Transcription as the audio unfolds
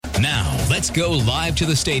Now, let's go live to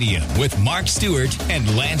the stadium with Mark Stewart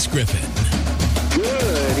and Lance Griffin.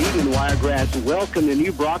 Good evening, Wiregrass. Welcome to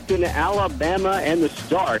New Brockton, Alabama, and the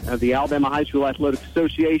start of the Alabama High School Athletic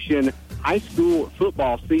Association high school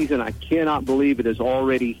football season. I cannot believe it is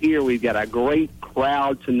already here. We've got a great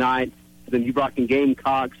crowd tonight for the New Brockton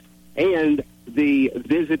Gamecocks and the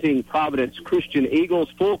visiting Providence Christian Eagles.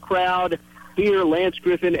 Full crowd here. Lance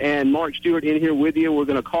Griffin and Mark Stewart in here with you. We're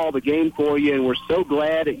going to call the game for you, and we're so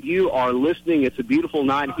glad you are listening. It's a beautiful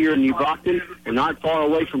night here in New Brockton. We're not far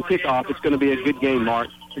away from kickoff. It's going to be a good game, Mark.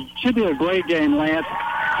 It should be a great game, Lance.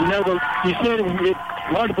 You know, you said it's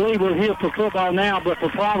hard to believe we're here for football now, but for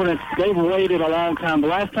Providence, they've waited a long time. The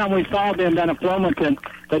last time we saw them down at Flomaton,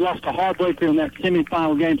 they lost a heartbreaker in that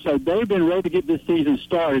semifinal game, so they've been ready to get this season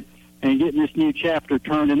started and getting this new chapter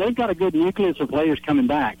turned, and they've got a good nucleus of players coming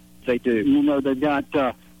back. They do. You know, they've got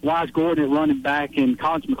Wise Gordon at running back and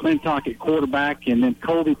Collins McClintock at quarterback, and then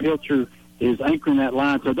Colby Pilcher is anchoring that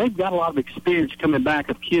line. So they've got a lot of experience coming back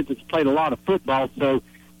of kids that's played a lot of football. So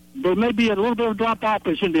there may be a little bit of drop-off,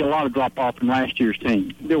 but it shouldn't be a lot of drop-off from last year's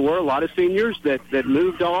team. There were a lot of seniors that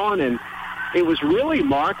moved on, and it was really,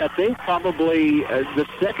 Mark, I think probably the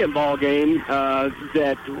second ball game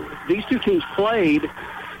that these two teams played,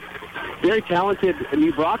 very talented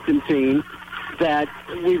New Brockton team, that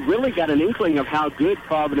we really got an inkling of how good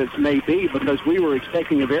Providence may be, because we were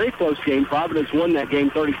expecting a very close game. Providence won that game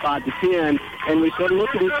 35-10, and we sort of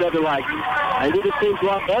looked at each other like, maybe this team's a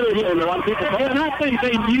lot better than a lot of people thought. And I think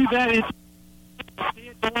they knew that in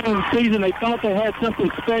the season. They thought they had something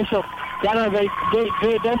special. Got out of the gate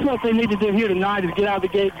good. That's what they need to do here tonight, is get out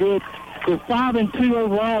of the gate good. They're 5-2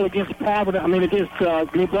 overall against Providence.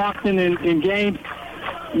 Against New Brockton in games.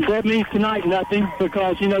 That means tonight nothing,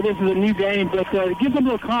 because, you know, this is a new game, but it gives them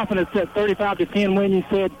a little confidence. That 35-10 win you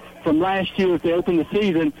said from last year as they opened the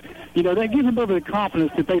season, you know, that gives them a little bit of confidence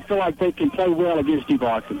that they feel like they can play well against New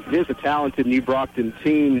Brockton. It is a talented New Brockton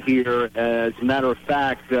team here. As a matter of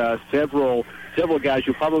fact, several guys,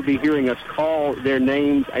 you'll probably be hearing us call their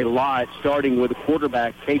names a lot, starting with the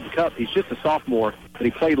quarterback, Caden Cup. He's just a sophomore, but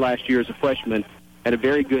he played last year as a freshman. Had a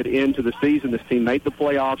very good end to the season. This team made the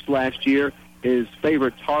playoffs last year. His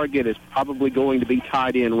favorite target is probably going to be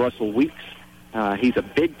tight end Russell Weeks. He's a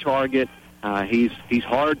big target. He's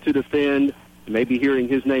hard to defend. You may be hearing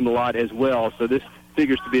his name a lot as well. So this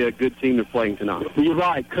figures to be a good team they're playing tonight. You're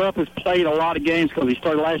right. Cup has played a lot of games because he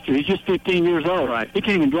started last year. He's just 15 years old. Right. He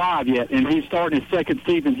can't even drive yet, and he's starting his second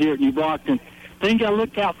season here at New Brockton. Thing got to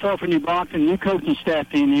look out for New Brockton. New coaching staff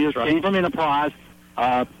team here. Right. Came from Enterprise.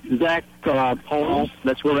 Zach Holmes,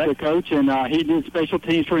 that's where the coach, and he did special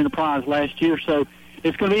teams for Enterprise last year. So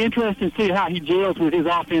it's going to be interesting to see how he gels with his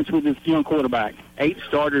offense with this young quarterback. 8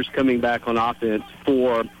 starters coming back on offense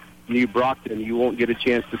for New Brockton. You won't get a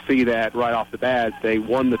chance to see that right off the bat. They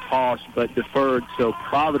won the toss but deferred, so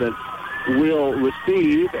Providence will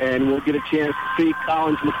receive, and we'll get a chance to see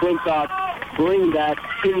Collins McClintock bring that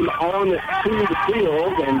team on to the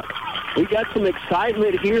field. And we got some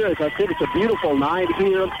excitement here. As I said, it's a beautiful night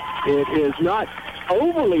here. It is not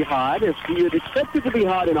overly hot. You'd expect it to be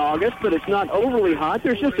hot in August, but it's not overly hot.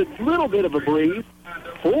 There's just a little bit of a breeze.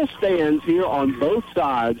 Full stands here on both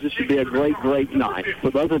sides. This should be a great, great night.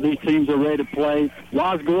 But both of these teams are ready to play.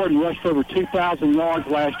 Wise Gordon rushed over 2,000 yards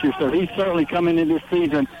last year, so he's certainly coming in this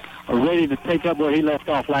season ready to take up where he left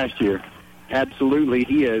off last year. Absolutely,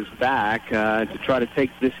 he is back to try to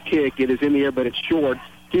take this kick. It is in the air, but it's short.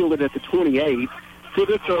 Fielded at the 28 to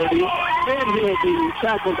the 30, and he'll be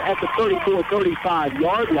tackled at the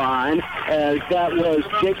 34-35 line, as that was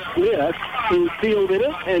Jake Smith who fielded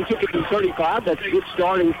it and took it to 35. That's a good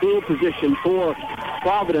starting field position for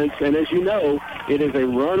Providence, and as you know, it is a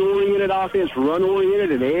run-oriented offense,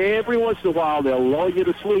 run-oriented, and every once in a while they'll lull you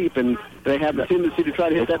to sleep, and they have the tendency to try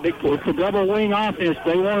to hit that big play. It's a double-wing offense.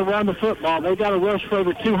 They want to run the football. They've got to rush for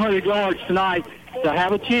over 200 yards tonight to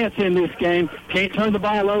have a chance in this game. Can't turn the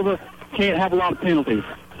ball over. Can't have a lot of penalties.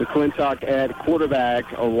 McClintock at quarterback.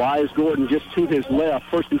 Wise Gordon just to his left.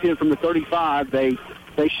 1st and 10 from the 35. They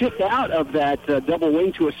shift out of that double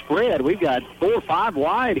wing to a spread. We've got 4 or 5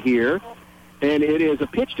 wide here. And it is a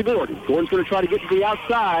pitch to Gordon. Gordon's going to try to get to the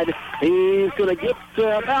outside. He's going to get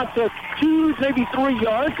about 2, maybe 3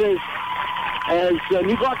 yards as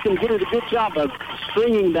New Brockton did a good job of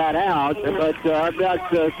stringing that out, but about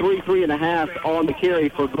 3.5 on the carry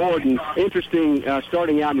for Gordon. Interesting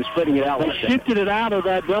starting out and spreading it out. They shifted it out of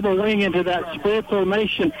that double wing into that spread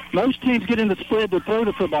formation. Most teams get in the spread to throw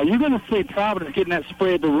the football. You're going to see Providence getting that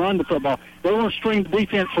spread to run the football. They want to string the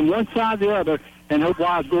defense from one side to the other and hope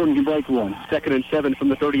Wise Gordon can break one. 2nd and 7 from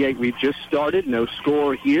the 38. We've just started. No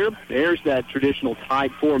score here. There's that traditional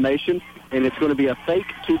tight formation. and it's going to be a fake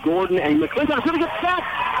to Gordon, and McClintock's going to get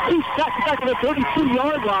sacked. He's sacked back at the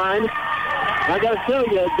 32-yard line. I got to tell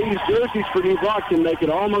you, these jerseys for New Brockton make it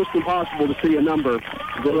almost impossible to see a number.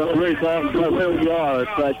 Very yards,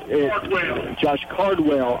 but it's Josh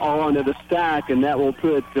Cardwell on at the stack, and that will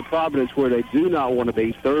put the Providence where they do not want to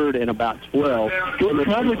be, 3rd and about 12. Good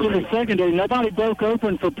coverage in the secondary. Nobody broke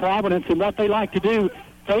open for Providence, and what they like to do,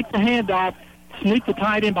 take the handoff, sneak the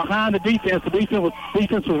tight end behind the defense. The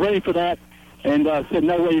defense was ready for that, and said,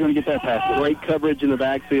 no way you're going to get that pass. Great coverage in the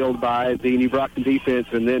backfield by the New Brockton defense,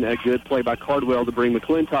 and then a good play by Cardwell to bring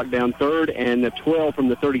McClintock down 3rd and 12 from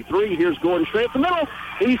the 33. Here's Gordon straight up the middle.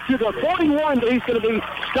 He's to the 41, but he's going to be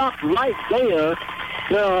stopped right there,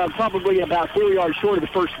 probably about 4 yards short of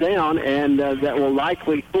the first down, and that will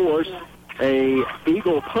likely force a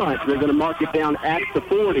Eagle punt. They're going to mark it down at the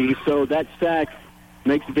 40, so that sack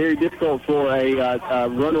makes it very difficult for a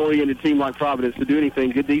run-oriented team like Providence to do anything.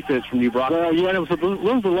 Good defense from New Brockton. Well, yeah, it was a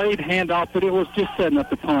little delayed handoff, but it was just setting up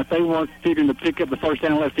the punt. They weren't figuring to pick up the first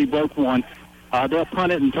down unless he broke one. They'll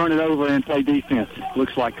punt it and turn it over and play defense.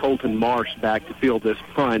 Looks like Colton Marsh back to field this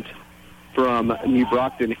punt from New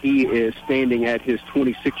Brockton. He is standing at his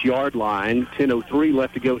 26-yard line. 10:03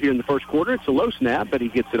 left to go here in the first quarter. It's a low snap, but he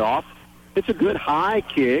gets it off. It's a good high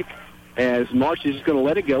kick as Marsh is just going to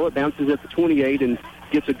let it go. It bounces at the 28 and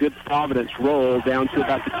gets a good Providence roll down to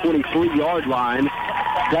about the 23-yard line.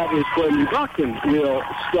 That is where New Brockton will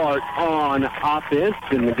start on offense,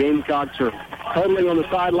 and the Gamecocks are huddling on the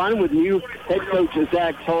sideline with new head coach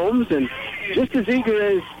Zach Holmes, and just as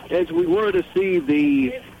eager as we were to see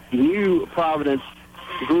the new Providence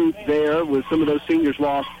group there with some of those seniors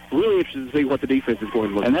lost, really interested to see what the defense is going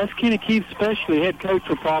to look like. And that's Kenny Keefe, especially head coach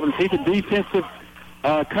for Providence. He's a defensive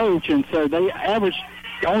coach, and so they averaged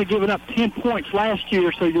only giving up 10 points last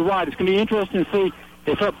year, so you're right. It's going to be interesting to see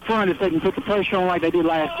if up front if they can put the pressure on like they did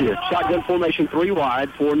last year. Shotgun formation 3 wide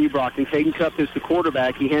for New Brockton. Caden Cup is the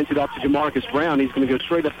quarterback. He hands it off to Jamarcus Brown. He's going to go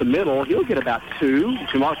straight up the middle. He'll get about 2.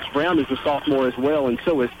 Jamarcus Brown is a sophomore as well, and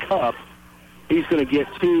so is Cup. He's going to get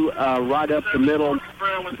 2 right up the middle.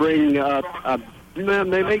 Bring up,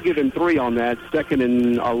 they may give him 3 on that. 2nd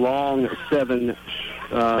and a long 7.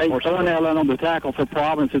 They turned Allen on the tackle for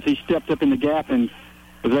Providence as he stepped up in the gap and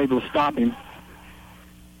was able to stop him.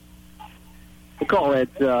 We'll call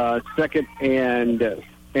it 2nd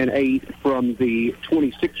and 8 from the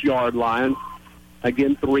 26-yard line.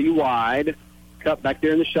 Again, 3 wide. Cup back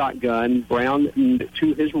there in the shotgun. Brown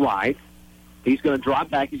to his right. He's going to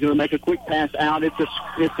drop back. He's going to make a quick pass out. It's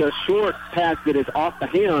a short pass that is off the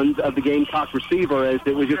hands of the Gamecock receiver, as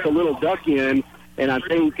it was just a little duck in. And I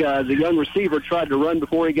think the young receiver tried to run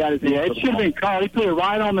before he got his hands. Yeah, it should have been called. He put it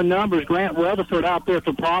right on the numbers. Grant Weatherford out there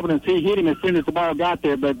for Providence. He hit him as soon as the ball got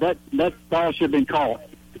there, but that ball should have been called.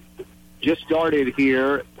 Just started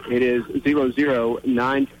here. It is 0-0.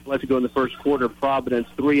 9 left to go in the first quarter. Providence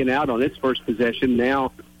 3 and out on its first possession.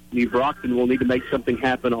 Now New Brockton will need to make something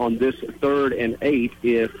happen on this 3rd and 8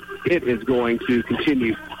 if it is going to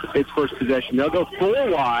continue its first possession. They'll go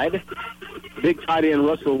 4 wide. Big tight end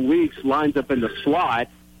Russell Weeks lines up in the slot,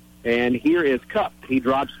 and here is Cup. He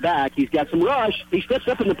drops back. He's got some rush. He steps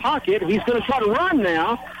up in the pocket. He's going to try to run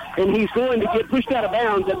now, and he's going to get pushed out of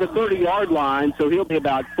bounds at the 30-yard line, so he'll be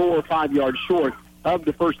about 4 or 5 yards short of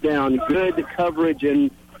the first down. Good coverage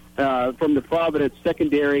and from the Providence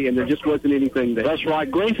secondary, and there just wasn't anything there. That's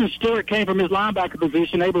right. Grayson Stewart came from his linebacker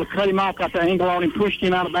position, able to cut him off, got the angle on him, pushed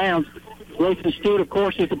him out of bounds. Grayson Stewart, of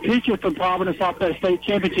course, is the pitcher for Providence off that state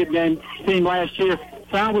championship game team last year.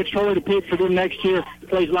 Found with Troy to pick for them next year.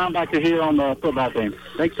 Plays linebacker here on the football team.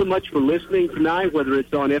 Thanks so much for listening tonight, whether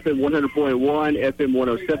it's on FM 100.1, FM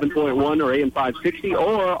 107.1, or AM 560,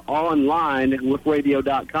 or online at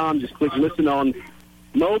WoofRadio.com. Just click listen on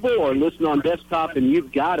mobile or listen on desktop, and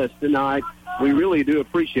you've got us tonight. We really do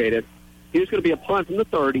appreciate it. Here's going to be a punt from the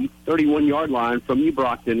 31-yard line from New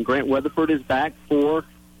Brockton. Grant Weatherford is back for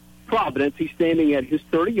Providence. He's standing at his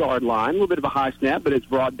 30-yard line. A little bit of a high snap, but it's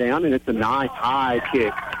brought down, and it's a nice high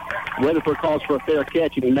kick. Weatherford calls for a fair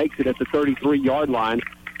catch, and he makes it at the 33-yard line.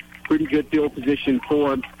 Pretty good field position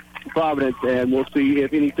for Providence, and we'll see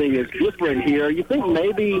if anything is different here. You think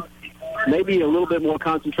maybe a little bit more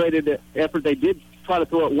concentrated effort. They did try to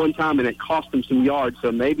throw it one time, and it cost them some yards,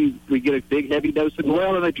 so maybe we get a big, heavy dose of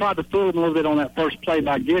well, and they tried to fool them a little bit on that first play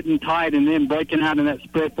by getting tight and then breaking out in that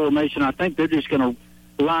spread formation. I think they're just going to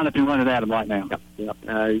line up and run it at them right now.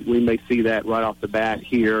 Yep. We may see that right off the bat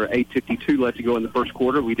here. 8:52 left to go in the first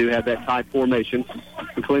quarter. We do have that tight formation.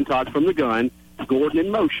 McClintock from the gun. Gordon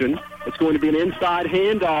in motion. It's going to be an inside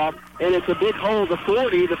handoff, and it's a big hole, the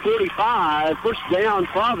 40, the 45. First down,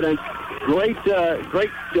 Providence. Great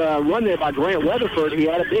run there by Grant Weatherford. He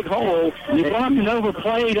had a big hole. New Brockton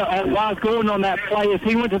overplayed Wise Gordon on that play as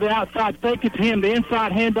he went to the outside, faked it to him, the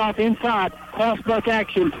inside handoff inside, crossbuck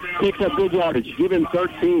action, picks up good yardage. Give him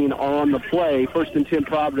 13 on the play, 1st and 10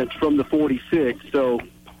 Providence from the 46. So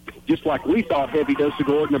just like we thought heavy dose of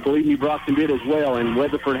Gordon, I believe New Brockton did as well, and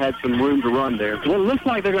Weatherford had some room to run there. Well, it looks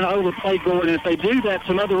like they're going to overplay Gordon. If they do that,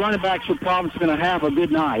 some other running backs for Providence are going to have a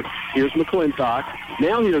good night. Here's McClintock.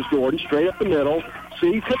 Now here's Gordon, straight up the middle.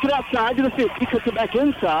 See, he took it outside to the 50, took it back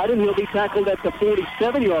inside, and he'll be tackled at the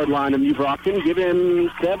 47-yard line of New Brockton. Give him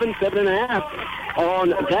 7.5 on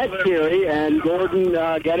that carry, and Gordon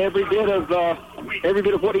got every bit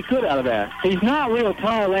of what he could out of that. He's not real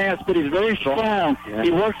tall, Lance, but he's very strong. Yeah. He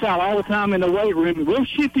works out all the time in the weight room. Real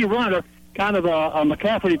shifty runner, kind of a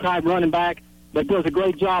McCafferty-type running back, but does a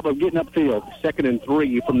great job of getting upfield. 2nd and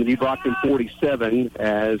 3 from the New Brockton 47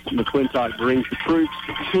 as McClintock brings the troops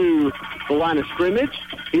to the line of scrimmage.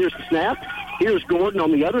 Here's the snap. Here's Gordon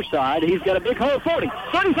on the other side. He's got a big hole, 40,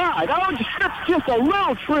 35. Oh, that's just a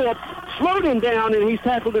little trip. Slowed him down, and he's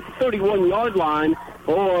tackled at the 31-yard line,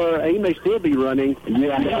 or he may still be running.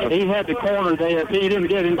 Yeah, he had the corner there. If he didn't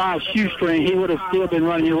get him by a shoestring, he would have still been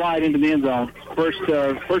running right into the end zone. First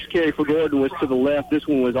carry for Gordon was to the left. This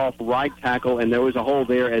one was off right tackle, and there was a hole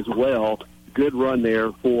there as well. Good run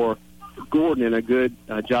there for Gordon, and a good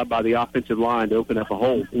job by the offensive line to open up a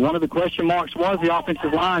hole. One of the question marks was the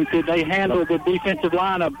offensive line. Could they handle the defensive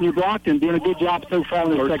line of New Brockton? Doing a good job so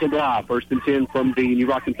far in the second drive. 1st and 10 from the New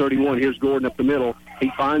Brockton 31. Here's Gordon up the middle.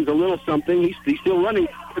 He finds a little something. He's still running.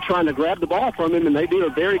 They're trying to grab the ball from him, and they do a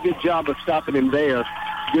very good job of stopping him there.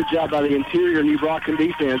 Good job by the interior New Brockton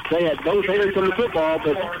defense. They had both hands on the football,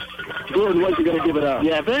 but Gordon wasn't going to give it up.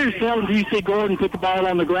 Yeah, very seldom do you see Gordon put the ball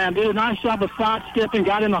on the ground. Did a nice job of sidestepping,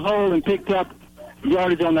 got in the hole, and picked up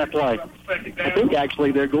yardage on that play. I think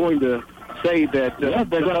actually they're going to say that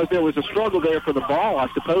there was a struggle there for the ball. I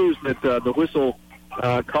suppose that the whistle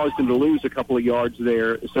caused them to lose a couple of yards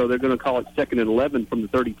there, so they're going to call it 2nd and 11 from the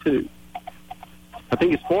 32. I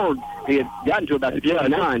think his forward, he had gotten to about the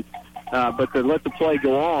 29. But to let the play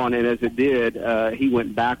go on, and as it did, he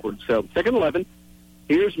went backwards. So 2nd and 11.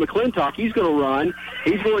 Here's McClintock. He's going to run.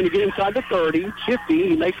 He's going to get inside the 30. Shifty.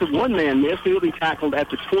 He makes a one-man miss. He'll be tackled at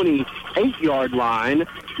the 28-yard line,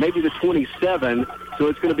 maybe the 27. So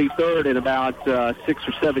it's going to be 3rd and about 6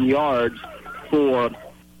 or 7 yards for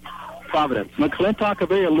Providence. McClintock, a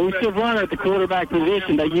very elusive runner at the quarterback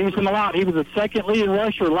position. They use him a lot. He was the 2nd leading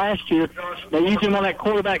rusher last year. They used him on that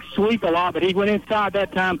quarterback sweep a lot, but he went inside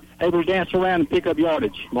that time, able to dance around and pick up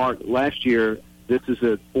yardage. Mark, last year, this is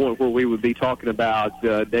a point where we would be talking about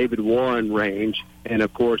David Warren range, and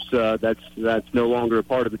of course, that's no longer a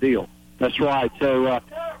part of the deal. That's right. So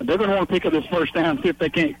they're going to want to pick up this first down, see if they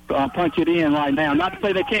can't punch it in right now. Not to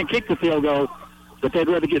say they can't kick the field goal, but they'd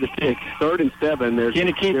rather get a pick. 3rd and 7.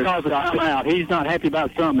 Kenny Keith calls a timeout. He's not happy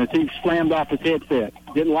about something as he slammed off his headset.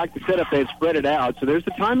 Didn't like the setup. They had spread it out. So there's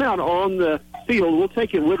the timeout on the field. We'll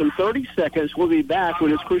take it with them. 30 seconds. We'll be back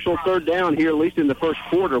when it's crucial 3rd down here, at least in the first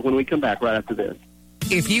quarter, when we come back right after this.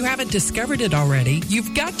 If you haven't discovered it already,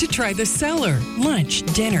 you've got to try the Cellar. Lunch,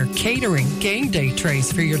 dinner, catering, game day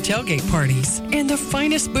trays for your tailgate parties, and the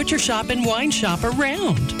finest butcher shop and wine shop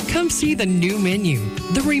around. Come see the new menu,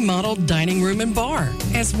 the remodeled dining room and bar,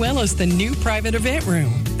 as well as the new private event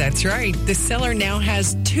room. That's right, the Cellar now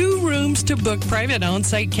has 2 rooms to book private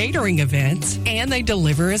on-site catering events, and they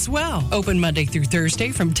deliver as well. Open Monday through Thursday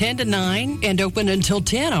from 10 to 9, and open until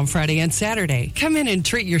 10 on Friday and Saturday. Come in and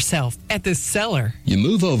treat yourself at the Cellar. You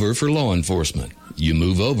move over for law enforcement. You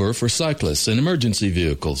move over for cyclists and emergency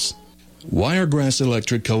vehicles. Wiregrass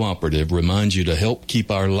Electric Cooperative reminds you to help keep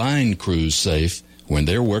our line crews safe when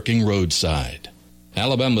they're working roadside.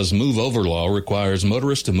 Alabama's move over law requires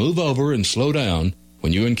motorists to move over and slow down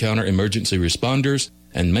when you encounter emergency responders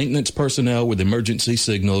and maintenance personnel with emergency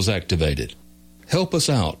signals activated. Help us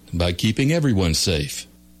out by keeping everyone safe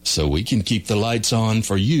so we can keep the lights on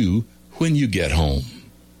for you when you get home.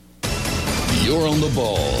 You're on the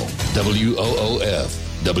ball. WOOF,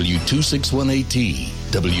 W261AT,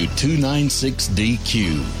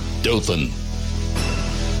 W296DQ, Dothan.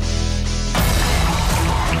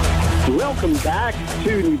 Welcome back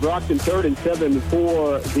to New Brockton, 3rd and 7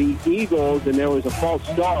 for the Eagles, and there was a false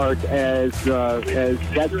start as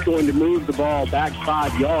that's going to move the ball back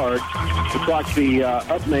 5 yards. Looks like the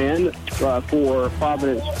up man for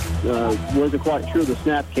Providence wasn't quite sure of the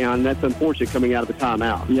snap count, and that's unfortunate coming out of the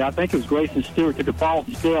timeout. Yeah, I think it was Grayson Stewart took a false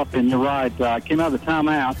step, and you're right, came out of the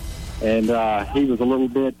timeout, and he was a little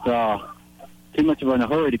bit too much of in a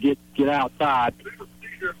hurry to get outside.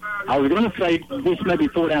 I was going to say this may be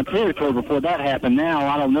 4-down territory before that happened. Now,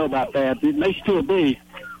 I don't know about that. It may still be,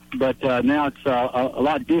 but now it's a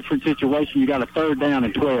lot different situation. You got a 3rd down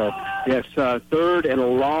and 12. Yes, 3rd and a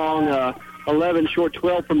long 11, short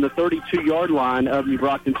 12 from the 32-yard line of New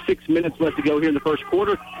Brockton. 6 minutes left to go here in the first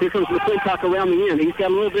quarter. Here comes McClintock around the end. He's got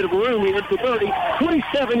a little bit of room here at the 30,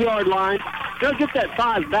 27-yard line. They'll get that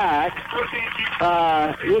 5 back.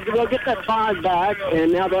 We'll get that 5 back,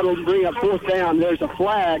 and now that'll bring up 4th down. There's a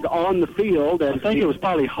flag on the field. I think it was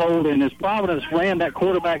probably holding. As Providence ran that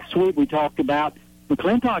quarterback sweep we talked about,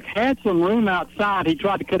 McClintock had some room outside. He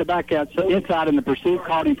tried to cut it back out inside, and the pursuit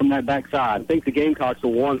caught him from that backside. I think the Gamecocks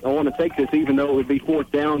will want to take this, even though it would be 4th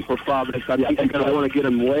down for Providence. I think they're going to want to get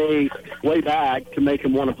them way back to make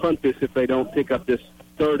them want to punt this if they don't pick up this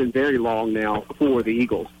 3rd and very long now for the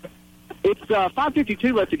Eagles. It's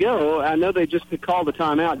 5:52 left to go. I know they just called the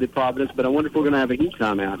timeout, did Providence, but I wonder if we're going to have a heat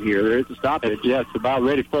timeout here. There is a stoppage. Yeah, it's about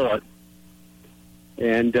ready for it.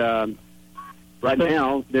 And right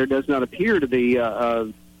now, there does not appear to be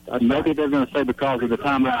maybe they're going to say because of the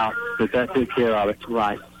timeout that took care of it.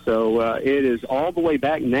 Right. So it is all the way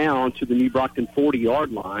back now to the New Brockton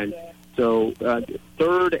 40-yard line. So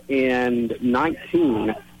 3rd and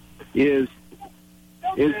 19 is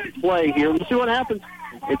the play here. We'll see what happens.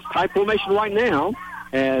 It's tight formation right now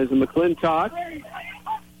as McClintock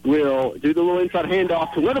will do the little inside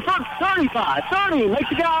handoff to Weatherford. 35, 30, makes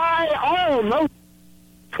the guy almost.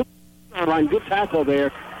 Good tackle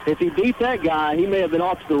there. If he beat that guy, he may have been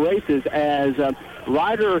off to the races as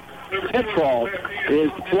Ryder Petrol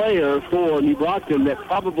is the player for New Brockton that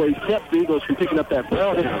probably kept the Eagles from picking up that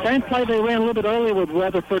ball. The same play they ran a little bit earlier with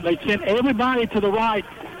Weatherford. They sent everybody to the right.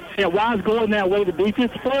 Yeah, Wise going that way. The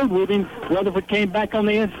defense flowed with him. Weatherford came back on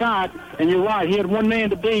the inside, and you're right. He had one man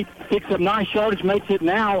to beat. Picks up nice yardage, makes it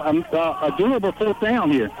now a doable 4th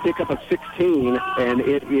down here. Pick up a 16, and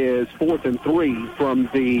it is 4th and 3 from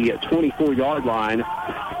the 24-yard line.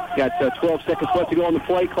 Got 12 seconds left to go on the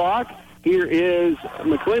play clock. Here is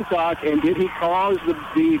McClintock, and did he cause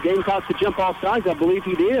the Gamecocks to jump off sides? I believe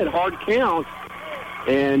he did. Hard count.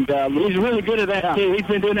 And he's really good at that, too. He's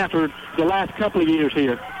been doing that for the last couple of years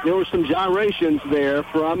here. There were some gyrations there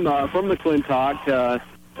from McClintock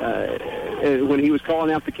when he was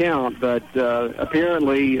calling out the count, but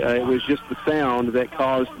apparently it was just the sound that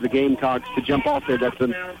caused the Gamecocks to jump off there. That's a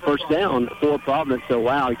 1st down for Providence. So,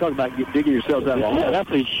 wow, you talk about digging yourselves out of the hole. Yeah, that's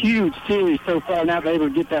a huge series so far. Now they're able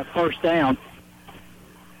to get that 1st down.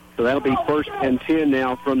 So that'll be 1st and 10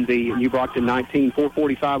 now from the New Brockton 19.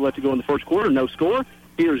 4:45 left to go in the first quarter. No score.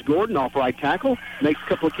 Here's Gordon off right tackle. Makes a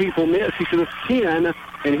couple of people miss. He's to the 10,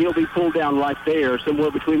 and he'll be pulled down right there,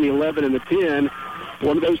 somewhere between the 11 and the 10.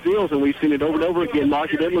 One of those deals, and we've seen it over and over again,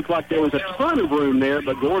 Mark. It didn't look like there was a ton of room there,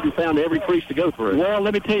 but Gordon found every crease to go through. Well,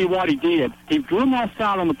 let me tell you what he did. He drew him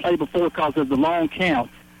offside on the play before because of the long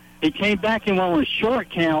count. He came back and went on a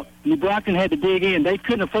short count. New Brockton had to dig in. They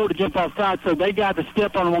couldn't afford to jump offside, so they got to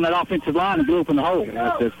step on him on that offensive line and blew open the hole.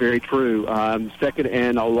 That's very true. 2nd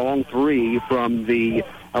and a long 3 from the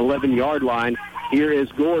 11-yard line. Here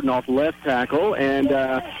is Gordon off left tackle, and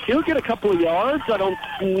he'll get a couple of yards.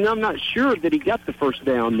 I'm not sure that he got the 1st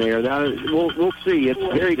down there. We'll see. It's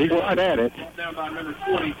very quiet at it. Down by number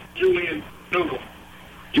 20, Julian Noble.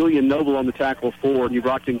 Julian Noble on the tackle for New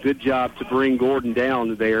Brockton. Good job to bring Gordon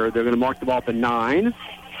down there. They're going to mark the ball at the 9.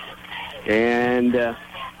 And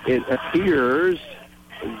it appears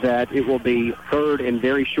that it will be 3rd and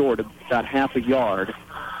very short, about half a yard.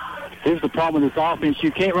 Here's the problem with this offense.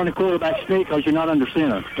 You can't run a quarterback sneak because you're not under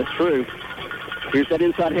center. That's true. Here's that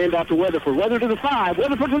inside handoff to Weatherford. Weatherford to the 5.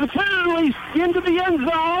 Weatherford to the 2. He's into the end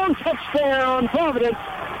zone. Touchdown, Providence.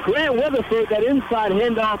 Grant Weatherford, that inside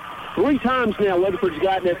handoff. 3 times now Weatherford's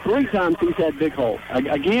gotten it. 3 times he's had big holes.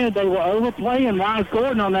 Again, they were overplaying Wise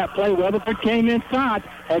Gordon on that play. Weatherford came inside,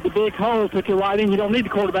 had the big hole, took it right in. You don't need the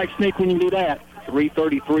quarterback sneak when you do that.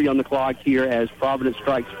 3:33 on the clock here as Providence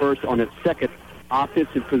strikes first on its 2nd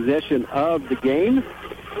offensive possession of the game.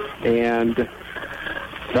 And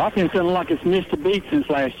the offense doesn't look like it's missed a beat since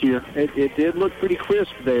last year. It did look pretty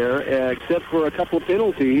crisp there, except for a couple of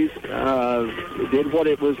penalties. It did what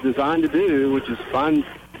it was designed to do, which is find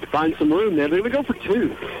some room there. They're going to go for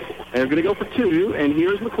 2. They're going to go for 2, and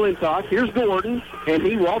here's McClintock. Here's Gordon, and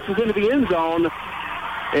he waltzes into the end zone.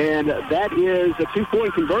 And that is a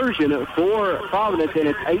 2-point conversion for Providence, and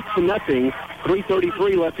it's 8-0.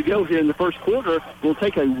 3:33 left to go here in the first quarter. We'll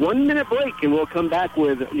take a 1-minute break, and we'll come back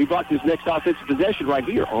with New Brockton's next offensive possession right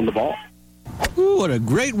here on The Ball. Ooh, what a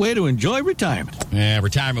great way to enjoy retirement.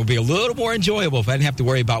 Retirement would be a little more enjoyable if I didn't have to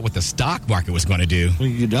worry about what the stock market was going to do. Well,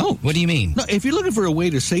 you don't. What do you mean? No, if you're looking for a way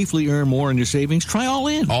to safely earn more on your savings, try All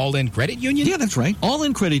In. All In Credit Union? Yeah, that's right. All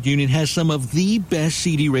In Credit Union has some of the best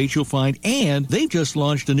CD rates you'll find, and they've just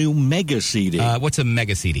launched a new Mega CD. What's a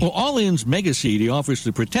Mega CD? Well, All In's Mega CD offers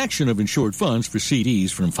the protection of insured funds for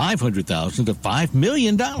CDs from $500,000 to $5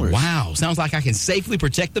 million. Wow. Sounds like I can safely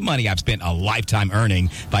protect the money I've spent a lifetime earning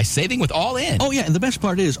by saving with All In. Oh, yeah, and the best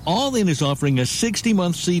part is All In is offering a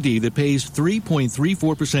 60-month CD that pays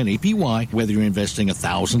 3.34% APY, whether you're investing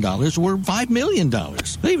 $1,000 or $5 million.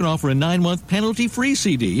 They even offer a 9-month penalty-free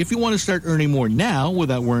CD if you want to start earning more now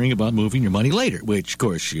without worrying about moving your money later, which, of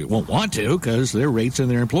course, you won't want to because their rates and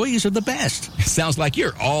their employees are the best. Sounds like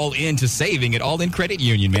you're all into saving at All In Credit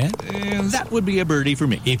Union, man. That would be a birdie for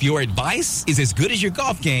me. If your advice is as good as your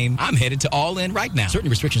golf game, I'm headed to All In right now. Certain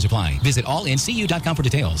restrictions apply. Visit allincu.com for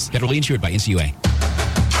details. Federally insured by NCUA.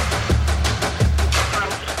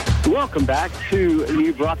 Welcome back to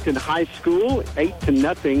New Brockton High School.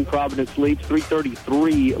 8-0. Providence leads.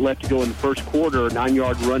 3:33 left to go in the first quarter.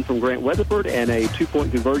 9-yard run from Grant Weatherford and a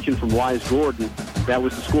 2-point conversion from Wise Gordon. That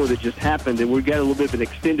was the score that just happened. And we've got a little bit of an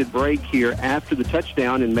extended break here after the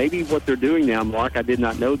touchdown. And maybe what they're doing now, Mark, I did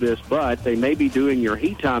not know this, but they may be doing your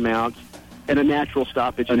heat timeouts at a natural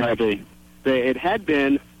stoppage. It had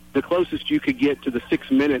been the closest you could get to the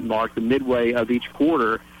 6-minute mark, the midway of each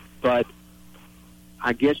quarter. But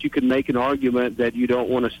I guess you could make an argument that you don't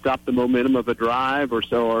want to stop the momentum of a drive or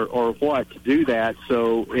so, or what, to do that.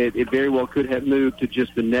 So it very well could have moved to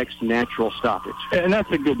just the next natural stoppage. And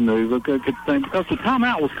that's a good move, a good thing, because the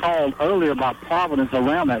timeout was called earlier by Providence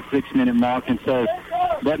around that 6-minute mark, and so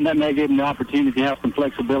that may give them the opportunity to have some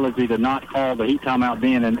flexibility to not call the heat timeout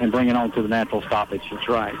then and bring it on to the natural stoppage. That's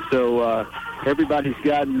right. So everybody's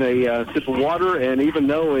gotten a sip of water, and even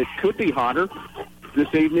though it could be hotter this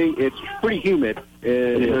evening, it's pretty humid.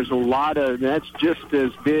 There's a lot of, that's just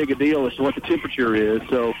as big a deal as to what the temperature is.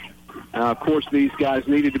 So, of course, these guys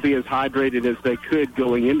needed to be as hydrated as they could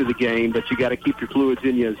going into the game, but you got to keep your fluids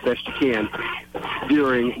in you as best you can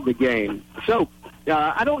during the game. So,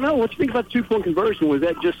 I don't know. What do you think about the 2-point conversion? Was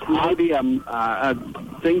that just maybe a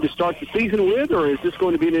thing to start the season with, or is this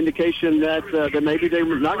going to be an indication that maybe they're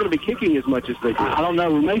not going to be kicking as much as they do? I don't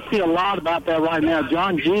know. We may see a lot about that right now.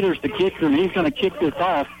 John Jeter's the kicker, and he's going to kick this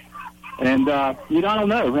off. And, I don't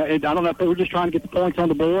know. I don't know if they were just trying to get the points on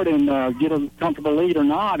the board and get a comfortable lead or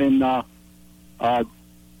not. And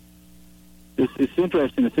it's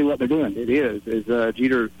interesting to see what they're doing. It is. As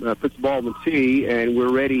Jeter puts the ball in the tee, and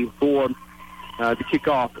we're ready for the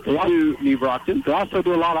kickoff to New Brockton. They also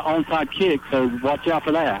do a lot of onside kicks, so watch out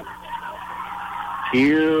for that.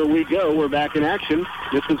 Here we go. We're back in action.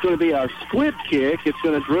 This one's going to be a split kick. It's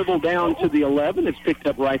going to dribble down to the 11. It's picked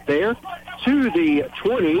up right there to the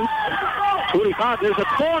 20, 25. There's a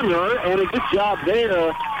corner, and a good job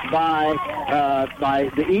there by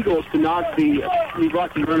the Eagles to knock the New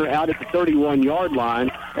Brockton runner out at the 31-yard line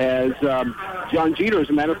as John Jeter, as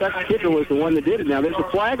a matter of fact, the kicker was the one that did it. Now, there's a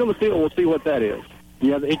flag on the field. We'll see what that is.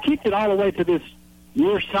 Yeah, he kicked it all the way to this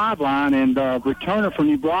near sideline, and returner for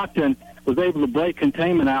New Brockton was able to break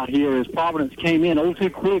containment out here as Providence came in a little too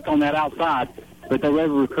quick on that outside, but they were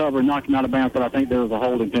able to recover and knock him out of bounds. But I think there was a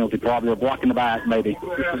holding penalty, probably, or blocking the back, maybe.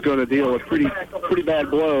 This is going to deal a pretty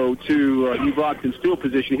bad blow to New Brockton's field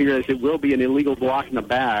position here, as it will be an illegal block in the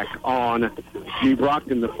back on New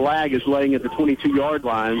Brockton. The flag is laying at the 22-yard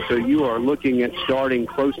line, so you are looking at starting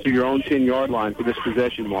close to your own 10-yard line for this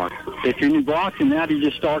possession, Mark. If you're New Brockton, now do you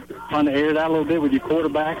just start trying to air it out a little bit with your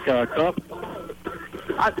quarterback, Cup?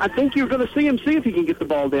 I think you're going to see him see if he can get the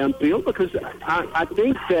ball downfield, because I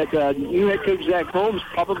think that new head coach Zach Holmes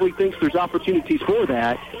probably thinks there's opportunities for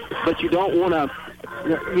that, but you don't want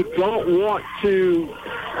to.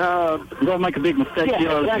 You don't make a big mistake.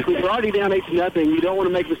 Yeah, exactly. You're already down 8-0. You don't want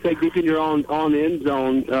to make a mistake deep in your own end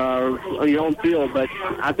zone, on your own field. But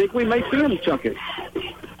I think we may see him chunk it.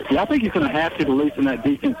 Yeah, I think he's going to have to loosen that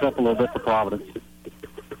defense up a little bit for Providence.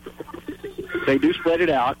 They do spread it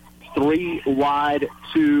out. 3 wide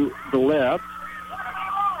to the left.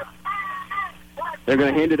 They're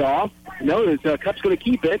going to hand it off. Notice Cup's going to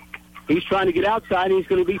keep it. He's trying to get outside, and he's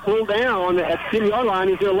going to be pulled down at the 10-yard line.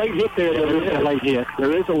 Is there a late hit there? There is a late hit.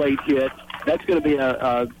 There is a late hit. That's going to be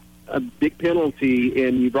a big penalty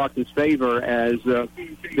in New Brockton's favor, as the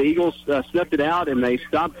Eagles snuffed it out, and they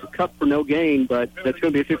stopped Cup for no gain, but that's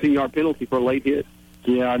going to be a 15-yard penalty for a late hit.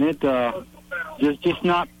 Yeah, and it just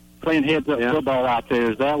not playing heads-up football out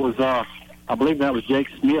there. That was, I believe that was Jake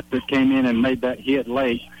Smith that came in and made that hit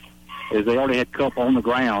late, as they already had Cup on the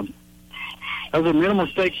ground. Those are minimal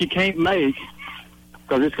mistakes you can't make.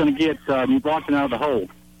 because it's going to get New Brockton out of the hole.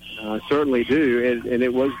 Certainly do, and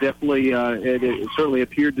it was definitely it certainly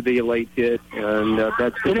appeared to be a late hit, and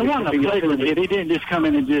that's. But it wasn't a blatant hit. He didn't just come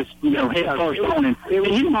in and just head first on him. He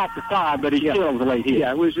hit off the side, but he still was a late hit.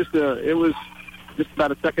 Yeah, it was just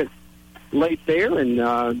about a second late there, and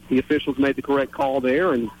the officials made the correct call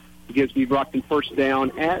there, and gives New Brockton first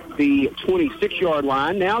down at the 26-yard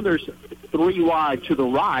line. Now there's 3 wide to the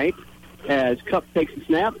right as Cup takes the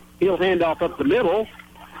snap. He'll hand off up the middle.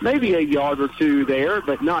 Maybe a yard or two there,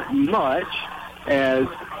 but not much, as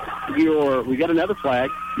we got another flag.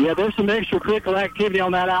 Yeah, there's some extracurricular activity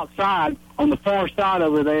on that outside, on the far side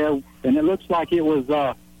over there, and it looks like it was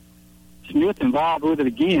Smith involved with it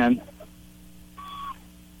again.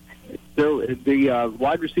 So the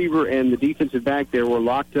wide receiver and the defensive back there were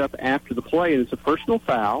locked up after the play, and it's a personal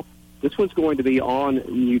foul. This one's going to be on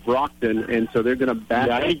New Brockton, and so they're going to back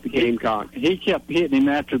up the Gamecock. He kept hitting him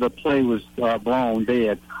after the play was blown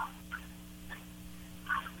dead.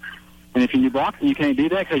 And if you're New Brockton, you can't do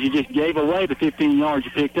that because you just gave away the 15 yards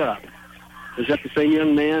you picked up. Is that the same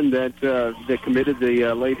young man that committed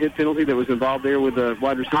the late hit penalty that was involved there with the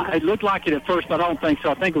wide receiver? It looked like it at first, but I don't think so.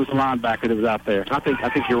 I think it was a linebacker that was out there. I think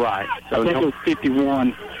you're right. So I think it was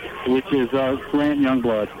 51, which is Grant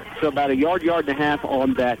Youngblood. So about a yard and a half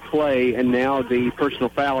on that play, and now the personal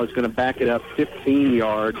foul is going to back it up 15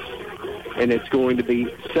 yards, and it's going to be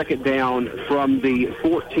second down from the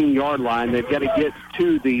 14-yard line. They've got to get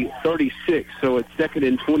to the 36, so it's second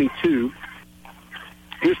and 22.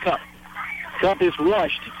 Here's Cup. Cup is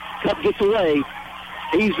rushed. Cup gets away.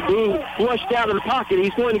 He's being flushed out of the pocket.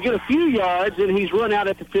 He's going to get a few yards, and he's run out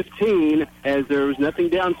at the 15. As there was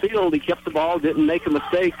nothing downfield, he kept the ball, didn't make a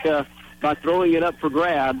mistake by throwing it up for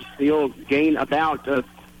grabs. He'll gain about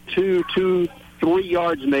 2, 3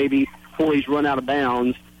 yards maybe before he's run out of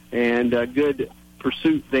bounds, and good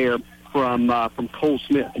pursuit there from Cole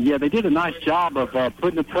Smith. Yeah, they did a nice job of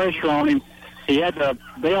putting the pressure on him. He had to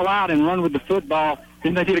bail out and run with the football.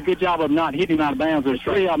 Then they did a good job of not hitting him out of bounds. There's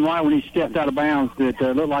 3 of them right when he stepped out of bounds that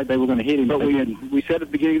looked like they were going to hit him. But we said at the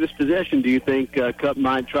beginning of this possession, do you think Cup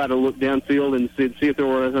might try to look downfield and see if there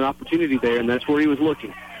was an opportunity there, and that's where he was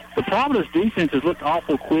looking. The Providence defense has looked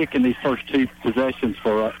awful quick in these first 2 possessions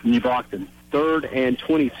for New Brockton. 3rd and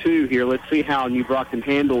 22 here. Let's see how New Brockton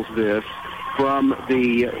handles this from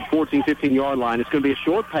the 14, 15-yard line. It's going to be a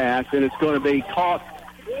short pass, and it's going to be caught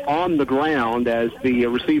on the ground as the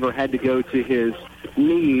receiver had to go to his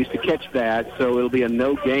knees to catch that, so it'll be a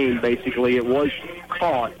no gain, basically. It was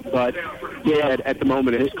caught, but at the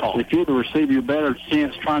moment it is caught. If you're the receiver, you're better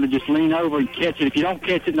chance trying to just lean over and catch it. If you don't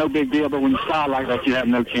catch it, no big deal, but when you slide like that, you have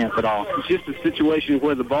no chance at all. It's just a situation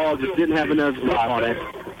where the ball just didn't have enough grip on it.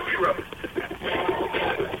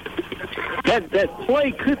 That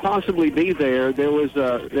play could possibly be there. There was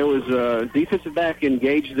a defensive back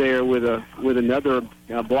engaged there with another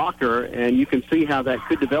blocker, and you can see how that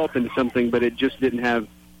could develop into something, but it just didn't have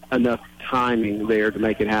enough timing there to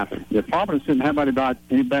make it happen. The Providence didn't have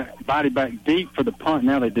anybody back deep for the punt.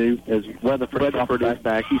 Now they do, as Weatherford is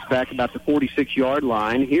back. He's back about the 46-yard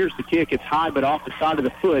line. Here's the kick. It's high, but off the side of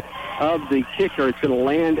the foot of the kicker. It's going to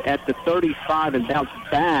land at the 35 and bounce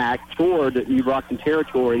back toward New Brockton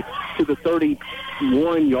territory to the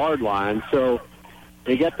 31-yard line. So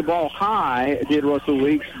they got the ball high, did Russell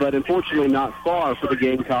Weeks, but unfortunately not far for the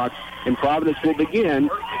Gamecocks. And Providence will begin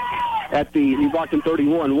at the New Brockton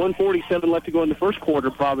 31. 1:47 left to go in the first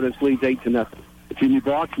quarter. Providence leads 8-0. If you're New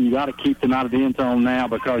Brockton, you got to keep them out of the end zone now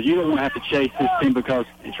because you don't want to have to chase this team because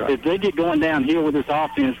if they get going downhill with this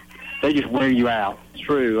offense, they just wear you out. It's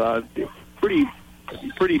true. Pretty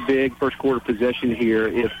big first quarter possession here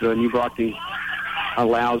if New Brockton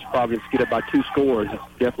allows Providence to get up by 2 scores. It's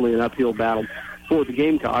definitely an uphill battle for the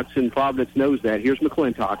Gamecocks, and Providence knows that. Here's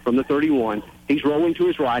McClintock from the 31. He's rolling to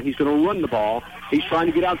his right. He's going to run the ball. He's trying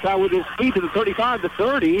to get outside with his feet to the 35, the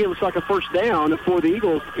 30. It looks like a first down for the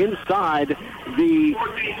Eagles inside the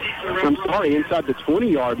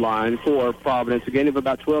 20-yard line for Providence, a gain of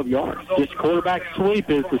about 12 yards. This quarterback sweep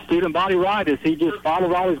is the student body right as he just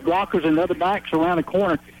follows all his blockers and other backs around the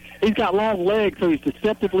corner. He's got long legs, so he's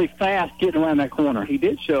deceptively fast getting around that corner. He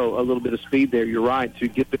did show a little bit of speed there, you're right, to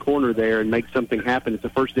get the corner there and make something happen. It's a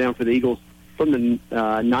first down for the Eagles from the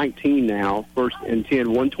 19 now, 1st and 10,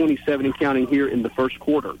 1:27 and counting here in the first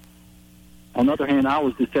quarter. On the other hand, I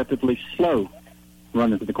was deceptively slow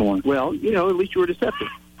running to the corner. Well, at least you were deceptive.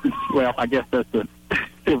 Well, I guess that's the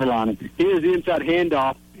silver lining. Here's the inside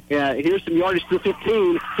handoff. Here's some yardage to the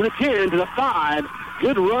 15, to the 10, to the 5.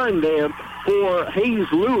 Good run there for Hayes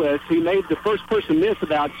Lewis. He made the first person miss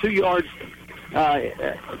about 2 yards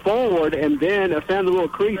forward and then found a little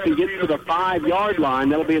crease and gets to the 5-yard line.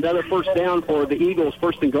 That'll be another first down for the Eagles,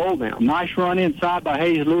 first and goal now. Nice run inside by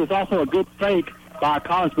Hayes Lewis. Also a good fake by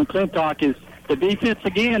Collins McClintock. Is the defense,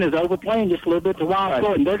 again, is overplaying just a little bit to Wise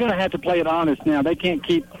Gordon. They're going to have to play it honest now. They can't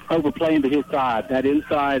keep overplaying to his side. That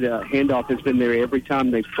inside handoff has been there every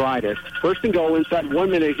time they've tried it. First and goal inside 1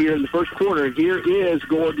 minute here in the first quarter. Here is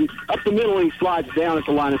Gordon. Up the middle, he slides down at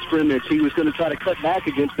the line of scrimmage. He was going to try to cut back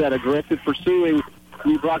against that aggressive pursuing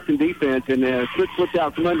New Brockton defense, and slipped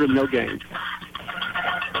out from under him, no gain.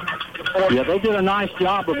 Yeah, they did a nice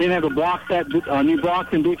job of being able to block that New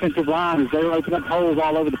Brockton defensive line as they were opening up holes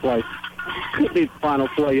all over the place. Could be the final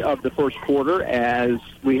play of the first quarter as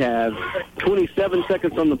we have 27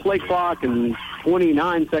 seconds on the play clock and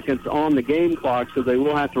 29 seconds on the game clock, so they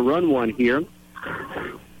will have to run one here.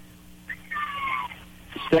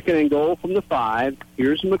 Second and goal from the 5.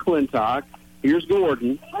 Here's McClintock. Here's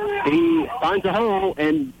Gordon. He finds a hole,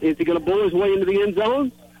 and is he going to blow his way into the end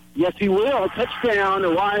zone? Yes, he will. Touchdown,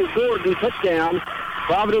 Wise Gordon, touchdown.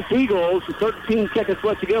 Providence Eagles, 13 seconds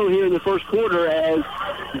left to go here in the first quarter as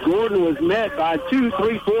Gordon was met by 2,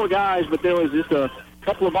 3, 4 guys, but there was just a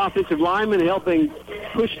couple of offensive linemen helping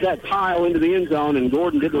push that pile into the end zone, and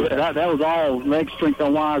Gordon did that. That was all leg strength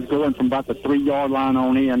on Wise Gordon from about the 3-yard line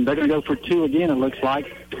on in. They're going to go for 2 again, it looks like.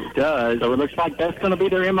 It does. So it looks like that's going to be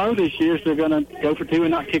their MO this year, so they're going to go for 2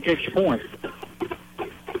 and not kick extra points.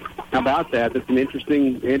 How about that? That's an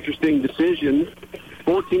interesting decision.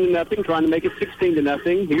 14-0, trying to make it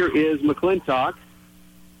 16-0. Here is McClintock.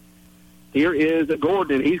 Here is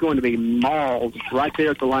Gordon. He's going to be mauled right there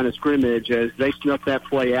at the line of scrimmage as they snuff that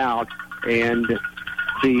play out, and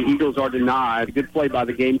the Eagles are denied. Good play by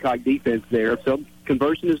the Gamecock defense there. So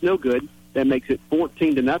conversion is no good. That makes it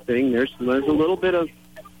 14-0. There's a little bit of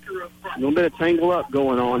tangle up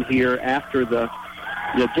going on here after the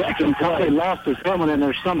Jackson probably lost his helmet in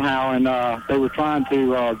there somehow, and they were trying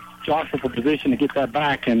to jostle for position to get that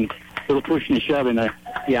back, and they were pushing and shoving there.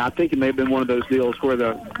 Yeah, I think it may have been one of those deals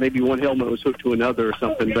where maybe one helmet was hooked to another or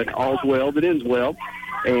something, but all's well that ends well.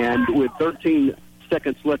 And with 13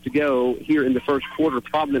 seconds left to go here in the first quarter,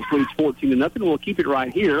 Providence leads 14-0. We'll keep it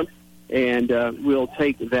right here, and we'll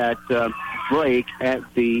take that break at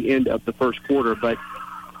the end of the first quarter. But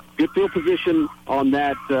good field position on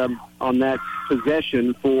that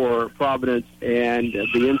possession for Providence, and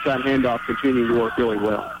the inside handoff continuing to work really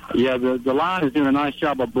well. Yeah, the line is doing a nice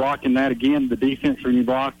job of blocking that. Again, the defense for New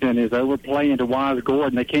Brockton is overplaying to Wise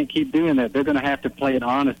Gordon. They can't keep doing that. They're going to have to play it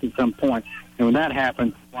honest at some point. And when that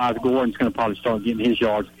happens, Wise Gordon's going to probably start getting his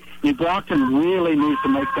yards. New Brockton really needs to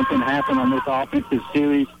make something happen on this offensive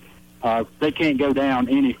series. They can't go down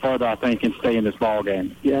any further, I think, and stay in this ball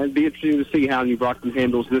game. Yeah, it'd be interesting to see how New Brockton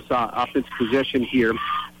handles this offensive possession here.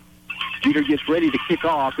 Jeter gets ready to kick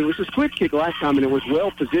off. It was a split kick last time, and it was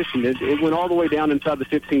well positioned. It went all the way down inside the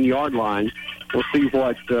 15-yard line. We'll see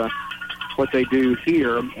what they do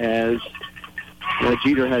here as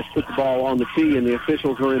Jeter has put the ball on the tee, and the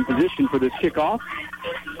officials are in position for this kickoff.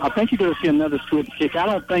 I think you're going to see another split kick. I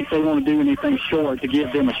don't think they want to do anything short to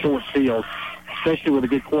give them a short field, especially with a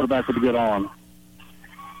good quarterback with a good arm.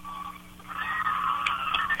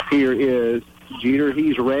 Here is Jeter.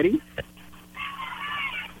 He's ready.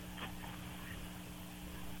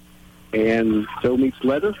 And so meets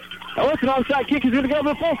leather. Oh, it's an onside kick. Is going to go to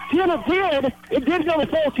the full 10. It did go to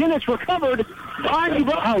the full 10. It's recovered by New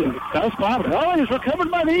Brockton. That was Providence. Oh, it's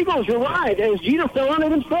recovered by the Eagles. You're right. As Jeter fell on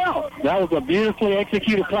it himself. That was a beautifully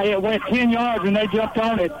executed play. It went 10 yards, and they jumped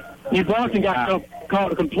on it. New Brockton got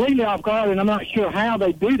caught completely off guard, and I'm not sure how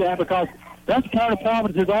they do that because that's part of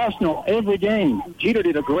Providence's arsenal every game. Jeter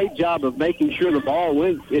did a great job of making sure the ball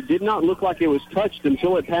went. It did not look like it was touched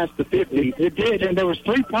until it passed the 50. It did, and there was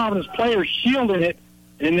 3 Providence players shielding it,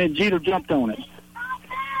 and then Jeter jumped on it.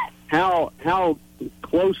 How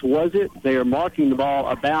close was it? They are marking the ball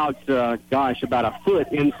about a foot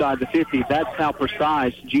inside the 50. That's how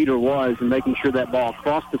precise Jeter was in making sure that ball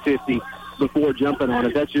crossed the 50 before jumping on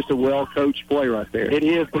it. That's just a well-coached play right there. It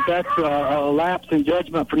is, but that's a lapse in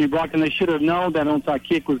judgment for New Brockton. They should have known that onside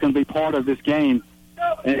kick was going to be part of this game,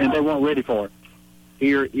 and they weren't ready for it.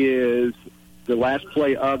 Here is the last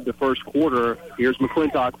play of the first quarter. Here's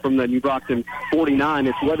McClintock from the New Brockton 49.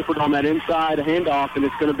 It's Weatherford on that inside handoff, and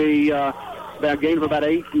it's going to be about a gain of about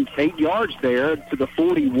 8 yards there to the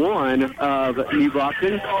 41 of New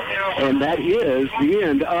Brockton, and that is the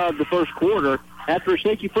end of the first quarter. After a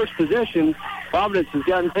shaky first possession, Providence has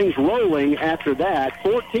gotten things rolling after that.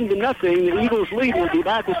 14-0. The Eagles lead. Will be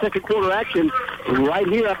back to second quarter action right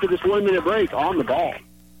here after this 1-minute break on the ball.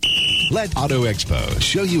 Let Auto Expo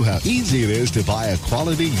show you how easy it is to buy a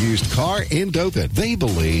quality used car in Dothan. They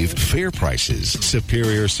believe fair prices,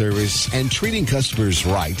 superior service, and treating customers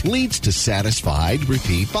right leads to satisfied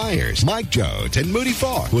repeat buyers. Mike Jones and Moody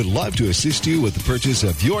Farr would love to assist you with the purchase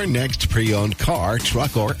of your next pre-owned car,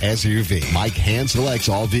 truck, or SUV. Mike hand selects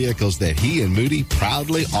all vehicles that he and Moody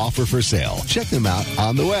proudly offer for sale. Check them out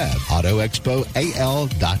on the web,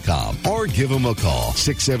 AutoExpoAL.com, or give them a call,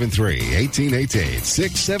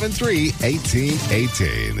 673-1818, 673-1818. At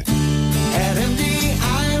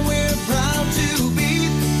MDI, we're proud to be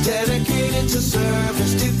dedicated to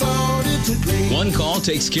service, devoted to green. One call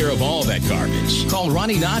takes care of all that garbage. Call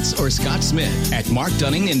Ronnie Knotts or Scott Smith at Mark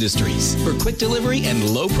Dunning Industries for quick delivery and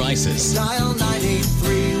low prices. Dial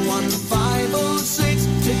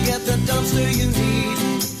 983-1506 to get the dumpster you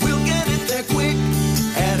need. We'll get it there quick.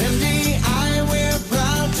 At MDI, we're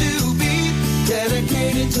proud to be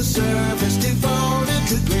dedicated to service, devoted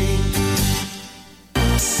to green.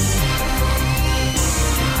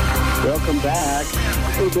 Welcome back. A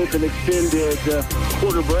little bit of an extended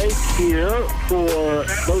quarter break here for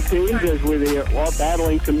both teams as we are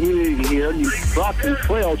battling community here. New Brockton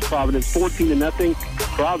trails Providence 14-0.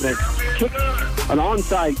 Providence kicked an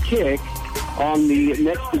onside kick on the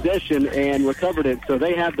next possession and recovered it. So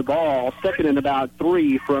they have the ball, second and about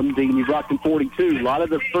 3 from the New Brockton 42. A lot of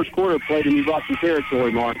the first quarter played in New Brockton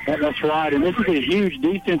territory, Mark. That's right, and this is a huge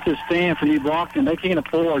defensive stand for New Brockton. They can't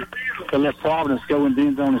afford to let Providence go in the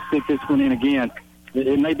end zone and stick this one in again.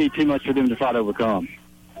 It may be too much for them to try to overcome.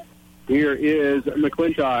 Here is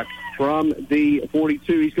McClintock from the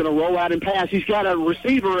 42. He's going to roll out and pass. He's got a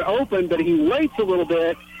receiver open, but he waits a little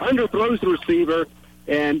bit, underthrows the receiver,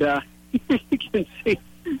 and you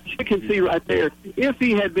can see right there, if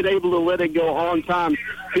he had been able to let it go on time,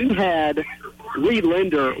 he had Reed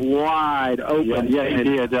Linder wide open. Yeah, he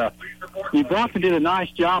did. New Brockton did a nice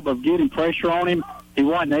job of getting pressure on him. He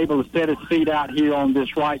wasn't able to set his feet out here on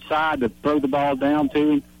this right side to throw the ball down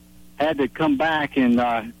to him. Had to come back, and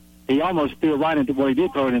he almost threw it right into, well, he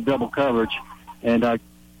did throw it in double coverage, and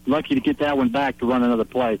lucky to get that one back to run another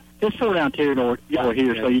play. It's slow down territory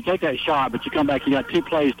here, so you take that shot, but you come back, you got 2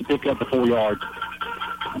 plays to pick up the 4 yards.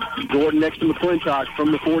 Gordon next to McClintock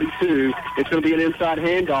from the 42. It's going to be an inside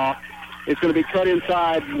handoff. It's going to be cut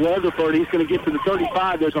inside Weatherford. He's going to get to the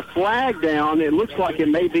 35. There's a flag down. It looks like it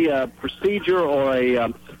may be a procedure or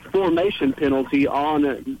a formation penalty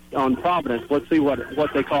on Providence. Let's see what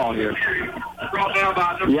they call here.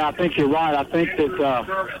 Yeah, I think you're right. I think that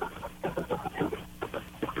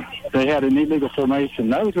they had an illegal formation.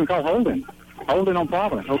 No, he's going to call holding. Holding on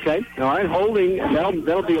Providence. Okay. All right, holding.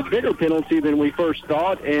 That'll be a bigger penalty than we first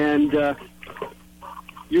thought. And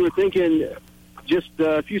you were thinking just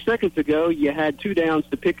a few seconds ago you had 2 downs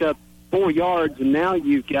to pick up 4 yards, and now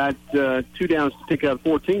you've got 2 downs to pick up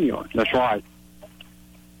 14 yards. That's right.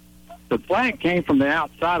 The flag came from the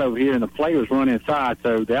outside over here, and the play was run inside,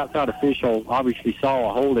 so the outside official obviously saw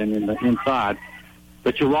a holding in the inside.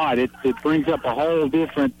 But you're right, it brings up a whole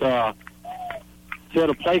different set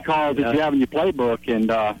of play calls that you have in your playbook,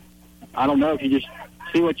 and I don't know if you just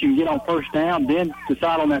see what you can get on first down, then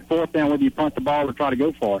decide on that 4th down whether you punt the ball or try to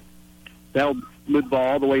go for it. That'll move the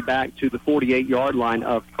ball all the way back to the 48-yard line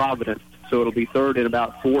of Providence. So it'll be 3rd and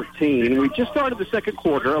about 14. We just started the second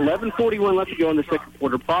quarter. 11:41 left to go in the second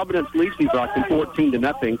quarter. Providence leads New Brockton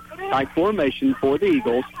 14-0. Tight formation for the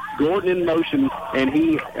Eagles. Gordon in motion, and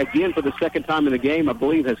he, again, for the second time in the game, I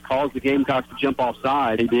believe, has caused the Gamecocks to jump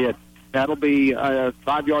offside. He did. That'll be 5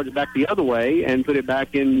 yards back the other way and put it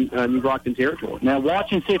back in New Brockton territory. Now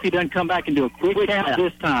watch and see if he doesn't come back and do a quick pass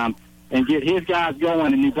this time and get his guys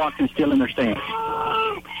going, and New Brockton's still in their stance.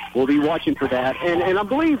 We'll be watching for that. And I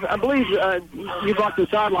believe New Brockton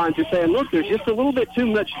sidelines are saying, look, there's just a little bit too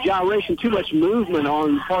much gyration, too much movement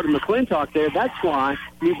on part of McClintock there. That's why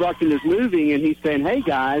New Brockton is moving, and he's saying, hey,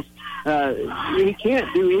 guys, he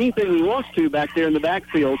can't do anything he wants to back there in the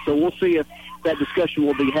backfield. So we'll see if that discussion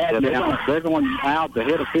will be had now. Everyone out, the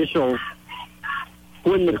head official.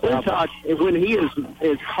 When McClintock, when he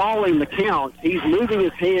is calling the count, he's moving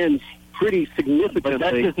his hands pretty significantly. But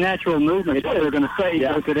that's his natural movement. They're going to say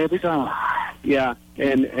does it every time. Yeah,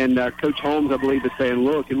 and Coach Holmes, I believe, is saying,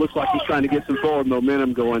 look, it looks like he's trying to get some forward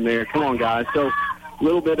momentum going there. Come on, guys. So a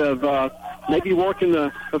little bit of maybe working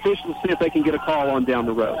the officials to see if they can get a call on down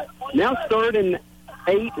the road. Now 3rd and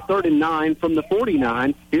 8, 3rd and 9 from the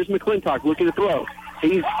 49. Here's McClintock looking to throw.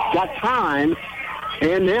 He's got time.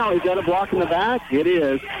 And now he's got a block in the back. It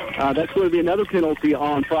is. That's going to be another penalty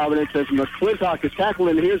on Providence as McClintock is tackled.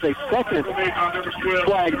 And here's a second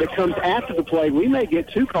flag that comes after the play. We may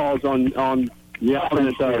get 2 calls on Providence.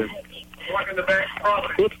 Blocking the back,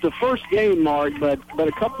 Providence. It's the first game, Mark, but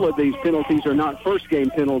a couple of these penalties are not first-game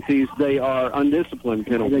penalties. They are undisciplined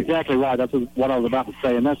penalties. Exactly right. That's what I was about to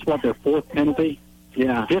say, and that's what their fourth penalty.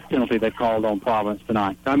 Yeah, fifth penalty they called on Providence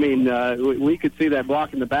tonight. I mean, we could see that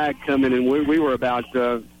block in the back coming, and we were about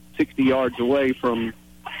 60 yards away from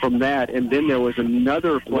that, and then there was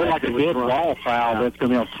another play. Like a good ball foul that's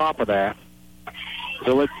going to be on top of that.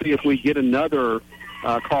 So let's see if we get another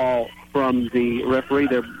call from the referee.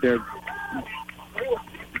 They're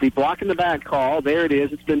the block in the back call. There it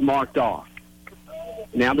is. It's been marked off.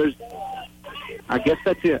 Now I guess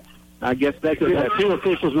that's it. Two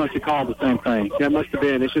officials must have called the same thing. That must have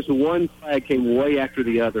been. It's just one flag came way after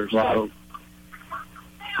the other. So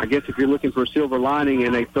I guess if you're looking for a silver lining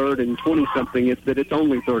in a 3rd and 20-something, it's that it's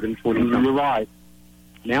only 3rd and 20-something. You're right.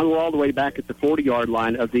 Now we're all the way back at the 40-yard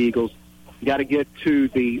line of the Eagles. You got to get to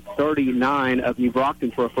the 39 of New Brockton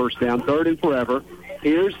for a first down. 3rd and forever.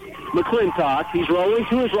 Here's McClintock. He's rolling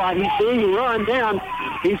to his right. He's seeing the run down.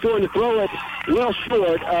 He's going to throw it well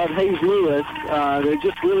short of Hayes Lewis. There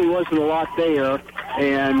just really wasn't a lot there,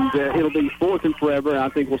 and it'll be 4th and forever, and I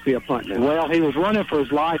think we'll see a punt now. Well, he was running for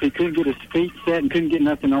his life. He couldn't get his feet set and couldn't get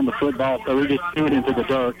nothing on the football, so he just threw it into the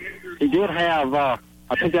dirt. He did have, I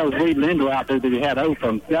think that was Reed Linder out there that he had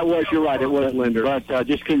open. You're right, it was Linder. But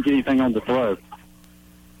just couldn't get anything on the throw.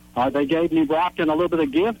 They gave New Brockton a little bit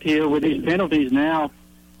of gift here with these penalties now.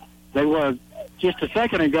 They were, just a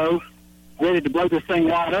second ago, ready to blow this thing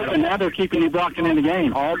wide open. Now they're keeping New Brockton in the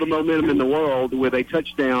game. All the momentum in the world with a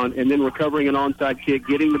touchdown and then recovering an onside kick,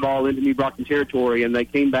 getting the ball into New Brockton territory, and they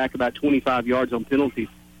came back about 25 yards on penalties.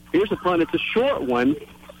 Here's a punt. It's a short one.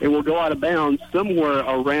 It will go out of bounds somewhere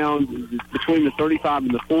around between the 35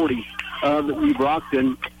 and the 40 of New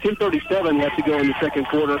Brockton. 10:37 left to go in the second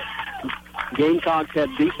quarter. Gamecocks had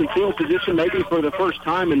decent field position, maybe for the first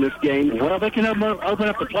time in this game. Well, they can open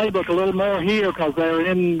up the playbook a little more here because they're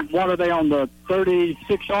in, what are they, on the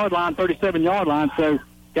 36-yard line, 37-yard line, so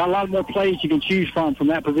got a lot more plays you can choose from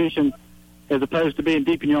that position as opposed to being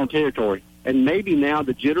deep in your own territory. And maybe now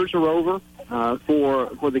the jitters are over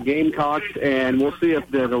for the Gamecocks, and we'll see if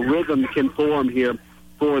the rhythm can form here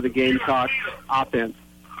for the Gamecocks offense.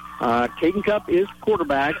 Caden Cup is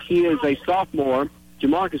quarterback. He is a sophomore.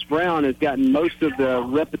 Jamarcus Brown has gotten most of the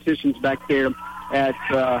repetitions back there at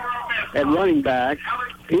running back.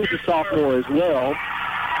 He's a sophomore as well.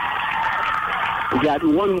 We got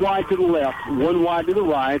one wide to the left, one wide to the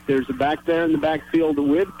right. There's a back there in the backfield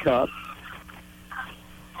with Cup.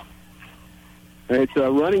 It's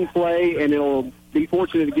a running play, and it'll be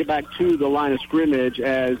fortunate to get back to the line of scrimmage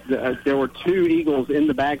as there were two Eagles in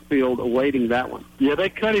the backfield awaiting that one. Yeah, they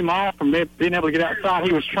cut him off from being able to get outside.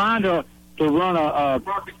 He was trying to run a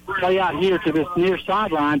play out here to this near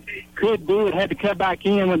sideline. Could do it, had to cut back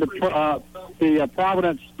in when the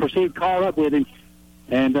Providence pursuit caught up with him,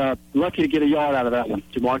 and lucky to get a yard out of that one.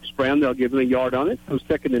 Jamarcus Brown, they'll give him a yard on it. So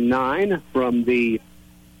 2nd and 9 from the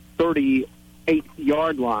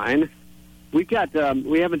 38-yard line. We've got,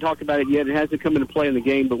 we haven't talked about it yet. It hasn't come into play in the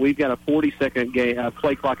game, but we've got a 40-second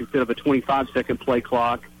play clock instead of a 25-second play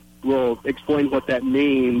clock. We'll explain what that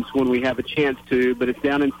means when we have a chance to, but it's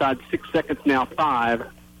down inside 6 seconds now. 5,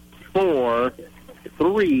 4,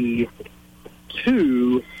 3,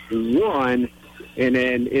 2, 1, and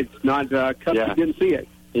then it's not Cup. You didn't see it.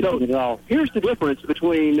 So here's the difference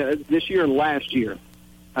between this year and last year.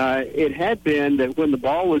 It had been that when the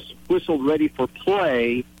ball was whistled ready for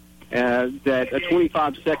play, that a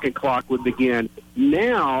 25-second clock would begin.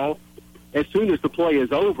 Now, as soon as the play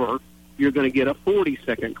is over, you're going to get a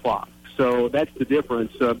 40-second clock. So that's the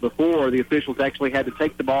difference. Before, the officials actually had to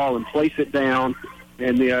take the ball and place it down,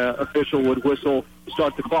 and the official would whistle,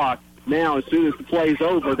 start the clock. Now, as soon as the play is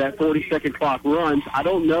over, that 40-second clock runs. I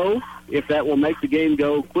don't know if that will make the game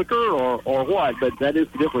go quicker or what, but that is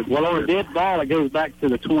the difference. Well, on a dead ball, it goes back to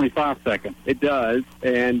the 25-second. It does,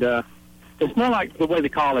 and it's more like the way the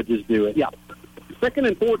colleges do it. Yeah. 2nd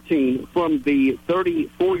and 14 from the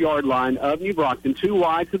 34-yard line of New Brockton, 2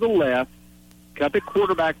 wide to the left. Got the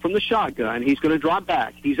quarterback from the shotgun. He's going to drop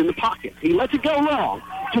back. He's in the pocket. He lets it go long.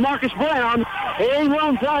 Jamarcus Brown, he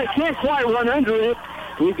runs out. Can't quite run under it.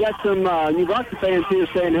 We've got some New Brockton fans here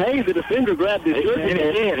saying, hey, the defender grabbed his jersey. And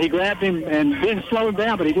he did. He grabbed him and didn't slow him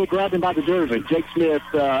down, but he did grab him by the jersey. Jake Smith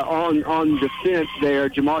on defense there.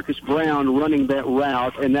 Jamarcus Brown running that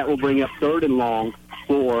route, and that will bring up 3rd and long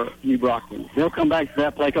for New Brockton. They'll come back to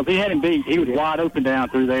that play because he had him beat. He was wide open down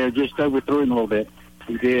through there, just overthrew him a little bit.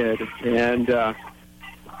 He did, and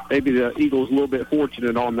maybe the Eagles a little bit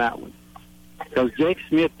fortunate on that one. because Jake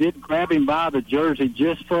Smith did grab him by the jersey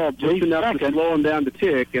just for a brief enough to slow him down to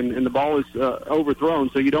tick, and the ball is overthrown,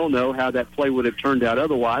 so you don't know how that play would have turned out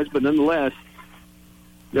otherwise. But nonetheless,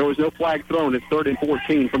 there was no flag thrown. It's 3rd and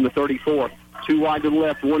 14 from the 34. 2 wide to the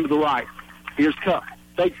left, 1 to the right. Here's Cup.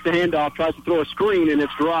 Takes the handoff, tries to throw a screen, and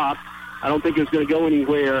it's dropped. I don't think it's going to go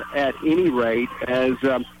anywhere at any rate, as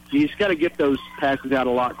you just got to get those passes out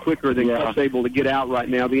a lot quicker than Cup's able to get out right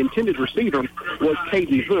now. The intended receiver was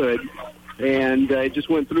Caden Hood, and it just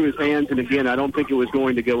went through his hands, and again, I don't think it was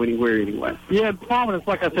going to go anywhere anyway. Yeah, Providence,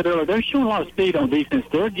 like I said earlier, they're showing a lot of speed on defense.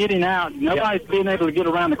 They're getting out. Nobody's been able to get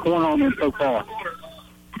around the corner on them so far.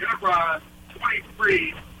 Enterprise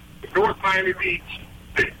 23, North Miami Beach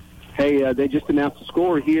 6. Hey, they just announced the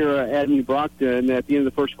score here at New Brockton at the end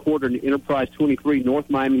of the first quarter. Enterprise 23, North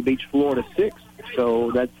Miami Beach, Florida 6. So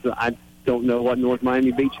that's I don't know what North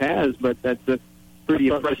Miami Beach has, but that's a pretty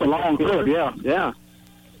impressive long clip. Yeah.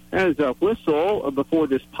 There's a whistle before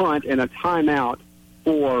this punt and a timeout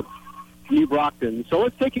for New Brockton. So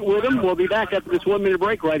let's take it with them. We'll be back after this 1-minute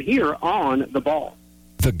break right here on The Ball.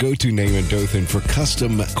 The go-to name in Dothan for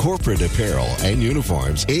custom corporate apparel and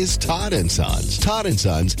uniforms is Todd & Sons. Todd &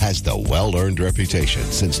 Sons has the well-earned reputation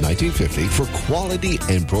since 1950 for quality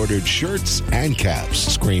embroidered shirts and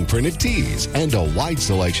caps, screen-printed tees, and a wide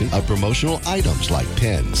selection of promotional items like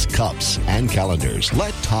pens, cups, and calendars.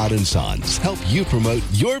 Let Todd & Sons help you promote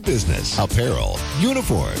your business. Apparel,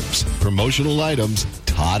 uniforms, promotional items,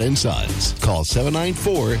 Todd & Sons. Call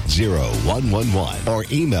 794-0111 or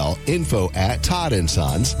email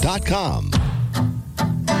info@toddandsons.com.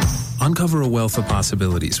 Uncover a wealth of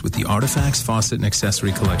possibilities with the Artifacts Faucet and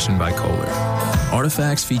Accessory Collection by Kohler.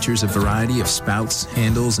 Artifacts features a variety of spouts,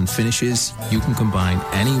 handles, and finishes you can combine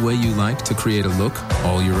any way you like to create a look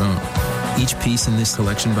all your own. Each piece in this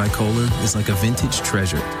collection by Kohler is like a vintage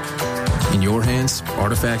treasure. In your hands,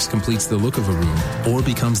 Artifacts completes the look of a room or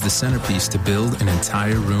becomes the centerpiece to build an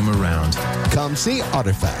entire room around. Come see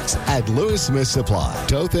Artifacts at Lewis Smith Supply,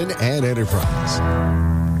 Dothan and Enterprise.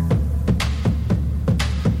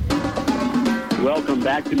 Welcome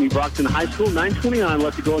back to New Brockton High School. 9:29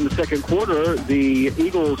 left to go in the second quarter. The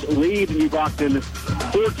Eagles lead New Brockton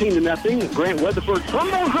 14-0. Grant Weatherford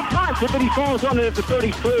fumbles the punt, but he falls on it at the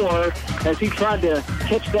 34 as he tried to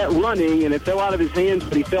catch that running, and it fell out of his hands,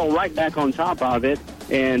 but he fell right back on top of it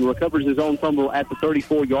and recovers his own fumble at the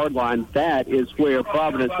 34-yard line. That is where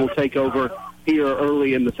Providence will take over here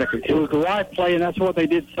early in the second quarter. It was the right play, and that's what they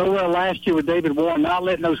did so well last year with David Warren, not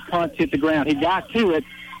letting those punts hit the ground. He got to it,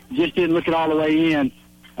 just didn't look it all the way in.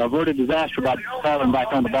 Averted disaster by falling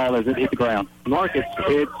back on the ball as it hit the ground. Marcus,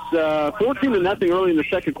 it's 14-0 early in the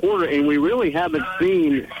second quarter, and we really haven't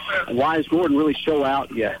seen Wise Gordon really show out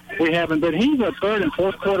yet. We haven't, but he's a third and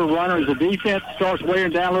fourth quarter runner. As the defense starts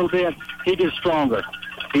wearing down a little bit, he gets stronger.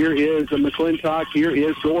 Here is McClintock. Here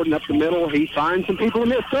is Gordon up the middle. He finds some people in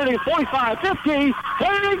this 30, 45, 50.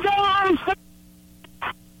 There he goes!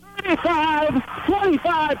 35,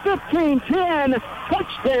 25, 15, 10,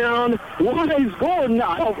 touchdown, Wise Gordon.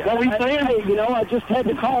 What we saying? I just had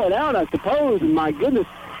to call it out, I suppose. My goodness,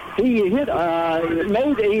 he hit,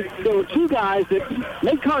 there were two guys that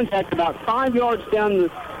made contact about 5 yards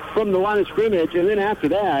down from the line of scrimmage, and then after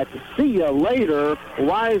that, see you later,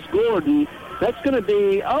 Wise Gordon. That's going to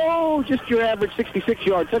be, just your average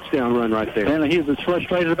 66-yard touchdown run right there. And he was as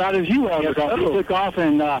frustrated about it as you are. He took off,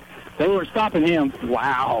 and they were stopping him.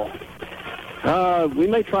 Wow. We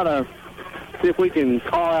may try to see if we can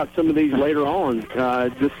call out some of these later on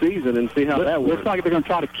this season and see how that works. Looks like they're going to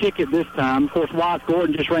try to kick it this time. Of course, Wise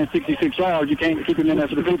Gordon just ran 66 yards. You can't keep him in there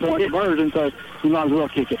for the 2-point conversion, so you might as well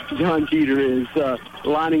kick it. John Jeter is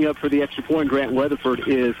lining up for the extra point. Grant Weatherford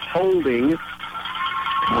is holding.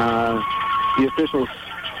 The officials,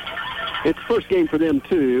 it's the first game for them,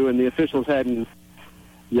 too, and the officials hadn't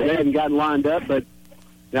gotten lined up, but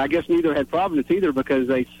I guess neither had Providence either because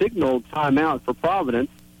they signaled timeout for Providence.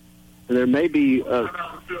 And there may be, are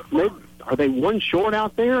they one short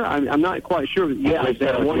out there? I'm not quite sure. Yeah,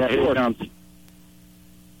 they're one short.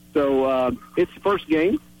 So it's the first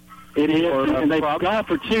game. It is, and they've gone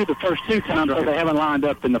for two the first two times, so they haven't lined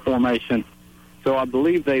up in the formation. So I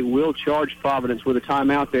believe they will charge Providence with a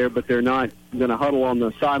timeout there, but they're not going to huddle on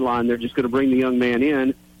the sideline. They're just going to bring the young man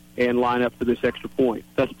in and line up for this extra point.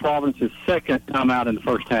 That's Providence's second timeout in the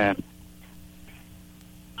first half.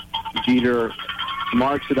 Jeter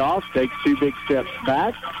marks it off, takes two big steps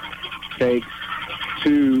back, takes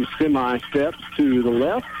two semi-steps to the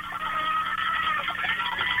left.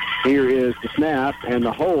 Here is the snap and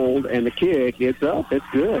the hold and the kick. It's up. It's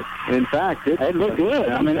good. In fact, it looked good.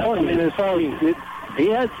 He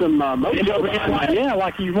had some motion over him. Yeah,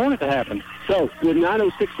 like you want it to happen. So, with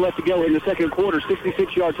 9:06 left to go in the second quarter,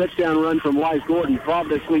 66-yard touchdown run from Wise Gordon.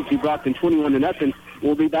 Providence leads New Brockton 21-0.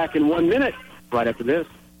 We'll be back in 1 minute right after this.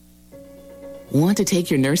 Want to take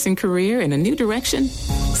your nursing career in a new direction?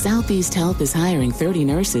 Southeast Health is hiring 30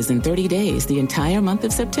 nurses in 30 days the entire month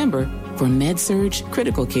of September for med-surg,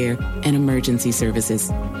 critical care, and emergency services,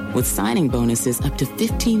 with signing bonuses up to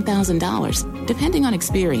 $15,000, depending on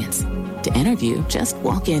experience. To interview, just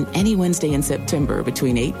walk in any Wednesday in September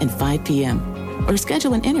between 8 and 5 p.m. or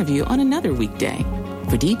schedule an interview on another weekday.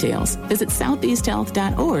 For details, visit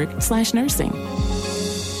southeasthealth.org/nursing.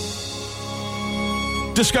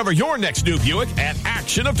 Discover your next new Buick at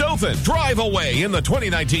Action of Dothan. Drive away in the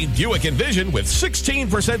 2019 Buick Envision with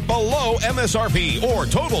 16% below MSRP or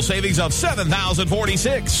total savings of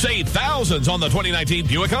 $7,046. Save thousands on the 2019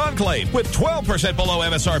 Buick Enclave with 12% below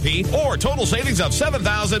MSRP or total savings of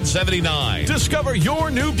 $7,079. Discover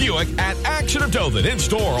your new Buick at Action of Dothan in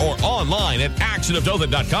store or online at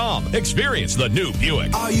actionofdothan.com. Experience the new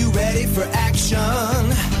Buick. Are you ready for action?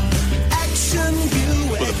 Action Buick.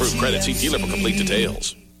 With approved credit, see dealer for complete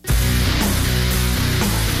details.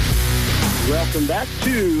 Welcome back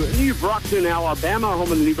to New Brockton, Alabama,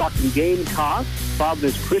 home of the New Brockton Gamecocks.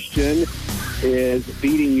 Providence Christian is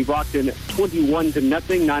beating New Brockton 21-0.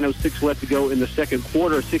 9:06 left to go in the second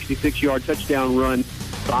quarter. 66-yard touchdown run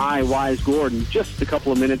by Wise Gordon just a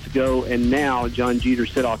couple of minutes ago, and now John Jeter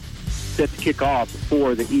set to kick off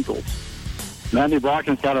for the Eagles. Now New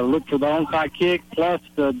Brockton's got to look for the onside kick plus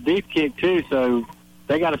the deep kick too, so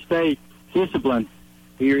they got to stay disciplined.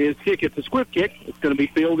 Here is kick. It's a squib kick. It's going to be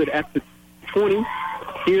fielded at the 20.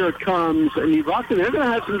 Here comes New Brockton. They're going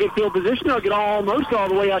to have some good field position. They'll get almost all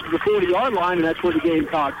the way out to the 40-yard line, and that's where the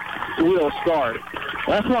Gamecocks will start.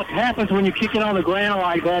 That's what happens when you kick it on the ground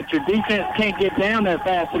like that. Your defense can't get down there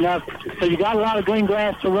fast enough, so you got a lot of green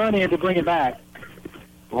grass to run in to bring it back.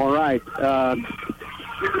 All right.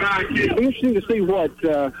 It'll be interesting to see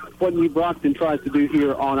what New Brockton tries to do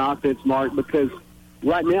here on offense, Mark, because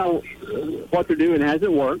right now what they're doing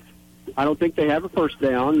hasn't worked. I don't think they have a first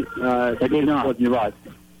down. They do not. You're right.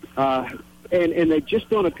 And they just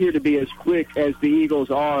don't appear to be as quick as the Eagles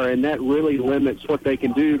are, and that really limits what they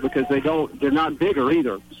can do because they're not bigger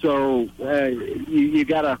either. So you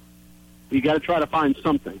gotta try to find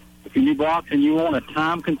something. If you need blocks and you want a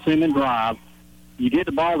time-consuming drive, you get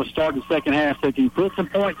the ball to start the second half. So if you put some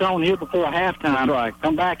points on here before halftime, right,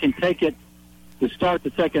 come back and take it to start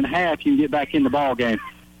the second half, you can get back in the ball game.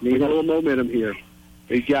 Need a little momentum here.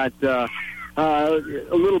 We got a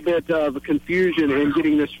little bit of confusion in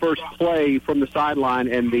getting this first play from the sideline,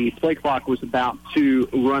 and the play clock was about to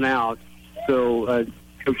run out. So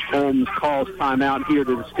Coach Holmes calls timeout here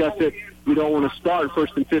to discuss it. You don't want to start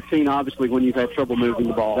first and 15, obviously, when you've had trouble moving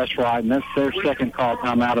the ball. That's right, and that's their second call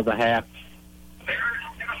timeout of the half.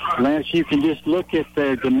 Lance, you can just look at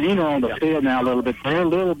their demeanor on the field now a little bit. They're a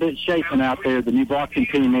little bit shaken out there. The New Brockton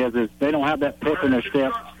team is they don't have that pep in their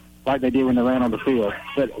step like they did when they ran on the field.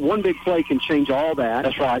 But one big play can change all that.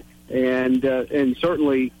 That's right. And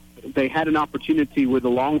certainly they had an opportunity with a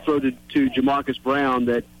long throw to Jamarcus Brown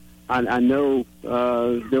that I know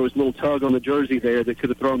there was a little tug on the jersey there that could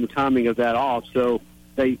have thrown the timing of that off. So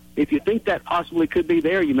if you think that possibly could be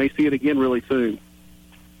there, you may see it again really soon.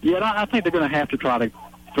 Yeah, I think they're going to have to try to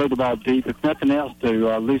throw the ball deep, if nothing else, to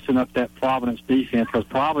loosen up that Providence defense, because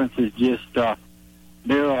Providence is just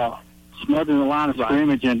they're smothering the line of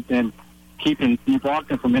scrimmage and keeping New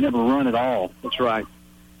Brockton from being able to run at all. That's right.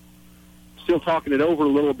 Still talking it over a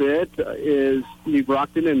little bit is New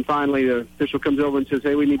Brockton, and finally the official comes over and says,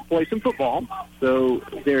 hey, we need to play some football. So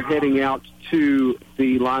they're heading out to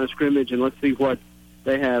the line of scrimmage, and let's see what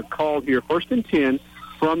they have called here. 1st and 10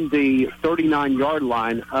 from the 39-yard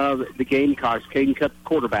line of the Gamecocks. Caden Cup,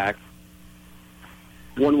 quarterback.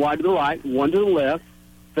 One wide to the right, one to the left.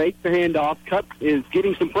 Fake the handoff. Cup is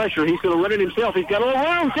getting some pressure. He's going to run it himself. He's got a little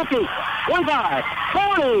room. 50, 25,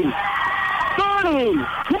 40, 30,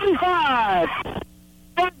 25.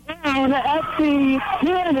 Down at the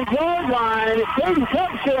 10-yard line. Caden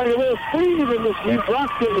Cup showing a little speed in this New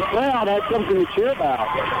Brockton crowd. That's something to cheer about.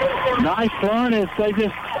 Nice run as they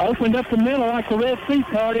just opened up the middle like the Red Sea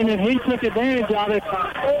party, and he took advantage of it.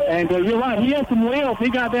 And you're right, he had some wheels. He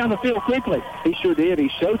got down the field quickly. He sure did. He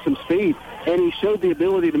showed some speed, and he showed the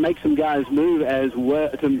ability to make some guys move as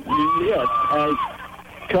well. As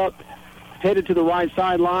Cup headed to the right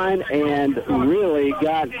sideline and really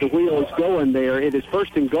got the wheels going there. It is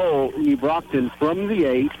 1st and goal, New Brockton from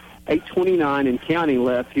the 8:29 and counting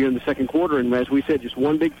left here in the second quarter. And as we said, just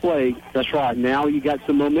one big play. That's right. Now you got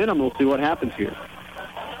some momentum. We'll see what happens here.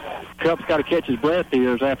 Cup's got to catch his breath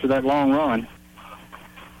here after that long run.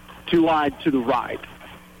 Too wide to the right.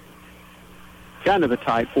 Kind of a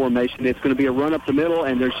tight formation. It's going to be a run up the middle,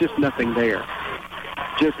 and there's just nothing there.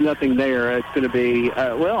 Just nothing there. It's going to be,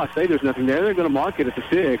 I say there's nothing there. They're going to mark it at the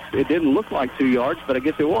 6. It didn't look like 2 yards, but I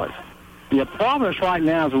guess it was. Yeah, Providence right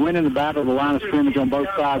now is winning the battle of the line of scrimmage on both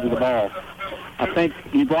sides of the ball. I think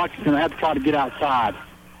New Brockton's going to have to try to get outside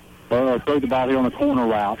or throw the ball here on a corner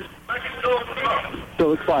route. So it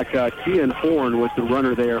looks like Kian Horn was the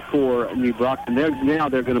runner there for New Brockton. Now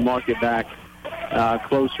they're going to mark it back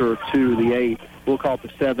closer to the 8. We'll call it the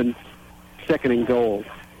 7, 2nd and goal.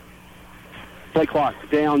 Play clock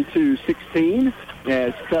down to 16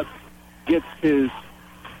 as Cup gets his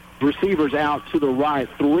receivers out to the right,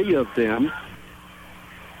 3 of them.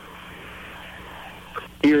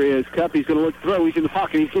 Here is Cup. He's going to look throw. He's in the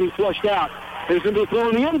pocket. He's getting flushed out. There's going to be a throw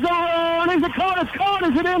in the end zone. Is it caught? It's caught.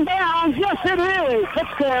 Is it inbounds? Yes, it is.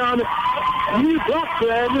 Touchdown. New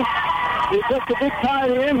Brockton. It's just a big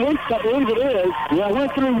tight end. Weeks, I believe it is. Yeah,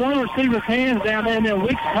 went through one receiver's hands down there, and then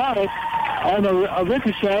Weeks caught it on a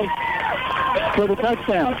ricochet for the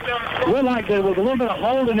touchdown. Looked like there was a little bit of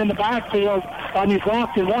holding in the backfield by New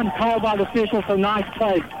Brockton. One called by the official for nice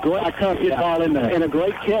play. I couldn't get ball in there. And a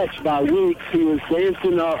great catch by Weeks. He was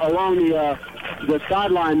dancing along the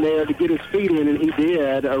sideline there to get his feet in, and he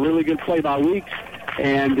did. A really good play by Weeks.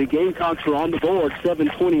 And the Gamecocks are on the board.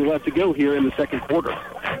 7:20 left to go here in the second quarter.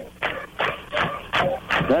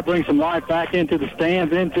 That brings some life back into the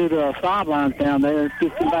stands, into the sidelines down there.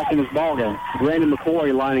 Gets him back in this ballgame. Brandon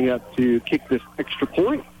McCoy lining up to kick this extra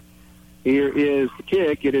point. Here is the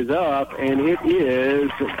kick. It is up, and it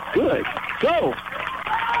is good. So,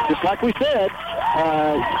 just like we said,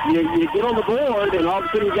 you get on the board, and all of a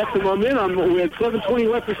sudden you get some momentum. With 7:20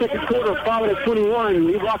 left in the second quarter, Providence 21,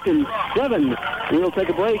 New Brockton 7. We'll take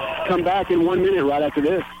a break, come back in 1 minute right after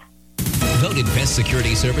this. Voted Best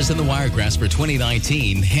Security Service in the Wiregrass for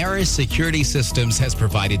 2019, Harris Security Systems has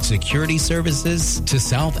provided security services to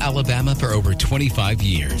South Alabama for over 25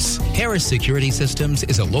 years. Harris Security Systems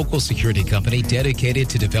is a local security company dedicated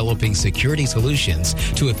to developing security solutions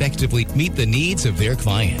to effectively meet the needs of their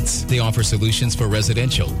clients. They offer solutions for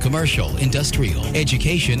residential, commercial, industrial,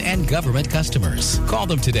 education, and government customers. Call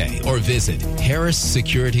them today or visit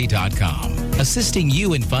harrissecurity.com, assisting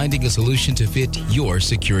you in finding a solution to fit your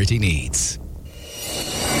security needs.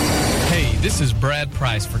 Hey, this is Brad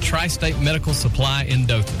Price for Tri-State Medical Supply in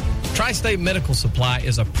Dothan. Tri-State Medical Supply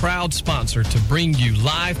is a proud sponsor to bring you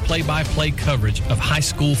live play-by-play coverage of high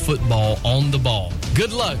school football on the ball.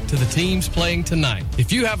 Good luck to the teams playing tonight.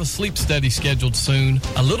 If you have a sleep study scheduled soon,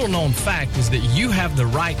 a little-known fact is that you have the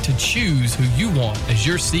right to choose who you want as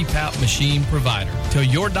your CPAP machine provider. Tell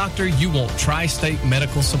your doctor you want Tri-State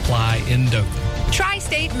Medical Supply in Dothan.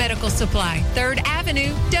 Tri-State Medical Supply, 3rd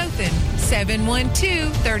Avenue, Dothan,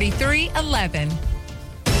 712-3311.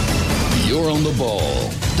 You're on the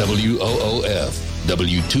ball. WOOF,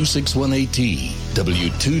 W261AT,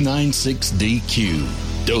 W296DQ,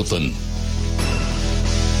 Dothan.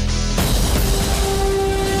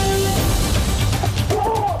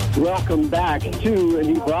 Welcome back to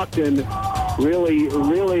New Brockton. Really,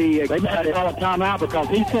 they had to call a timeout because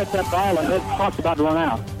he set that ball and that clock's about to run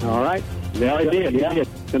out. All right. Yeah, he did. Yeah. It's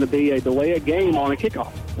going to be a delay of game on a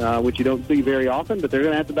kickoff, which you don't see very often, but they're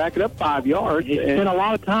going to have to back it up 5 yards. He spent a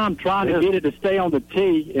lot of time trying to get it to stay on the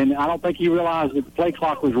tee, and I don't think he realized that the play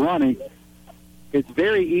clock was running. It's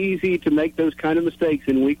very easy to make those kind of mistakes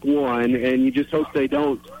in week 1, and you just hope they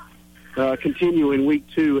don't continue in week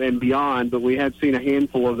 2 and beyond, but we have seen a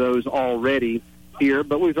handful of those already here,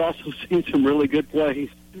 but we've also seen some really good plays,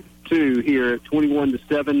 too, here,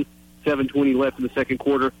 21-7. 7:20 left in the second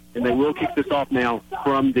quarter, and they will kick this off now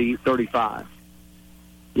from the 35.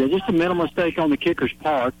 Yeah, just a mental mistake on the kicker's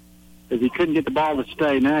part, as he couldn't get the ball to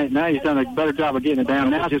stay. Now he's done a better job of getting it down.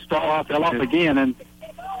 Now just fell off again, and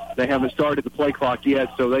they haven't started the play clock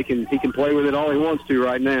yet, so he can play with it all he wants to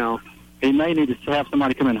right now. He may need to have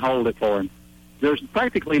somebody come and hold it for him. There's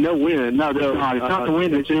practically no wind. No, there's not. It's not the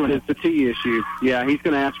wind that's doing it. It's the tee issue. Yeah, he's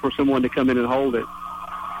going to ask for someone to come in and hold it.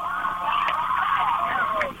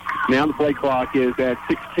 Now the play clock is at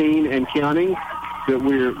 16 and counting, that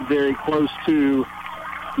we're very close to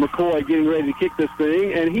McCoy getting ready to kick this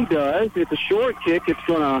thing, and he does. It's a short kick. It's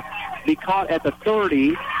going to be caught at the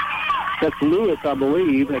 30. That's Lewis, I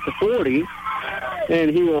believe, at the 40, and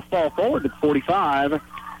he will fall forward to the 45.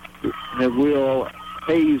 It will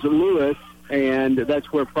Hayes Lewis, and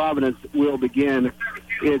that's where Providence will begin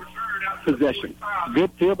its possession.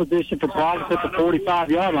 Good field position for Providence at the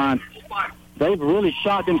 45-yard line. They've really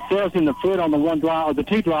shot themselves in the foot on the one drive or the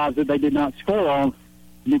two drives that they did not score on.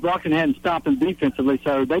 New Brockton hadn't stopped them defensively,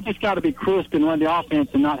 so they just got to be crisp and run the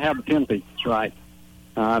offense and not have a penalty. That's right.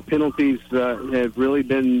 Penalties have really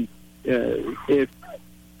been, if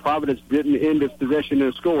Providence didn't end its possession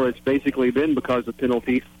and score, it's basically been because of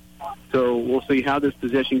penalties. So we'll see how this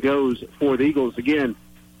possession goes for the Eagles. Again,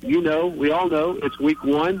 we all know it's week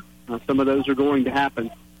 1. Some of those are going to happen.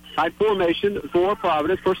 Tight formation for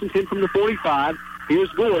Providence. First and 10 from the 45. Here's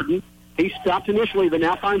Gordon. He stopped initially, but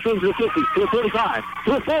now finds room to the 50, to the 45,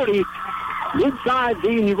 to the 40. Inside the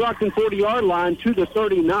New Brockton 40-yard line to the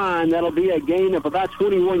 39. That'll be a gain of about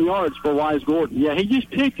 21 yards for Wise Gordon. Yeah, he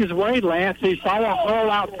just picked his way, Lance. He saw a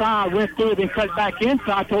hole outside, went through it, and cut back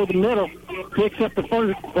inside toward the middle. Picks up the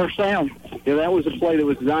first down. Yeah, that was a play that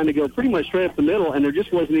was designed to go pretty much straight up the middle, and there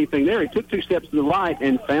just wasn't anything there. He took 2 steps to the right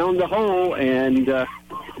and found the hole and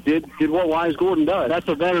did what Wise Gordon does. That's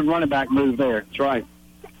a veteran running back move there. That's right.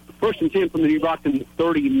 First and 10 from the New Brockton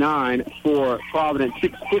 39 for Providence.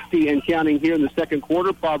 6:50 and counting here in the second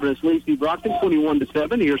quarter. Providence leads New Brockton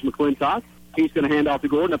 21-7. Here's McClintock. He's going to hand off to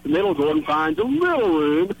Gordon up the middle. Gordon finds a little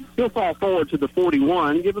room. He'll fall forward to the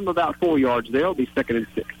 41. Give him about 4 yards there. It'll be 2nd and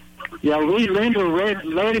 6. Yeah, Reed Linder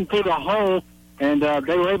led him through the hole, and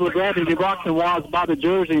they were able to grab him. New Brockton was by the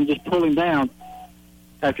jersey and just pull him down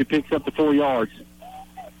after he picks up the 4 yards.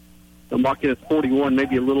 The mark at 41,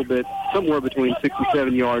 maybe a little bit, somewhere between 6 and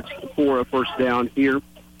 7 yards for a first down here.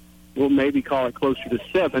 We'll maybe call it closer to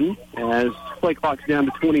 7 as play clock's down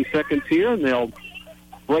to 20 seconds here, and they'll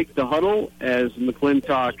break the huddle as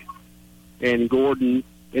McClintock and Gordon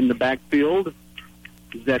in the backfield.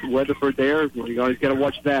 Is that Weatherford there? Well, you always got to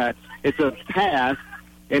watch that. It's a pass,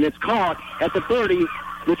 and it's caught at the 30,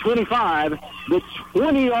 the 25, the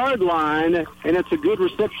 20-yard line, and it's a good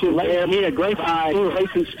reception there. He had a great eye,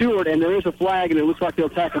 Mason Stewart, and there is a flag, and it looks like they'll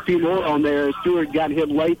tack a few more on there. Stewart got hit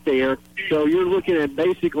late there, so you're looking at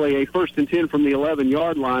basically a 1st and 10 from the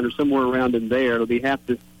 11-yard line or somewhere around in there. It'll be half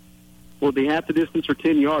the distance or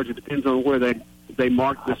 10 yards. It depends on where they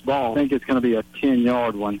mark this ball. I think it's going to be a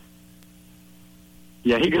 10-yard one.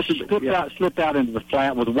 Yeah, he just slipped out into the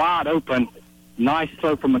flat, was wide open. Nice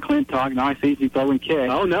throw from McClintock. Nice, easy throw and catch.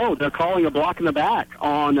 Oh, no, they're calling a block in the back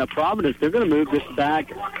on Providence. They're going to move this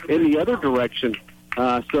back in the other direction.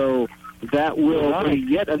 So that will be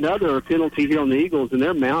yet another penalty here on the Eagles, and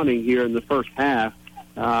they're mounting here in the first half.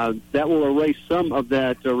 That will erase some of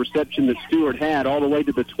that reception that Stewart had all the way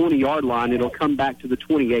to the 20-yard line. It'll come back to the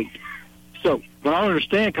 28. So, but I don't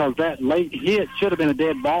understand because that late hit should have been a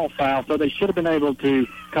dead ball foul, so they should have been able to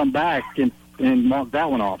come back and mark that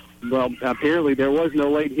one off. Well, apparently there was no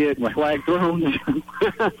late hit flag thrown.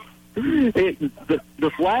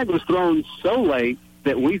 The flag was thrown so late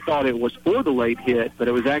that we thought it was for the late hit, but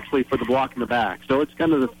it was actually for the block in the back. So it's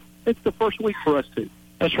kind of it's the first week for us too.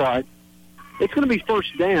 That's right. It's going to be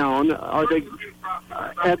first down. Are they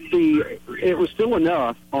it was still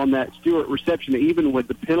enough on that Stewart reception, even with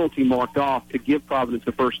the penalty marked off, to give Providence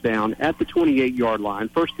a first down at the 28-yard line.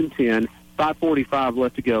 1st and 10, 5:45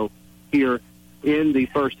 left to go here in the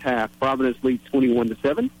first half. Providence leads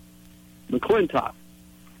 21-7. McClintock.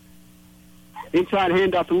 Inside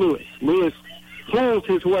handoff to Lewis. Lewis pulls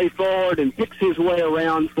his way forward and picks his way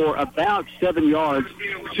around for about 7 yards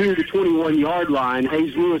to the 21-yard line.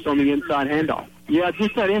 Hayes Lewis on the inside handoff. Yeah,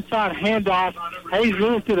 just that inside handoff. Hayes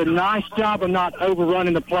Lewis did a nice job of not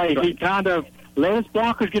overrunning the play. He kind of let his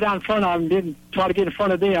blockers get out in front of him, didn't try to get in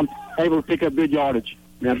front of them, able to pick up good yardage.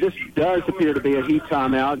 Now, this does appear to be a heat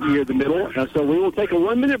timeout near the middle, so we will take a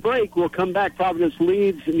 1-minute break. We'll come back. Providence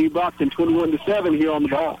leads New Brockton 21-7 here on the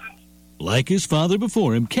ball. Like his father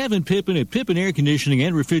before him, Kevin Pippin at Pippin Air Conditioning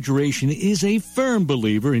and Refrigeration is a firm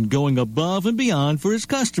believer in going above and beyond for his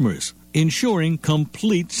customers, ensuring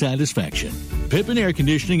complete satisfaction. Pippin Air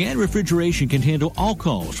Conditioning and Refrigeration can handle all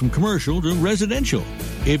calls from commercial to residential.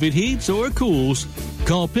 If it heats or cools,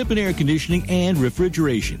 call Pippin Air Conditioning and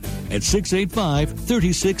Refrigeration at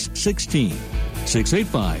 685-3616,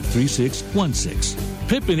 685-3616.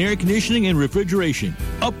 Pippin Air Conditioning and Refrigeration,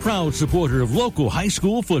 a proud supporter of local high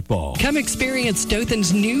school football. Come experience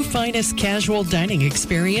Dothan's new finest casual dining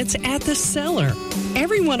experience at The Cellar.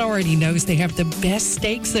 Everyone already knows they have the best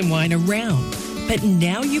steaks and wine around. But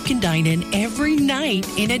now you can dine in every night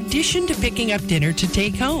in addition to picking up dinner to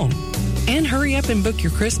take home. And hurry up and book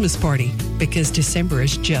your Christmas party because December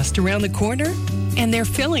is just around the corner and they're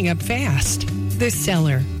filling up fast. The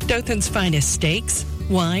Cellar, Dothan's finest steaks,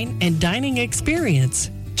 wine, and dining experience.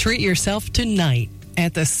 Treat yourself tonight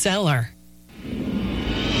at The Cellar.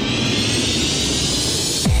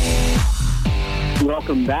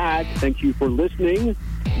 Welcome back. Thank you for listening.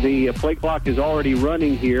 The play clock is already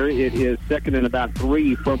running here. It is 2nd and about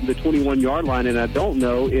 3 from the 21-yard line, and I don't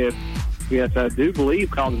know if, yes, I do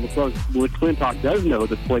believe Colin McClintock does know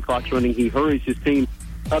that the play clock's running. He hurries his team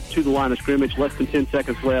up to the line of scrimmage. Less than 10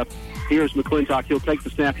 seconds left. Here's McClintock. He'll take the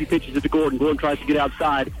snap. He pitches it to Gordon. Gordon tries to get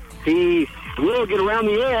outside. He will get around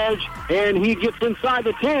the edge, and he gets inside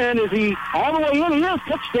the 10. Is he all the way in? He is.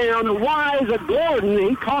 Touchdown. Wise at Gordon.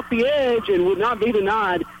 He caught the edge and would not be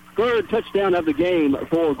denied. Third touchdown of the game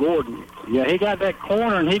for Gordon. Yeah, he got that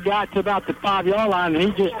corner, and he got to about the 5-yard line, and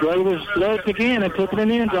he just drove his legs again and took it in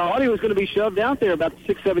the end zone. I thought he was going to be shoved out there about the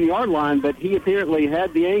 6-7-yard line, but he apparently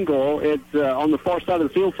had the angle. It's on the far side of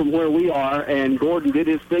the field from where we are, and Gordon did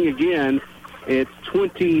his thing again. It's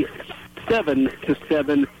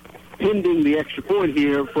 27-7, pending the extra point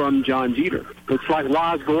here from John Jeter. Looks like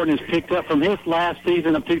Wise Gordon has picked up from his last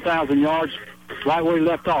season of 2,000 yards right where he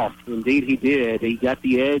left off. Indeed, he did. He got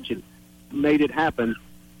the edge and made it happen.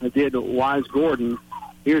 Did Wise Gordon.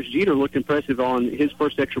 Here's Jeter, looked impressive on his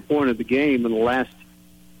first extra point of the game in the last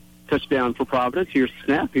touchdown for Providence. Here's the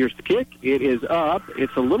snap. Here's the kick. It is up.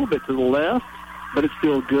 It's a little bit to the left, but it's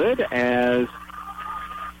still good as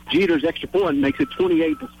Jeter's extra point makes it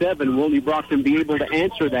 28-7. Will New Brockton be able to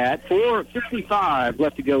answer that? 4:55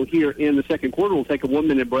 left to go here in the second quarter. We'll take a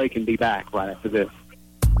 1-minute break and be back right after this.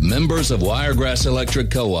 Members of Wiregrass Electric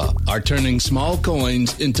Co-op are turning small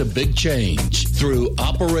coins into big change through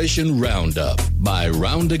Operation Roundup. By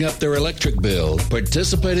rounding up their electric bill,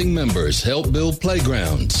 participating members help build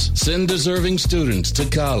playgrounds, send deserving students to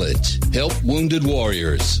college, help wounded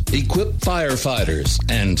warriors, equip firefighters,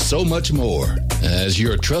 and so much more. As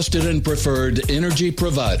your trusted and preferred energy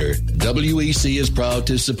provider, WEC is proud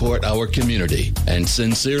to support our community and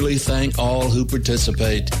sincerely thank all who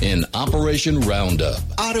participate in Operation Roundup.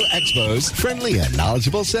 Auto Expo's friendly and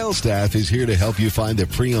knowledgeable sales staff is here to help you find the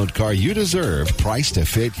pre-owned car you deserve, priced to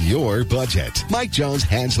fit your budget. Mike Jones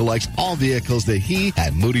hand selects all vehicles that he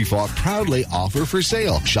and Moody Falk proudly offer for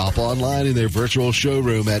sale. Shop online in their virtual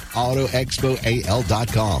showroom at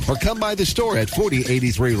AutoExpoAL.com or come by the store at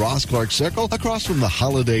 4083 Ross Clark Circle across from the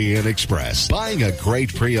Holiday Inn Express. Buying a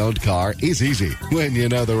great pre-owned car is easy when you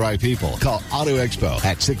know the right people. Call Auto Expo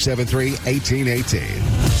at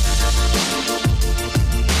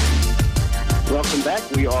 673-1818. Welcome back.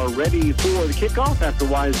 We are ready for the kickoff after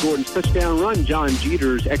Wise Gordon's touchdown run. John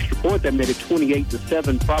Jeter's extra point that made it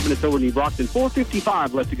 28-7. Providence over New Brockton.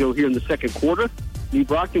 4:55 left to go here in the second quarter. New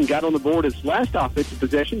Brockton got on the board its last offensive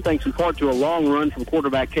possession, thanks in part to a long run from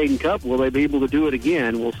quarterback Caden Cup. Will they be able to do it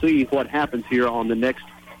again? We'll see what happens here on the next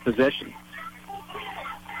possession.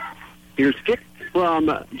 Here's a kick from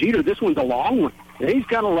Jeter. This one's a long one. He's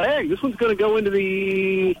got a leg. This one's going to go into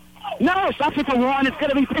the... No, stops at the 1. It's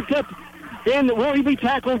going to be picked up. And will he be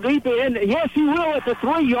tackled deep in? Yes, he will at the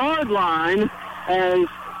 3-yard line as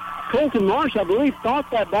Colton Marsh, I believe, thought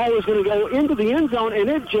that ball was going to go into the end zone, and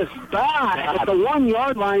it just died at the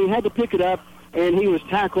 1-yard line. He had to pick it up, and he was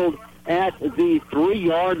tackled at the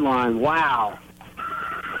 3-yard line. Wow.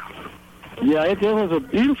 Yeah, it was a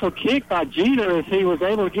beautiful kick by Jeter as he was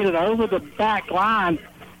able to get it over the back line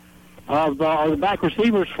of the back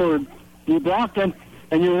receivers for New Brockton.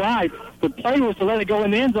 And you're right. The play was to let it go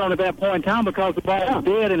in the end zone at that point in time because the ball is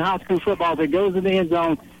dead in high school football. If it goes in the end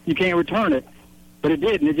zone, you can't return it. But it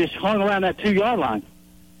didn't. It just hung around that 2-yard line.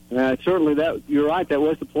 Certainly, you're right. That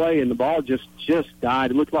was the play, and the ball just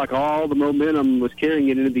died. It looked like all the momentum was carrying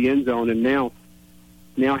it into the end zone. And now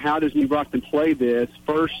how does New Brockton play this?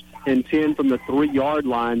 1st and 10 from the 3-yard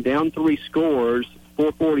line, down 3 scores,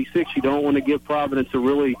 4:46. You don't want to give Providence a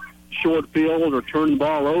really short field or turn the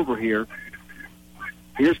ball over here.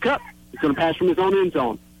 Here's Cup. He's going to pass from his own end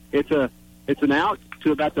zone. It's an out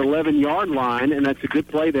to about the 11-yard line, and that's a good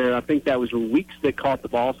play there. I think that was Weeks that caught the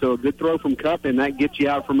ball, so a good throw from Cup, and that gets you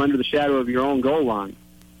out from under the shadow of your own goal line.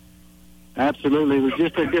 Absolutely. It was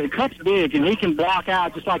just Cup's big, and he can block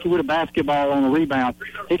out just like he would a basketball on a rebound.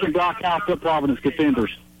 He can block out the Providence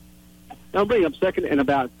defenders. They'll bring up 2nd and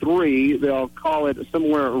about 3. They'll call it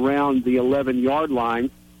somewhere around the 11-yard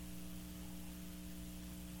line.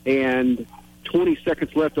 And 20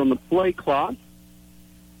 seconds left on the play clock.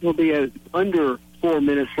 Will be under 4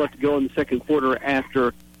 minutes left to go in the second quarter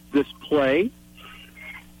after this play.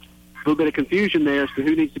 A little bit of confusion there as to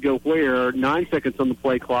who needs to go where. 9 seconds on the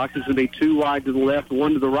play clock. There's going to be 2 wide to the left,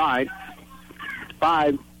 1 to the right.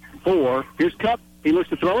 5, 4. Here's Cup. He looks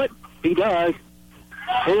to throw it. He does.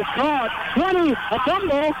 It is caught. 20. A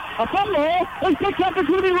fumble. It's picked up. It's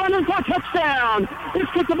going to be running for a touchdown.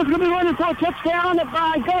 It's picked up. It's going to be running for a touchdown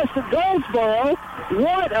by Gus Goldsboro.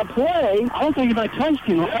 What a play. I don't think anybody touched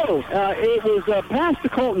him. No. It was passed to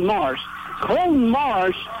Colton Marsh. Colton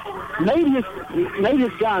Marsh made his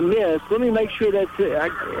guy miss. Let me make sure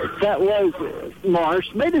that was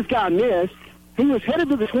Marsh. Made his guy miss. He was headed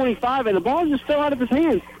to the 25, and the ball just fell out of his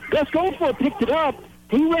hands. Gus Goldsboro picked it up,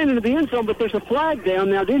 He ran into the end zone, but there's a flag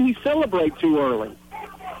down. Now, did he celebrate too early?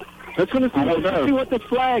 Let's see what the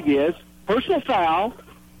flag is. Personal foul.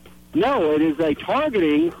 No, it is a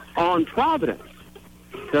targeting on Providence.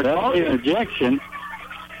 That's an ejection.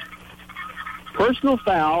 Personal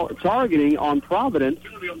foul, targeting on Providence.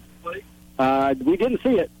 We didn't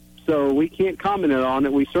see it, so we can't comment on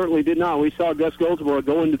it. We certainly did not. We saw Gus Goldsboro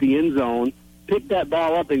go into the end zone, pick that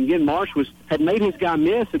ball up, and again, Marsh had made his guy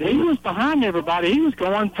miss. And he was behind everybody. He was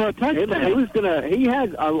going for a touchdown. He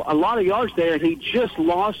had a lot of yards there, and he just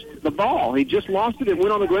lost the ball. He just lost it. It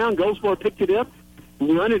went on the ground. Goldsboro picked it up,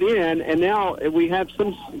 run it in, and now we have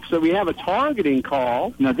a targeting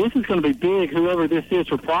call. Now, this is going to be big, whoever this is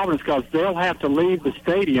for Providence, because they'll have to leave the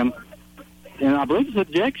stadium. And I believe it's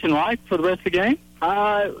ejection, right, for the rest of the game?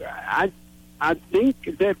 I think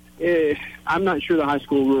that I'm not sure the high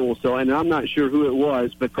school rules, and I'm not sure who it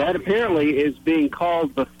was, but that apparently is being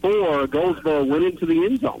called before Goldsboro went into the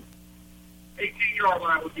end zone. 18-yard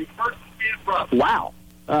line would be first and 10, Providence. Wow.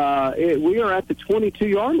 We are at the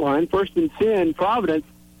 22-yard line, first and 10, Providence.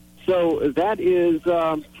 So that is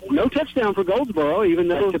no touchdown for Goldsboro, even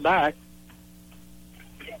though it's back.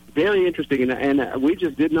 Very interesting, and we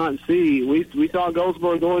just did not see. We saw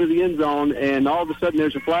Goldsboro go into the end zone, and all of a sudden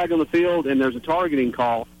there's a flag on the field, and there's a targeting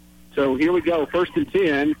call. So here we go, first and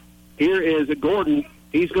 10. Here is Gordon.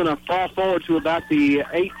 He's going to fall forward to about the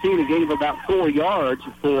 18, a gain of about 4 yards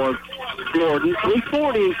for Gordon.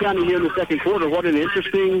 3:40 kind of here in the second quarter. What an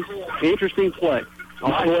interesting play.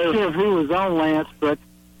 I'm not sure who was on, Lance, but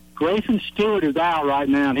Grayson Stewart is out right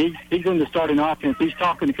now, and he's in the starting offense. He's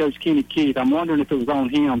talking to Coach Kenny Keith. I'm wondering if it was on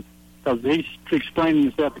him, because he's explaining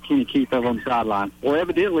himself to Kenny Keith over on the sideline. Well,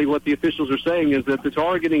 evidently what the officials are saying is that the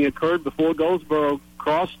targeting occurred before Goldsboro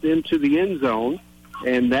crossed into the end zone,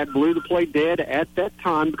 and that blew the play dead at that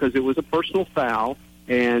time because it was a personal foul,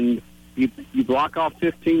 and you block off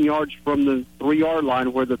 15 yards from the 3-yard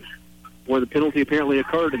line where the penalty apparently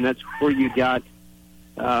occurred, and that's where you got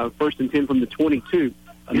first and 10 from the 22.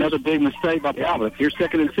 Another big mistake by Providence. Here's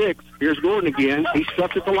second and 6. Here's Gordon again. He's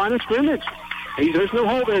stuck at the line of scrimmage. There's no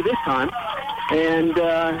hole there this time. And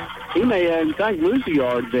he may, in fact, lose a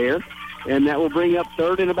yard there. And that will bring up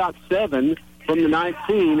third and about 7 from the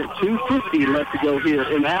 19. 2:50 left to go here.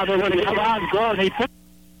 And now they're going to come out and guard. He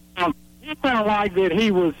felt like that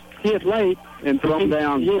he was hit late. And thrown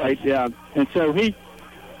down late, yeah. And so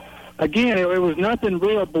again, it was nothing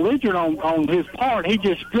real belligerent on his part. He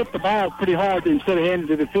just stripped the ball pretty hard instead of handing it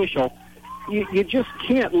to the official. You just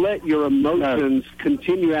can't let your emotions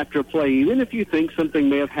continue after a play. Even if you think something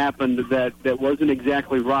may have happened that wasn't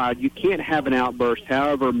exactly right, you can't have an outburst,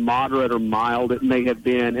 however moderate or mild it may have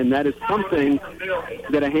been. And that is something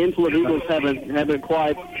that a handful of Eagles haven't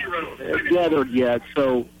quite gathered yet.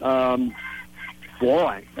 So,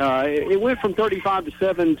 it went from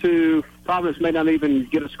 35-7 to Providence may not even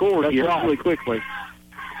get a score here really quickly.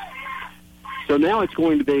 So now it's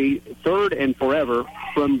going to be third and forever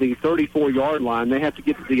from the 34-yard line. They have to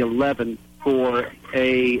get to the 11 for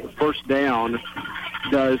a first down,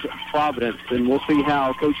 does Providence. And we'll see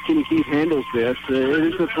how Coach Kenny Keith handles this.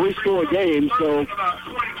 It is a 3-score game, so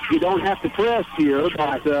you don't have to press here,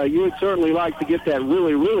 but you would certainly like to get that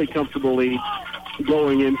really, really comfortable lead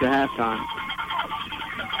going into halftime.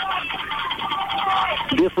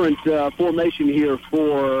 Different formation here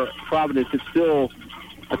for Providence. It's still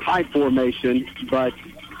a tight formation, but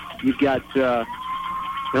you've got a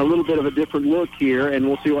little bit of a different look here, and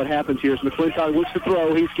we'll see what happens here as McClintock looks to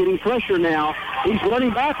throw. He's getting pressure now. He's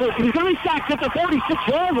running backwards, and he's only sacked at the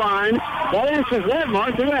 46-yard line. That answers that,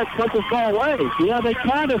 Mark. They're going to have to cut this ball away. Yeah, they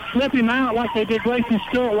tried to slip him out like they did Grayson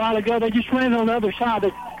Stewart a while ago. They just ran on the other side.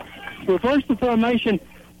 They reversed the formation,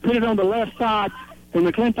 put it on the left side. When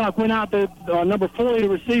McClintock went out, the number 40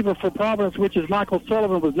 receiver for Providence, which is Michael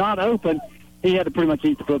Sullivan, was not open. He had to pretty much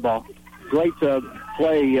eat the football. Great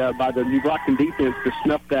play by the New Brockton defense to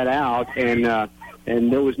snuff that out, and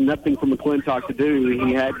there was nothing for McClintock to do.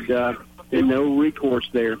 He had no recourse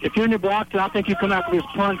there. If you're New Brockton, I think you come after this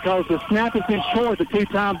punt because the snap has been short the 2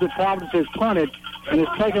 times that Providence has punted, and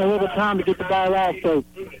it's taken a little time to get the ball off. So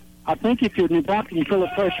I think if you're New Brockton, you feel the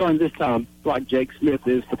pressure on this time. Like Jake Smith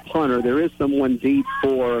is the punter. There is someone deep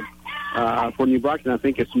for New Brockton. I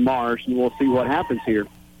think it's Marsh, and we'll see what happens here.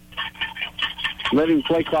 Letting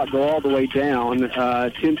play clock go all the way down.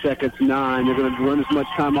 10 seconds, 9. They're going to run as much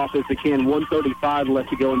time off as they can. 1:35 left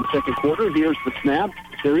to go in the second quarter. Here's the snap.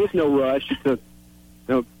 There is no rush. It's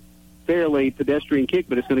a fairly pedestrian kick,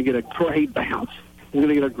 but it's going to get a great bounce. We're going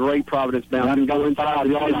to get a great Providence bounce and go inside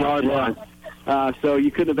the 10-yard line. So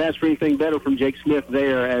you couldn't have asked for anything better from Jake Smith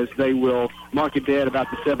there, as they will mark it dead about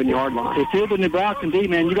the 7-yard line. If you're the New Brockton D,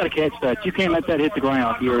 man, you got to catch that. You can't let that hit the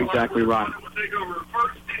ground. You're exactly right.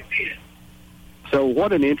 So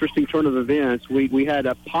what an interesting turn of events. We had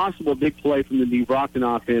a possible big play from the New Brockton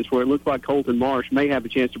offense where it looked like Colton Marsh may have a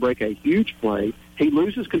chance to break a huge play. He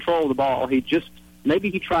loses control of the ball.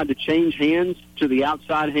 Maybe he tried to change hands to the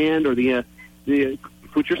outside hand or the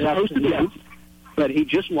which you're supposed to do, but he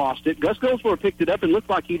just lost it. Gus Goldsboro picked it up and looked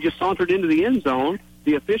like he just sauntered into the end zone.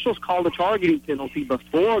 The officials called a targeting penalty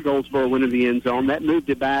before Goldsboro went into the end zone. That moved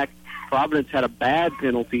it back. Providence had a bad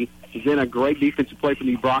penalty. Then a great defensive play from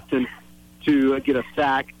New Brockton to get a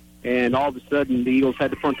sack, and all of a sudden the Eagles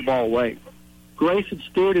had to punt the ball away. Grayson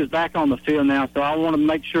Stewart is back on the field now, so I want to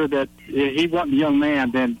make sure that if he wasn't a young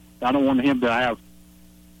man, then I don't want him to have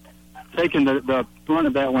taken the brunt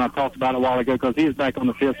of that when I talked about it a while ago, because he is back on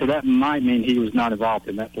the field, so that might mean he was not involved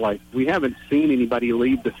in that play. We haven't seen anybody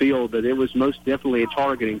leave the field, but it was most definitely a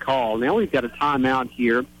targeting call. Now we've got a timeout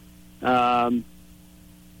here, and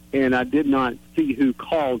I did not see who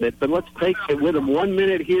called it, but let's take it with them 1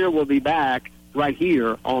 minute here. We'll be back right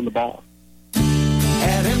here on the ball.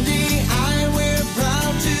 At MDI, we're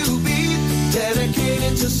proud to be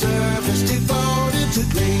dedicated to service, devoted to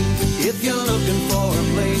green. If you're looking for a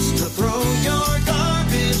place to throw your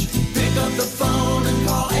garbage, pick up the phone and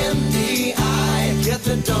call MDI. Get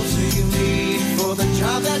the dumpster you need for the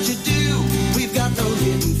job that you do. We've got no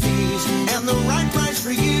hidden fees and the right price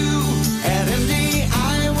for you. At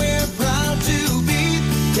MDI, we're proud to be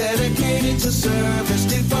dedicated to service,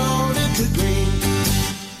 devoted to green.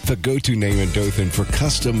 The go-to name in Dothan for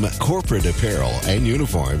custom corporate apparel and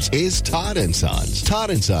uniforms is Todd & Sons.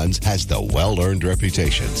 Todd & Sons has the well-earned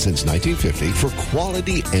reputation since 1950 for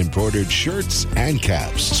quality embroidered shirts and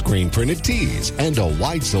caps, screen-printed tees, and a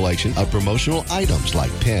wide selection of promotional items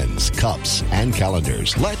like pens, cups, and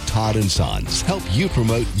calendars. Let Todd & Sons help you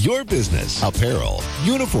promote your business. Apparel,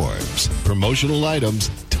 uniforms, promotional items,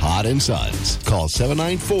 Todd & Sons. Call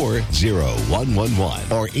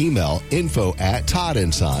 794-0111 or email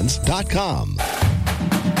info@toddandsons.com.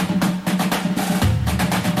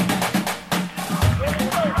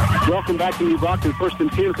 Welcome back to New Brockton. 1st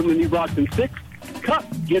and 10 from the New Brockton 6. Cup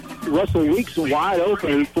gets Russell Weeks wide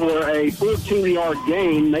open for a 14-yard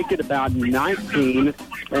gain, make it about 19,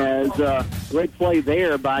 as great play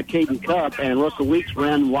there by Caden Cup, and Russell Weeks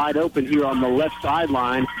ran wide open here on the left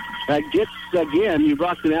sideline. That gets, again, New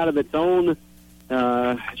Brockton out of its own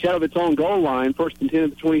shadow of its own goal line. 1st and 10 at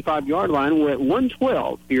the 25-yard line. We're at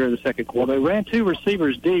 112 here in the second quarter. Well, they ran two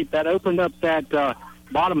receivers deep. That opened up that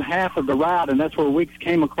bottom half of the route, and that's where Weeks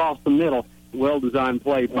came across the middle. Well-designed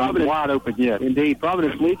play. Providence wide open, yes. Indeed.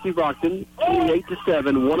 Providence leads New Brockton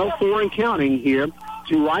 28-7, 104 and counting here.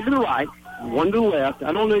 2 wide to the right, 1 to the left.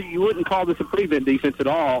 I don't know, you wouldn't call this a prevent defense at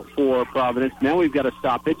all for Providence. Now we've got a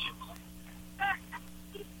stoppage,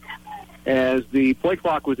 as the play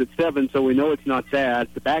clock was at 7, so we know it's not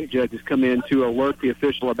that. The back judge has come in to alert the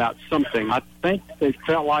official about something. I think they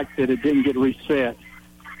felt like that it didn't get reset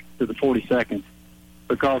to the 42nd,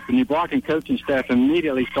 because the New Brockton coaching staff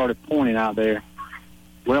immediately started pointing out there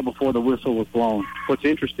well before the whistle was blown. What's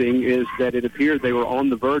interesting is that it appeared they were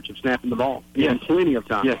on the verge of snapping the ball. Yes. Plenty of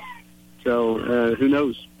time. Yes. So who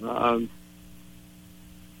knows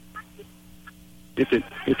if it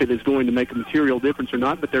is going to make a material difference or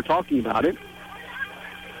not, but they're talking about it.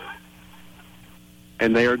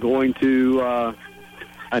 And they are going to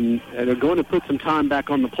and they're going to put some time back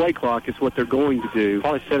on the play clock is what they're going to do.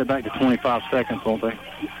 Probably set it back to 25 seconds, won't they?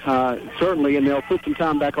 Certainly, and they'll put some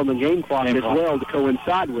time back on the game clock as well to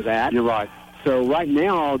coincide with that. You're right. So right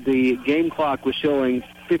now, the game clock was showing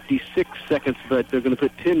 56 seconds, but they're going to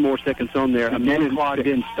put 10 more seconds on there. The game clock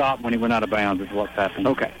didn't stop when he went out of bounds is what's happened.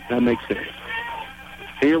 Okay, that makes sense.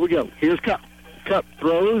 Here we go. Here's Cup. Cup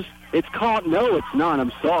throws. It's caught. No, it's not.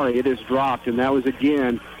 I'm sorry. It is dropped, and that was,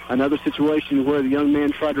 again, another situation where the young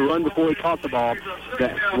man tried to run before he caught the ball.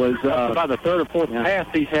 That was by the third or fourth pass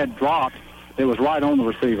he's had dropped. It was right on the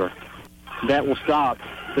receiver. That will stop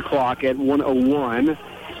the clock at 1:01.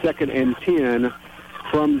 2nd and 10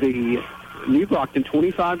 from the New Brockton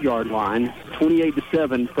 25-yard line.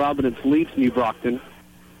 28-7. Providence leads New Brockton.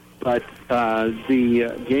 But the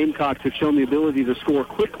Gamecocks have shown the ability to score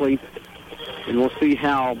quickly, and we'll see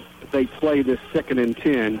how they play this 2nd and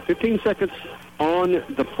 10. 15 seconds on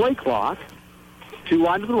the play clock. 2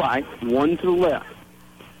 wide to the right, 1 to the left.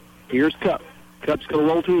 Here's Cup. Cup's going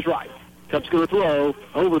to roll to his right. Cup's going to throw,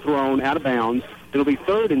 overthrown, out of bounds. It'll be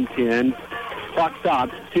 3rd and 10. Clock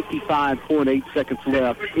stops, 55.8 seconds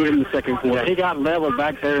left in the second quarter. He got leveled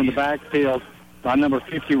back there in the backfield by number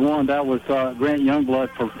 51. That was Grant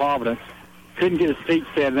Youngblood for Providence. couldn't get his feet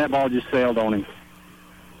set, and that ball just sailed on him.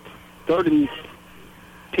 3rd and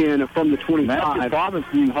 10 from the 25. Matthew Providence,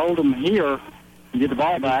 you can hold them here and get the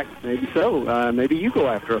ball back. Maybe so. Maybe you go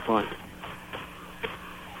after a punt.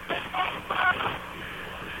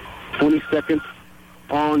 20 seconds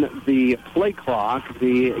on the play clock.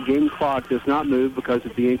 The game clock does not move because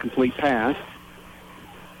of the incomplete pass.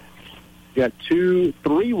 Got 3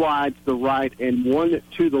 wide to the right and 1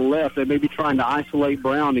 to the left. They may be trying to isolate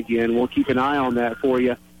Brown again. We'll keep an eye on that for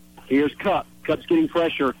you. Here's Cup. Cup's getting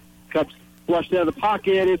pressure. Cup's flushed out of the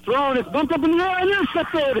pocket. It's thrown. It's bumped up in the air and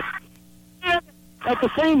intercepted at the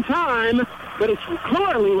same time, but it's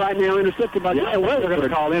clearly right now intercepted by Weatherford. They're going to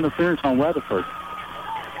call interference on Weatherford.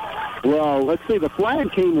 Well, let's see. The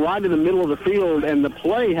flag came right in the middle of the field, and the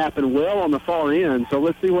play happened well on the far end. So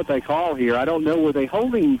let's see what they call here. I don't know. Were they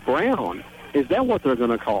holding Brown? Is that what they're going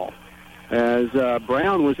to call? As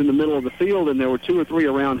Brown was in the middle of the field, and there were 2 or 3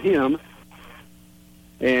 around him.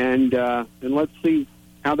 And let's see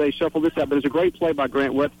how they shuffle this out. But it's a great play by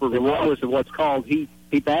Grant Weatherford, regardless of what's called. He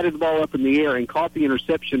batted the ball up in the air and caught the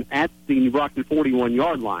interception at the New Brockton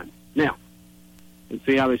 41-yard line. Now, let's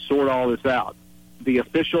see how they sort all this out. The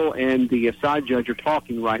official and the side judge are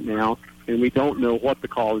talking right now, and we don't know what the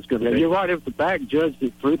call is going to be. You're right. If the back judge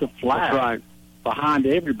threw the flag right behind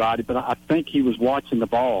everybody, but I think he was watching the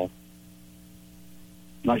ball.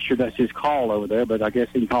 Not sure that's his call over there, but I guess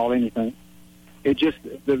he can call anything. It just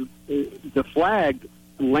the flag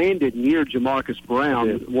landed near Jamarcus Brown,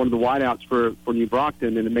 one of the wideouts for New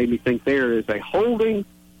Brockton, and it made me think there is a holding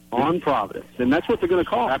on Providence, and that's what they're going to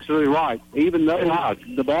call. Absolutely right. Even though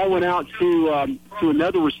the ball went out to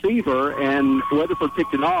another receiver and Weatherford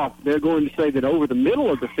picked it off, they're going to say that over the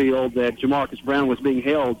middle of the field that Jamarcus Brown was being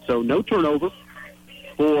held. So no turnover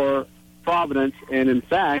for Providence, and in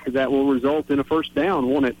fact, that will result in a first down,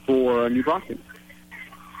 won't it, for New Brockton?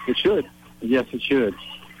 It should. Yes, it should.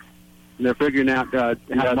 And they're figuring out how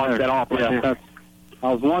to mark that off right now.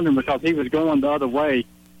 I was wondering because he was going the other way.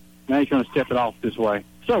 Now he's going to step it off this way.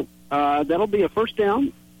 So that'll be a first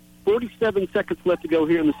down. 47 seconds left to go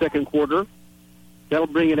here in the second quarter. That'll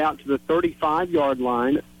bring it out to the 35-yard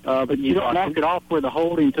line. But you don't mark it off where the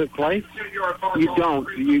holding took place? You don't.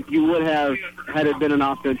 You would have had it been an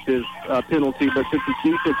offensive penalty, but since it's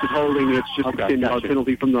defensive holding, it's just a 10-yard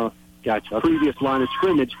penalty from the previous line of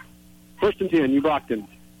scrimmage. First and 10, New Brockton.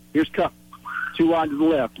 Here's Cup. 2 wide to the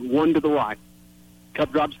left, 1 to the right.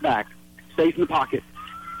 Cup drops back, stays in the pocket,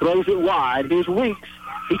 throws it wide. Here's Weeks.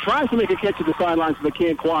 He tries to make a catch at the sidelines, but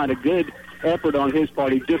can't quite. A good effort on his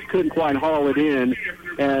part. He just couldn't quite haul it in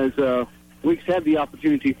as Weeks had the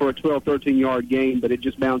opportunity for a 12, 13-yard gain, but it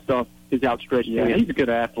just bounced off his outstretched hand. He's a good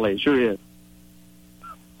athlete. Sure is.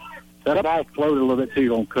 That ball floated a little bit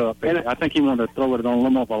too on Cup. And I think he wanted to throw it on a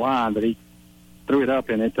little more of a line, but he threw it up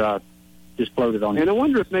and it just floated on him. And I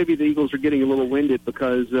wonder if maybe the Eagles are getting a little winded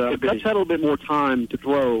because Cup's had a little bit more time to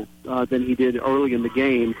throw than he did early in the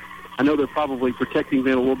game. I know they're probably protecting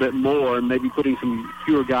them a little bit more and maybe putting some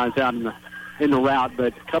fewer guys out in the route,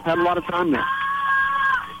 but Cup had a lot of time there.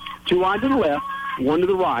 2 wide to the left, 1 to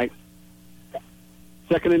the right.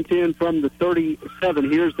 Second and 10 from the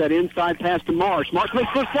 37. Here's that inside pass to Marsh. Marsh makes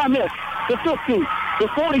first down miss. The 50, the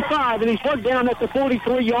 45, and he's put down at the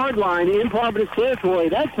 43-yard line in Providence territory.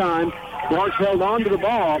 That time, Marsh held on to the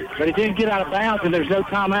ball, but he didn't get out of bounds, and there's no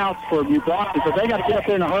timeouts for New Brockton, so they got to get up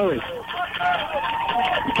there in a hurry.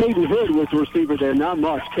 Caden Hood was the receiver there, not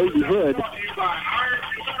Marsh. Caden Hood.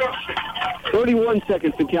 31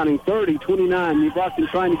 seconds and counting. 30, 29. New Brockton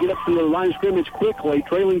trying to get up to the line of scrimmage quickly,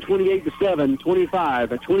 trailing 28-7,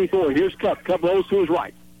 25, 24. Here's Cup. Cup rolls to his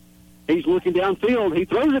right. He's looking downfield. He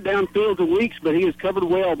throws it downfield to Weeks, but he is covered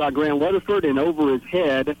well by Grant Weatherford and over his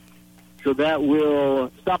head. So that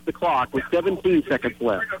will stop the clock with 17 seconds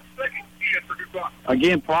left.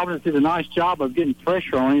 Again, Providence did a nice job of getting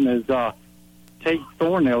pressure on him as Tate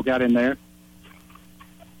Thornell got in there.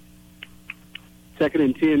 Second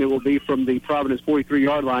and 10, it will be from the Providence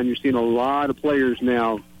 43-yard line. You're seeing a lot of players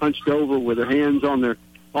now hunched over with their hands on their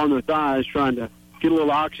thighs trying to get a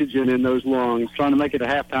little oxygen in those lungs. Trying to make it a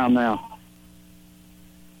halftime now.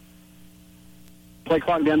 Play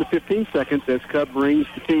clock down to 15 seconds as Cup brings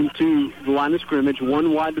the team to the line of scrimmage.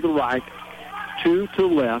 1 wide to the right, 2 to the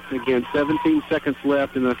left. Again, 17 seconds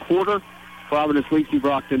left in the quarter. Providence leads New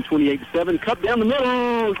Brockton 28-7. Cup down the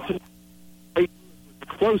middle.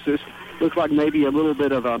 Closest. Looks like maybe a little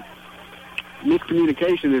bit of a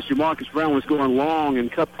miscommunication as Jamarcus Brown was going long,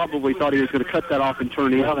 and Cup probably thought he was going to cut that off and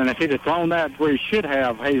turn in. Well, and if he'd have thrown that where he should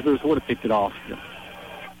have, Jesus would have picked it off.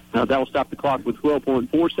 That will stop the clock with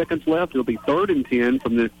 12.4 seconds left. It'll be 3rd and 10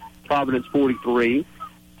 from the Providence 43.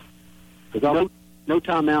 no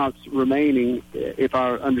timeouts remaining, if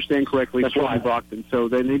I understand correctly, for New Brockton. So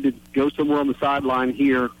they need to go somewhere on the sideline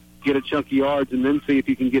here, get a chunk of yards, and then see if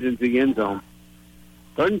you can get into the end zone.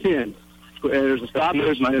 3rd and 10. There's a stop.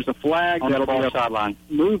 There's a flag. That'll be a sideline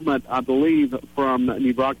movement, I believe, from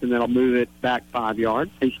New Brockton. That'll move it back 5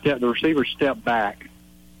 yards. The receiver stepped back.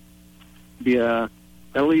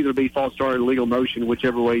 That'll either be false start or legal motion,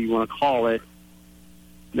 whichever way you want to call it.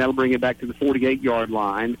 That'll bring it back to the 48-yard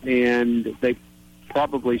line, and they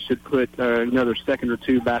probably should put another second or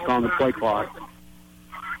two back on the play clock.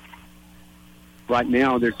 Right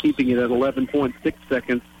now, they're keeping it at 11.6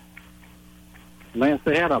 seconds. Lance,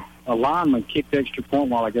 they had a lineman kick the extra point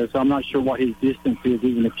while ago, so I'm not sure what his distance is,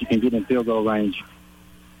 even if you can get in field goal range.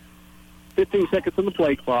 15 seconds on the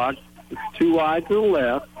play clock. It's 2 wide to the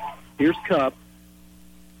left. Here's Cup.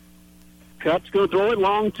 Cup's going to throw it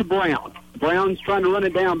long to Brown. Brown's trying to run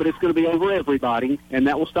it down, but it's going to be over everybody, and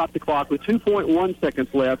that will stop the clock. With 2.1 seconds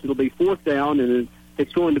left, it'll be 4th down, and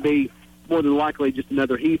it's going to be more than likely just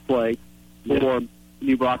another heave play for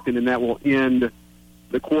New Brockton, and that will end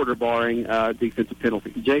the quarter, barring defensive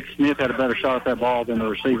penalty. Jake Smith had a better shot at that ball than the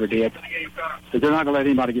receiver did, but they're not going to let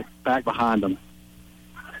anybody get back behind them.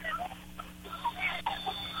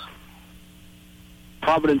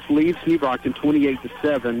 Providence leads New Brockton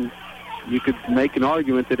 28-7. You could make an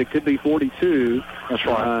argument that it could be 42. That's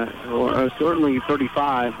right. Or certainly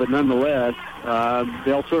 35, but nonetheless,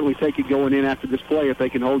 they'll certainly take it going in after this play if they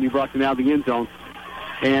can hold New Brockton out of the end zone.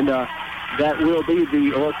 And that will be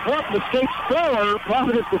the Cup escapes Spiller,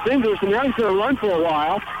 Providence defenders, and now he's going to run for a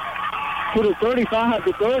while. Put it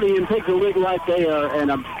 35-30 and takes a rig right there,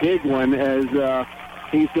 and a big one as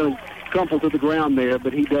he's going to crumple to the ground there,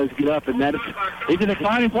 but he does get up, and he's an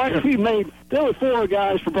exciting player. There were 4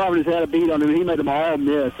 guys from Providence had a beat on him, and he made them all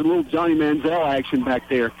miss. A little Johnny Manziel action back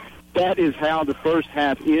there. That is how the first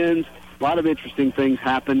half ends. A lot of interesting things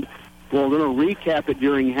happened. We're going to recap it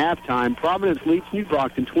during halftime. Providence leads New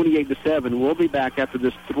Brockton 28-7. We'll be back after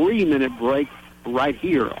this 3-minute break right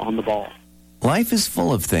here on The Ball. Life is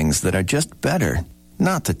full of things that are just better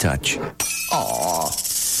not to touch. Aw.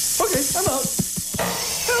 Okay, I'm out.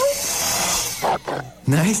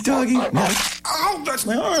 Nice, doggy. Nice. Ow, that's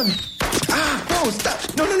my arm. Ah, no, stop.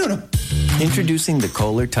 No. Introducing the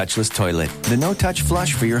Kohler Touchless Toilet, the no-touch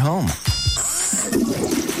flush for your home.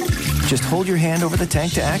 Just hold your hand over the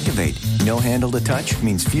tank to activate. No handle to touch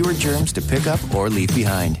means fewer germs to pick up or leave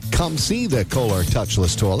behind. Come see the Kohler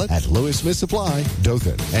Touchless Toilet at Lewis Smith Supply,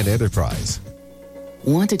 Dothan, and Enterprise.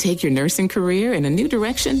 Want to take your nursing career in a new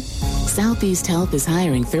direction? Southeast Health is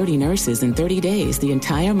hiring 30 nurses in 30 days the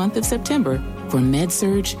entire month of September for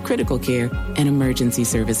med-surg, critical care, and emergency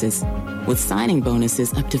services, with signing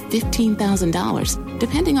bonuses up to $15,000,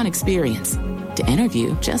 depending on experience. To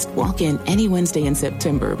interview, just walk in any Wednesday in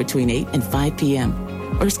September between 8 and 5 p.m.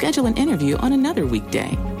 or schedule an interview on another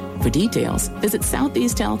weekday. For details, visit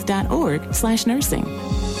southeasthealth.org/nursing.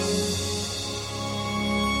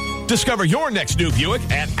 Discover your next new Buick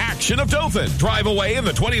at Action of Dothan. Drive away in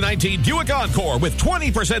the 2019 Buick Encore with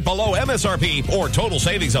 20% below MSRP or total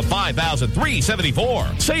savings of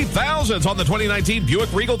 $5,374. Save thousands on the 2019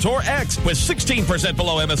 Buick Regal Tour X with 16%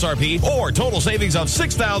 below MSRP or total savings of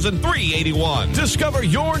 $6,381. Discover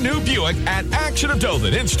your new Buick at Action of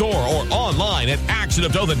Dothan in store or online at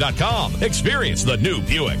actionofdothan.com. Experience the new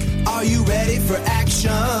Buick. Are you ready for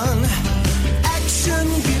action? Action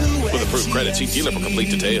Buick. With approved credit, see dealer for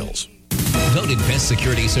complete details. Voted Best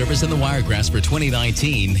Security Service in the Wiregrass for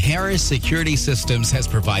 2019, Harris Security Systems has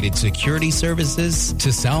provided security services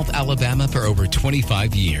to South Alabama for over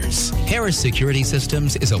 25 years. Harris Security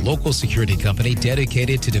Systems is a local security company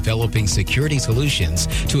dedicated to developing security solutions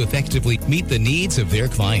to effectively meet the needs of their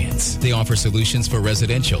clients. They offer solutions for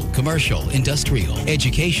residential, commercial, industrial,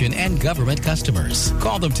 education, and government customers.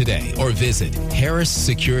 Call them today or visit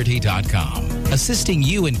harrissecurity.com, assisting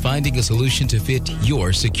you in finding a solution to fit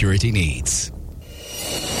your security needs.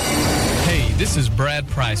 Hey, this is Brad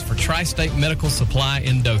Price for Tri-State Medical Supply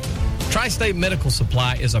in Dothan. Tri-State Medical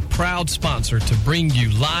Supply is a proud sponsor to bring you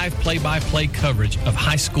live play-by-play coverage of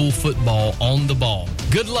high school football on the ball.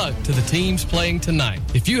 Good luck to the teams playing tonight.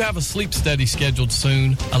 If you have a sleep study scheduled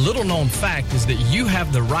soon, a little-known fact is that you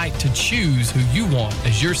have the right to choose who you want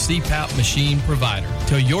as your CPAP machine provider.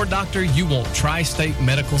 Tell your doctor you want Tri-State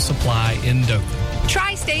Medical Supply in Dothan.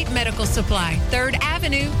 Tri-State Medical Supply, 3rd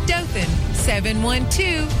Avenue, Dothan,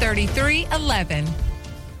 712-3311.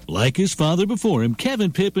 Like his father before him,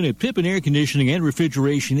 Kevin Pippin at Pippin Air Conditioning and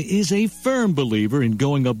Refrigeration is a firm believer in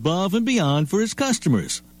going above and beyond for his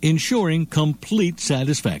customers, ensuring complete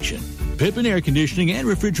satisfaction. Pippin Air Conditioning and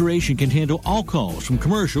Refrigeration can handle all calls from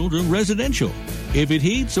commercial to residential. If it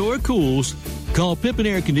heats or cools, call Pippin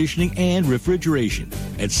Air Conditioning and Refrigeration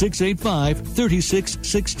at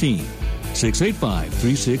 685-3616.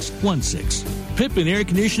 685-3616. Pippin Air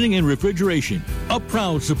Conditioning and Refrigeration, a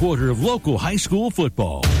proud supporter of local high school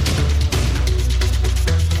football.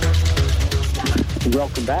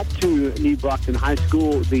 Welcome back to New Brockton High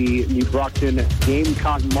School. The New Brockton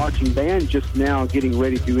Gamecock Marching Band just now getting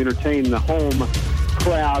ready to entertain the home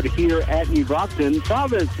crowd here at New Brockton.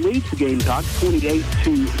 Providence leads the Gamecocks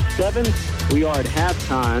 28-7. We are at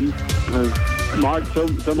halftime. Mark, so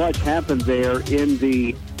much happened there in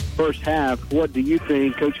the first half. What do you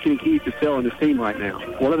think Coach Kenny Keith is telling his team right now?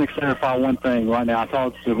 Well, let me clarify one thing right now. I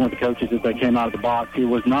talked to one of the coaches as they came out of the box. It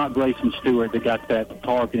was not Grayson Stewart that got that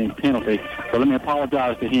targeting penalty. So let me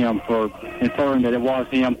apologize to him for inferring that it was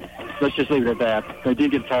him. Let's just leave it at that. They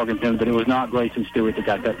did get a targeting penalty, but it was not Grayson Stewart that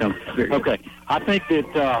got that penalty. Okay. I think that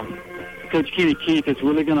Coach Kenny Keith is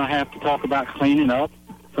really going to have to talk about cleaning up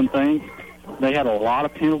some things. They had a lot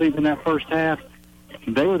of penalties in that first half.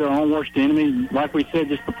 They were their own worst enemy. Like we said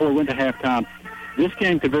just before we went to halftime, this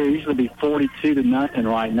game could very easily be 42-0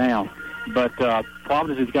 right now. But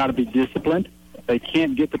Providence has got to be disciplined. They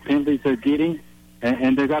can't get the penalties they're getting,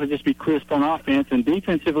 and they've got to just be crisp on offense. And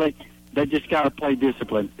defensively, they just got to play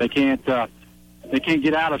discipline. They can't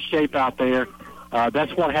get out of shape out there.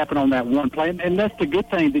 That's what happened on that one play, and that's the good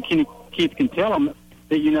thing that Kenny Keith can tell them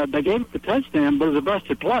that they gave it the touchdown, but it was a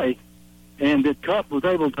busted play. And that Cup was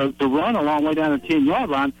able to run a long way down the 10-yard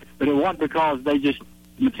line, but it wasn't because they just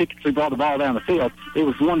meticulously brought the ball down the field. It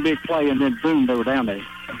was one big play, and then, boom, they were down there.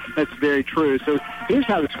 That's very true. So here's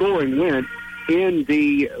how the scoring went in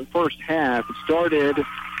the first half. It started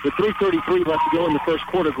with 3:33 left to go in the first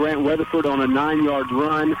quarter. Grant Weatherford on a 9-yard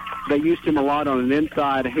run. They used him a lot on an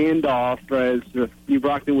inside handoff as New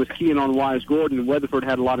Brockton was keying on Wise Gordon, and Weatherford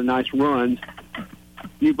had a lot of nice runs.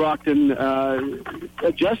 New Brockton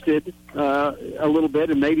adjusted a little bit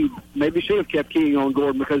and maybe should have kept keying on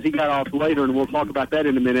Gordon because he got off later, and we'll talk about that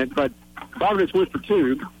in a minute. But Providence went for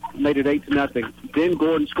two, made it 8-0. Then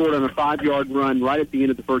Gordon scored on a 5-yard run right at the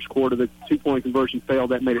end of the first quarter. The 2-point conversion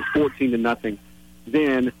failed. That made it 14-0.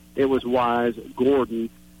 Then it was Wise Gordon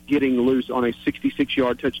getting loose on a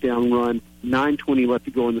 66-yard touchdown run. 9:20 left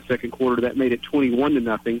to go in the second quarter. That made it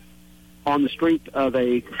 21-0. On the strength of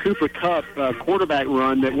a Cooper Cup quarterback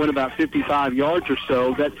run that went about 55 yards or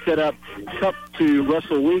so, that set up Cup to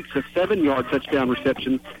Russell Weeks, a 7-yard touchdown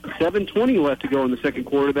reception. 7:20 left to go in the second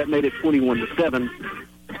quarter. That made it 21-7.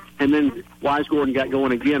 And then Wise Gordon got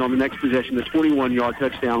going again on the next possession, the 21-yard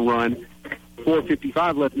touchdown run.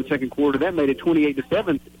 4:55 left in the second quarter. That made it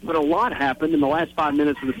 28-7. But a lot happened in the last 5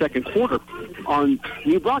 minutes of the second quarter. On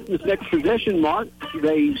New Brockton's next possession, Mark,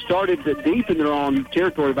 they started deep in their own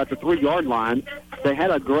territory, about the 3-yard line. They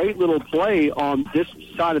had a great little play on this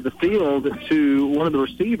side of the field to one of the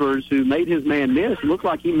receivers who made his man miss. It looked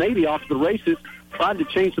like he may be off to the races. Tried to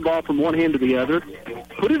change the ball from one hand to the other,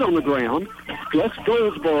 put it on the ground. Les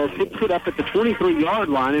Goldsboro picks it up at the 23-yard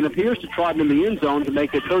line and appears to try it in the end zone to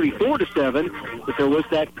make it 34-7. But there was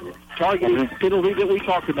that targeting penalty that we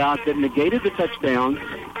talked about that negated the touchdown.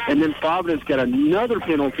 And then Providence got another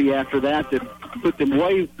penalty after that put them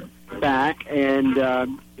way back. And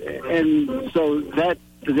so that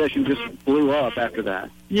possession just blew up after that.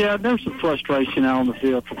 Yeah, there's some frustration out on the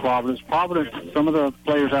field for Providence. Some of the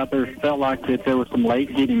players out there felt like that there was some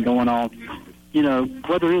late hitting going on. You know,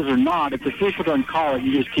 whether it is or not, if the official doesn't call it,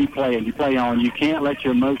 you just keep playing. You play on. You can't let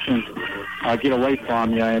your emotions get away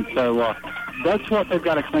from you. And so that's what they've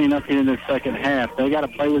got to clean up here in the second half. They got to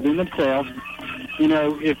play within themselves. You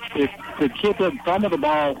know, if the kid doesn't fumble the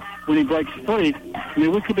ball when he breaks free, I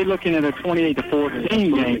mean, we could be looking at a 28-14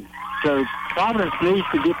 game. So Providence needs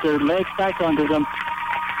to get their legs back under them,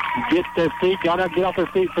 get their feet, got to get off their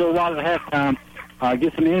feet for a while at halftime,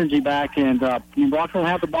 get some energy back, and New Brockton will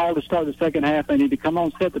have the ball to start the second half. They need to come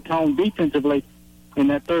on, set the tone defensively in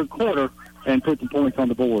that third quarter and put the points on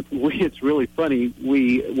the board. It's really funny.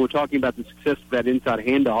 We were talking about the success of that inside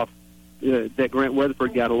handoff that Grant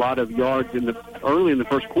Weatherford got a lot of yards early in the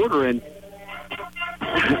first quarter, and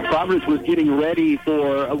Providence was getting ready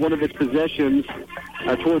for one of its possessions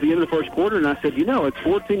toward the end of the first quarter, and I said, it's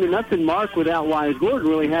 14-0, Mark, without Wise Gordon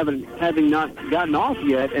really having not gotten off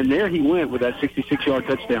yet, and there he went with that 66-yard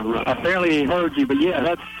touchdown run. I barely heard you, but yeah,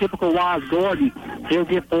 that's typical Wise Gordon. He'll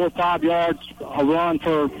get 4 or 5 yards, a run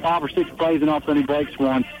for 5 or 6 plays, and all of a sudden he breaks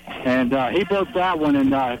one. And he broke that one,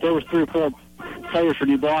 and there was 3 or 4 players for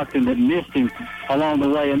New Brockton that missed him along the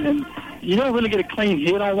way. And you don't really get a clean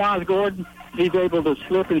hit on Wise Gordon. He's able to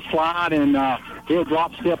slip and slide and he'll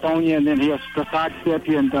drop step on you, and then he'll sidestep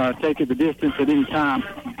you and take it the distance at any time.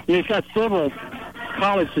 He's got several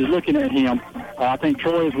colleges looking at him. I think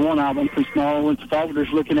Troy is one of them from Smallwood.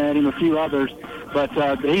 Faulkner's looking at him, a few others. But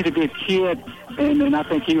he's a good kid, and I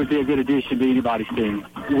think he would be a good addition to anybody's team.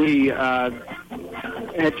 We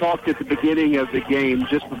had talked at the beginning of the game,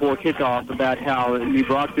 just before kickoff, about how New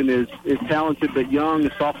Brockton is talented but young.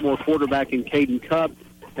 A sophomore quarterback in Caden Cup.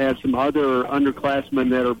 They have some other underclassmen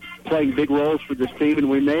that are playing big roles for this team, and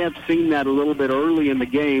we may have seen that a little bit early in the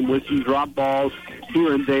game with some drop balls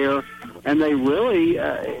here and there. And they really,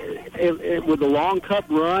 with a long cup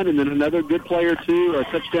run and then another good play or two, a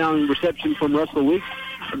touchdown reception from Russell Weeks,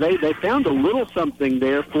 they found a little something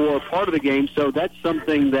there for part of the game. So that's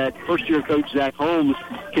something that first-year coach Zach Holmes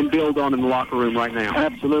can build on in the locker room right now.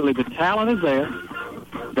 Absolutely. The talent is there.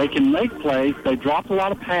 They can make plays. They dropped a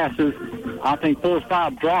lot of passes. I think 4 or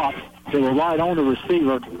 5 drops that were right on the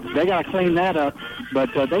receiver. They got to clean that up, but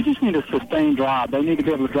they just need a sustained drive. They need to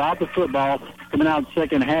be able to drive the football coming out the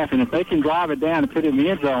second half, and if they can drive it down and put it in the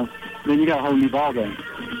end zone, then you got a whole new ball game.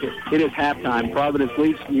 It is halftime. Providence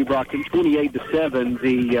leads New Brockton 28-7.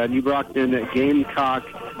 The New Brockton Gamecock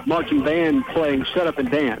marching band playing Shut Up and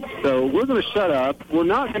Dance. So we're going to shut up. We're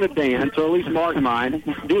not going to dance, or at least mark mine.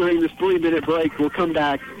 During this 3-minute break, we'll come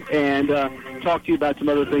back and talk to you about some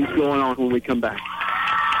other things going on when we come back.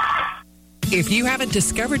 If you haven't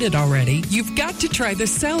discovered it already, you've got to try the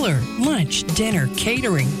Cellar. Lunch, dinner,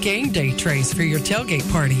 catering, game day trays for your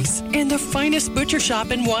tailgate parties, and the finest butcher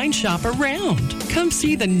shop and wine shop around. Come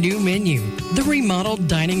see the new menu, the remodeled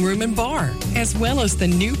dining room and bar, as well as the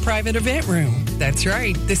new private event room. That's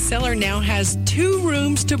right, the Cellar now has 2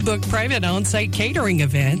 rooms to book private on-site catering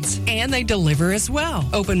events, and they deliver as well.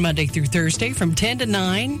 Open Monday through Thursday from 10 to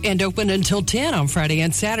 9, and open until 10 on Friday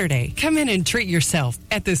and Saturday. Come in and treat yourself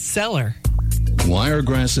at the Cellar.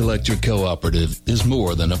 Wiregrass Electric Cooperative is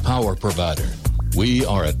more than a power provider. We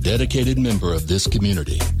are a dedicated member of this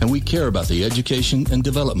community, and we care about the education and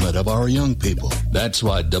development of our young people. That's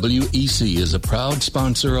why WEC is a proud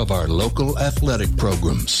sponsor of our local athletic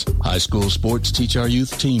programs. High school sports teach our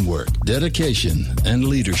youth teamwork, dedication, and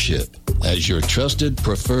leadership. As your trusted,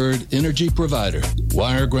 preferred energy provider,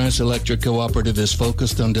 Wiregrass Electric Cooperative is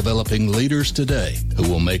focused on developing leaders today who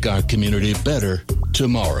will make our community better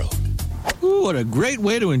tomorrow. Ooh, what a great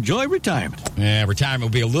way to enjoy retirement. Yeah, retirement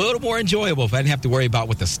would be a little more enjoyable if I didn't have to worry about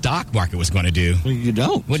what the stock market was going to do. Well, you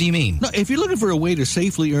don't. What do you mean? No, if you're looking for a way to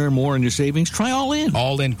safely earn more on your savings, try All In.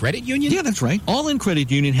 All In Credit Union? Yeah, that's right. All In Credit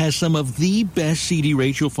Union has some of the best CD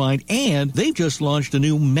rates you'll find, and they've just launched a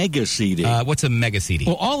new Mega CD. What's a Mega CD?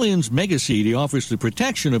 Well, All In's Mega CD offers the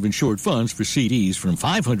protection of insured funds for CDs from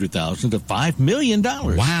 $500,000 to $5 million.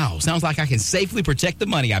 Wow, sounds like I can safely protect the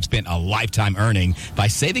money I've spent a lifetime earning by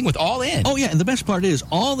saving with All In. Oh, yeah, and the best part is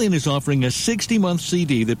All In is offering a 60-month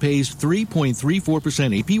CD that pays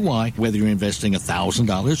 3.34% APY, whether you're investing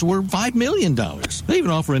 $1,000 or $5 million. They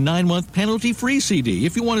even offer a 9-month penalty-free CD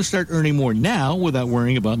if you want to start earning more now without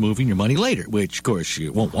worrying about moving your money later, which, of course,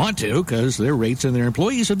 you won't want to because their rates and their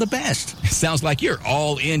employees are the best. Sounds like you're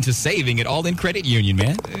all into saving at All In Credit Union,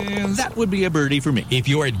 man. That would be a birdie for me. If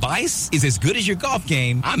your advice is as good as your golf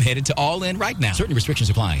game, I'm headed to All In right now. Certain restrictions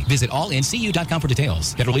apply. Visit allincu.com for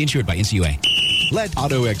details. Federally insured by NCUA. Let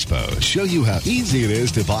Auto Expo show you how easy it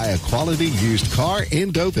is to buy a quality used car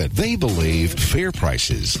in Dothan. They believe fair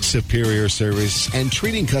prices, superior service, and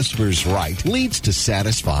treating customers right leads to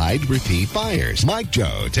satisfied repeat buyers. Mike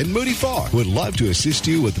Jones and Moody Farr would love to assist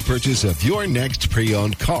you with the purchase of your next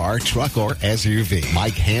pre-owned car, truck, or SUV.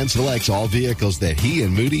 Mike hand selects all vehicles that he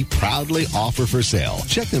and Moody proudly offer for sale.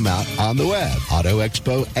 Check them out on the web,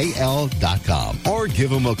 autoexpoal.com, or give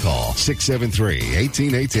them a call,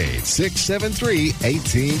 673-1818, 673-1818. At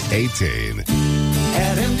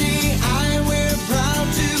MDI, we're proud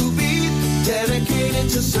to be dedicated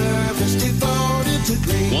to service, devoted to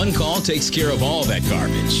green. One call takes care of all that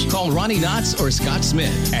garbage. Call Ronnie Knotts or Scott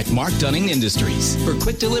Smith at Mark Dunning Industries for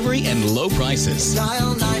quick delivery and low prices.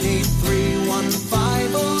 Dial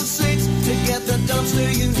 983-1506 to get the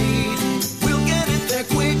dumpster you need. We'll get it there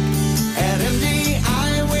quick. At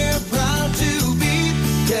MDI, we're proud to be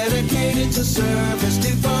dedicated to service,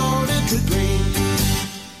 devoted to green.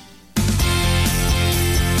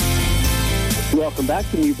 Welcome back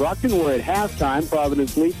to New Brockton. We're at halftime.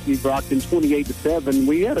 Providence leads New Brockton 28-7.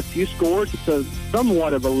 We had a few scores. It's a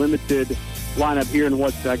somewhat of a limited lineup here in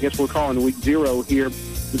what I guess we're calling week 0 here,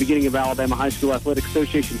 the beginning of Alabama High School Athletic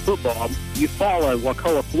Association football. Eufaula,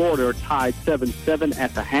 Wacoa, Florida are tied 7-7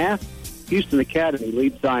 at the half. Houston Academy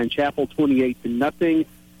leads Zion Chapel 28-0.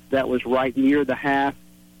 That was right near the half.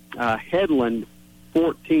 Headland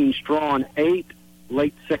 14, Strawn 8,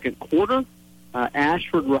 late second quarter.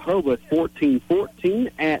 Ashford Rehoboth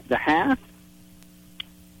 14-14 at the half.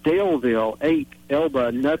 Daleville 8,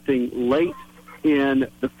 Elba nothing late in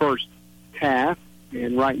the first half.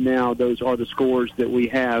 And right now, those are the scores that we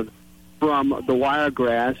have from the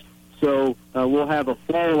Wiregrass. So we'll have a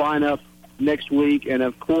full lineup next week. And,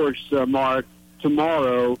 of course, Mark,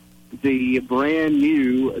 tomorrow, the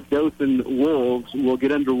brand-new Dothan Wolves will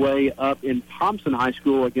get underway up in Thompson High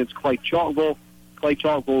School against Clay Chalkville. Clay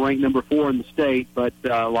Chalkville ranked number 4 in the state, but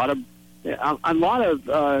a lot of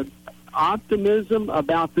optimism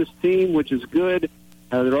about this team, which is good.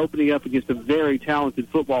 They're opening up against a very talented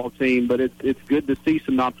football team, but it's good to see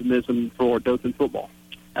some optimism for Dothan football.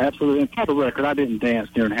 Absolutely. And for the record, I didn't dance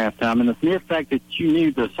during halftime, and the mere fact that you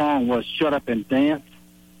knew the song was "Shut Up and Dance"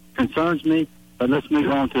 concerns me. But let's move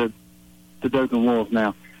on to the Dothan Wolves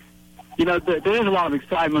now. You know, there is a lot of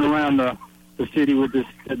excitement around the city with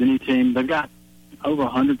the new team. They've got over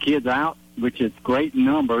 100 kids out, which is great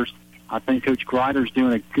numbers. I think Coach Greider's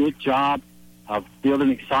doing a good job of building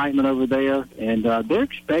excitement over there, and they're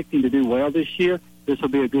expecting to do well this year. This will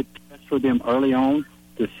be a good test for them early on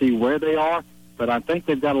to see where they are. But I think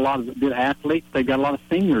they've got a lot of good athletes. They've got a lot of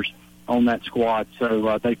seniors on that squad,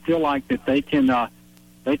 so they feel like that they can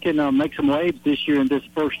make some waves this year in this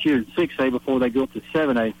first year in 6A before they go up to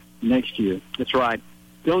 7A next year. That's right.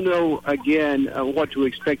 Don't know, again, what to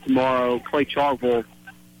expect tomorrow. Clay Chalkville,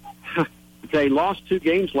 they lost 2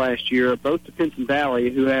 games last year, both to Pinson Valley,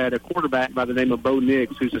 who had a quarterback by the name of Bo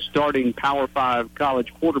Nix, who's a starting Power 5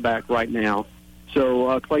 college quarterback right now.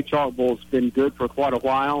 So Clay Chalkville's been good for quite a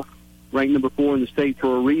while, ranked number 4 in the state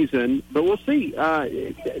for a reason. But we'll see.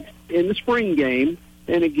 In the spring game,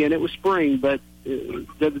 and again, it was spring, but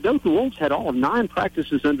the Dothan Wolves had all of 9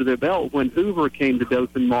 practices under their belt when Hoover came to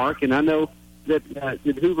Dothan, Mark, and I know that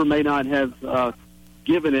Hoover may not have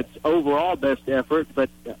given its overall best effort, but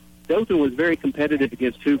Dothan was very competitive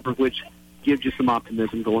against Hoover, which gives you some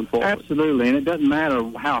optimism going forward. Absolutely, and it doesn't matter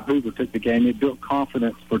how Hoover took the game. It built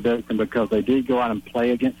confidence for Dothan because they did go out and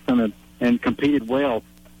play against them and competed well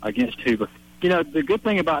against Hoover. You know, the good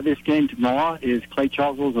thing about this game tomorrow is Clay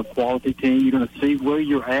Chalkville's a quality team. You're going to see where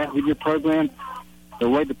you're at with your program. The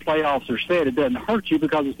way the playoffs are set, it doesn't hurt you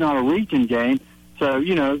because it's not a region game. So,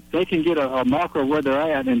 you know, they can get a marker of where they're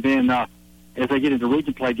at, and then as they get into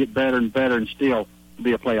region play, get better and better and still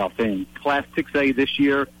be a playoff team. Class 6A this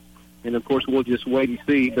year, and, of course, we'll just wait and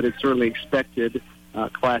see, but it's certainly expected.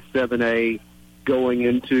 Class 7A going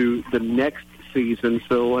into the next season,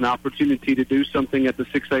 so an opportunity to do something at the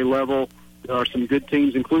 6A level. There are some good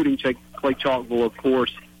teams, including Clay Chalkville, of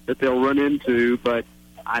course, that they'll run into, but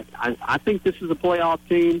I think this is a playoff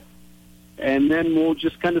team, and then we'll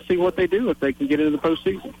just kind of see what they do if they can get into the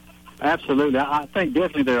postseason. Absolutely. I think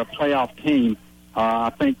definitely they're a playoff team.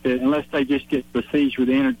 I think that unless they just get besieged with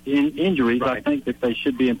injuries, right, I think that they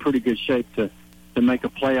should be in pretty good shape to make a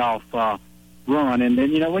playoff run. And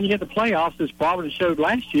then, you know, when you get the playoffs, as Providence showed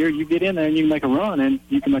last year, you get in there and you can make a run and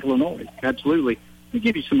you can make a little noise. Absolutely. We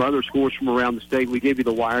give you some other scores from around the state. We gave you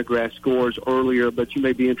the Wiregrass scores earlier, but you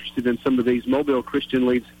may be interested in some of these. Mobile Christian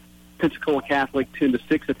leads Pensacola Catholic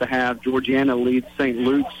 10-6 at the half. Georgiana leads St.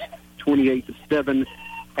 Luke's 28-7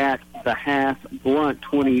 at the half. Blunt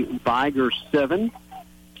 20, Viger 7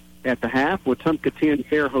 at the half. Wetumpka 10,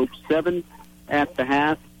 Fairhope 7 at the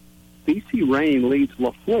half. BC Rain leads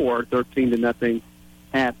LaFleur 13-0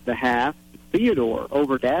 at the half. Theodore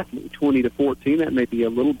over Daphne 20-14. That may be a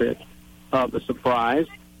little bit of a surprise.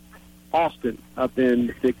 Austin up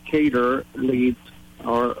in Decatur leads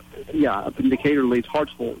Hartsville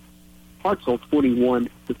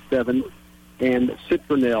 21-7, and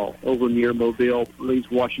Citronelle over near Mobile leads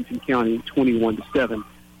Washington County 21-7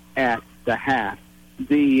 at the half.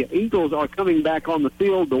 The Eagles are coming back on the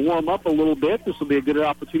field to warm up a little bit. This will be a good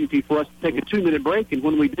opportunity for us to take a 2-minute break, and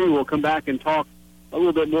when we do, we'll come back and talk a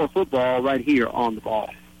little bit more football right here on The Ball.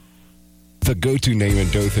 The go-to name in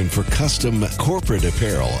Dothan for custom corporate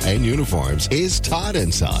apparel and uniforms is Todd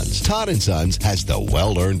 & Sons. Todd & Sons has the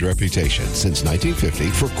well-earned reputation since 1950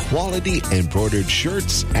 for quality embroidered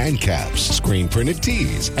shirts and caps, screen-printed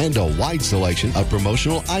tees, and a wide selection of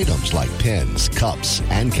promotional items like pens, cups,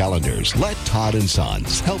 and calendars. Let Todd &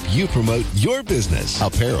 Sons help you promote your business.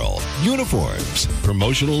 Apparel, uniforms,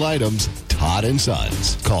 promotional items. Todd &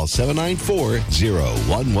 Sons. Call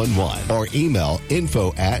 794-0111 or email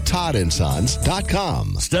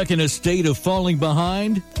info@toddandsons.com. Stuck in a state of falling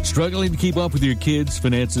behind? Struggling to keep up with your kids'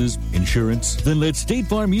 finances, insurance? Then let State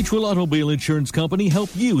Farm Mutual Automobile Insurance Company help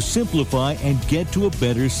you simplify and get to a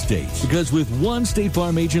better state. Because with one State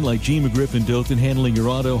Farm agent like Gene McGriff in Dothan handling your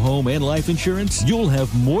auto, home, and life insurance, you'll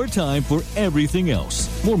have more time for everything else.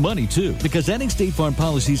 More money, too, because adding State Farm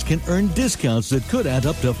policies can earn discounts that could add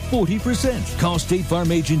up to 40%. Call State Farm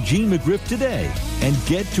agent Gene McGriff today and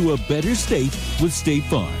get to a better state with State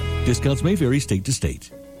Farm. Discounts may vary state to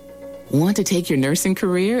state. Want to take your nursing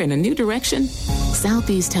career in a new direction?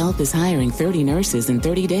 Southeast Health is hiring 30 nurses in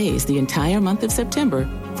 30 days the entire month of September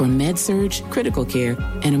for med-surg, critical care,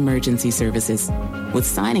 and emergency services, with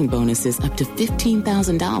signing bonuses up to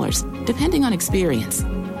 $15,000, depending on experience.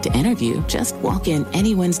 To interview, just walk in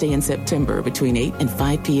any Wednesday in September between 8 and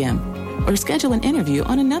 5 p.m. or schedule an interview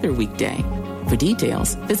on another weekday. For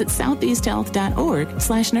details, visit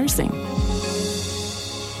southeasthealth.org/nursing.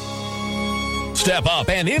 Step up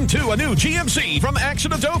and into a new GMC from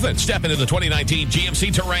Action of Dothan. Step into the 2019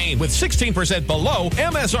 GMC Terrain with 16% below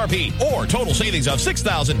MSRP or total savings of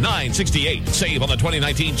 $6,968. Save on the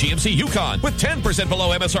 2019 GMC Yukon with 10% below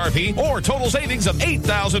MSRP or total savings of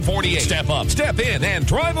 $8,048. Step up, step in, and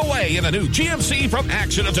drive away in a new GMC from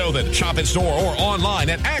Action of Dothan. Shop in store or online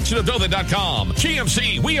at actionofdothan.com.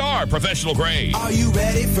 GMC, we are professional grade. Are you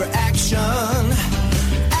ready for action?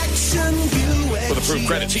 Action USA. With approved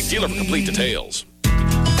credit, see dealer for complete details.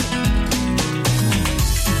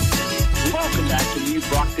 Welcome back to New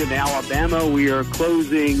Brockton, Alabama. We are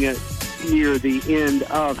closing near the end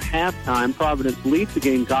of halftime. Providence leads the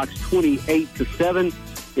Gamecocks 28-7.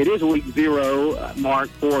 It is week 0, Mark,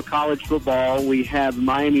 for college football. We have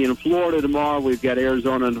Miami and Florida tomorrow. We've got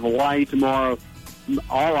Arizona and Hawaii tomorrow.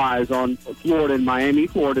 All eyes on Florida and Miami.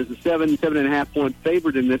 Florida is a 7.5 point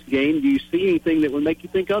favorite in this game. Do you see anything that would make you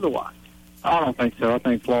think otherwise? I don't think so. I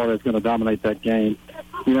think Florida is going to dominate that game.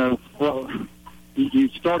 You know, well, you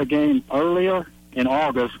start a game earlier in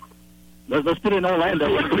August. Let's put it in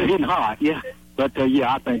Orlando. It's getting hot. Yeah. But,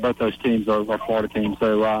 I think both those teams are Florida teams.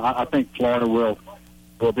 So I think Florida will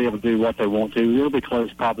be able to do what they want to. It'll be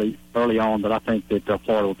close probably early on, but I think that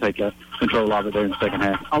Florida will take control of it there in the second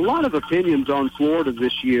half. A lot of opinions on Florida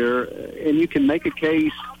this year, and you can make a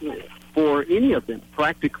case for any of them,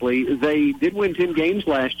 practically. They did win 10 games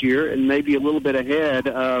last year and maybe a little bit ahead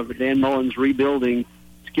of Dan Mullen's rebuilding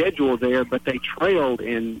schedule there, but they trailed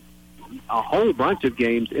in a whole bunch of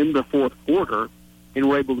games in the fourth quarter and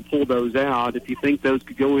were able to pull those out. If you think those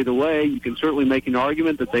could go either way, you can certainly make an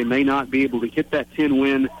argument that they may not be able to hit that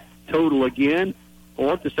 10-win total again,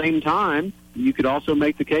 or at the same time, you could also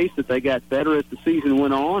make the case that they got better as the season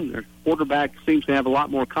went on. Their quarterback seems to have a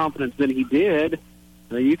lot more confidence than he did.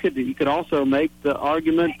 You could also make the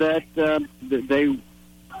argument that they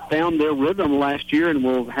found their rhythm last year and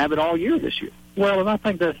will have it all year this year. Well, and I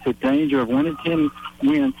think that's the danger of winning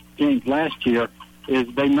 10-win games last year,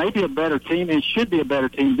 is they may be a better team and should be a better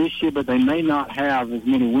team this year, but they may not have as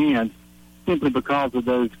many wins simply because of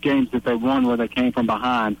those games that they won where they came from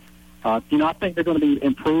behind. I think they're going to be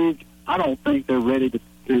improved. I don't think they're ready to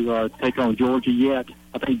take on Georgia yet.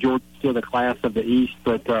 I think Georgia's still the class of the East,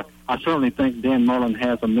 but I certainly think Dan Mullen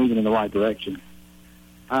has them moving in the right direction.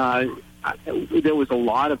 There was a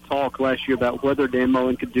lot of talk last year about whether Dan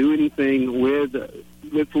Mullen could do anything with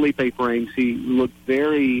Felipe Franks. He looked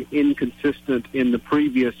very inconsistent in the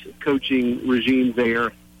previous coaching regime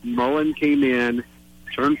there. Mullen came in,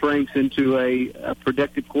 turned Franks into a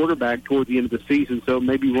productive quarterback toward the end of the season, so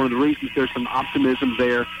maybe one of the reasons there's some optimism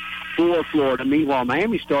there for Florida. Meanwhile,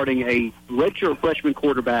 Miami's starting a redshirt freshman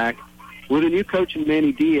quarterback with a new coach in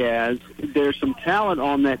Manny Diaz. There's some talent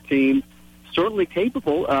on that team, certainly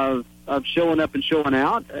capable of showing up and showing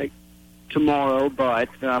out tomorrow, but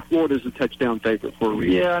Florida's a touchdown favorite for a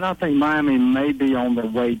reason. Yeah, and I think Miami may be on the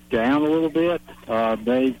way down a little bit.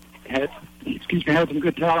 They had some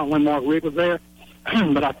good talent when Mark Rick was there,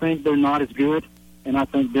 but I think they're not as good, and I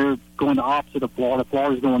think they're going the opposite of Florida.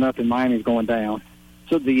 Florida's going up and Miami's going down.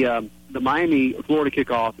 So the Miami-Florida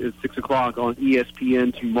kickoff is 6 o'clock on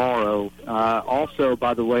ESPN tomorrow. Also,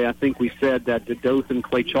 by the way, I think we said that the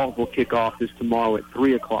Dothan-Clay Chalkville kickoff is tomorrow at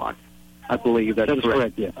 3 o'clock. I believe that's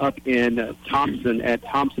correct. Yeah. Up in Thompson at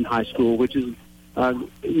Thompson High School, which is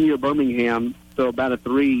near Birmingham, so about a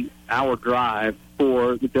 3-hour drive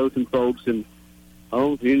for the Dothan folks. And,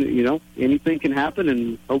 anything can happen,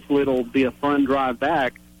 and hopefully it'll be a fun drive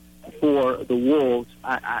back for the Wolves.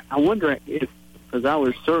 I wonder if, because I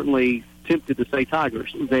was certainly tempted to say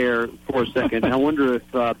Tigers there for a second. I wonder if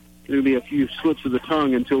there'll be a few slips of the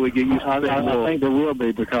tongue until we get used to it. I think there will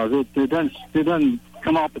be, because it doesn't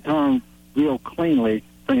come off the tongue real cleanly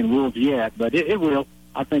saying Wolves yet, but it will.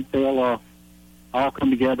 I think they'll all come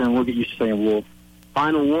together and we'll get used to saying Wolves.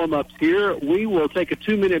 Final warm-ups here. We will take a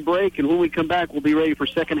 2-minute break, and when we come back, we'll be ready for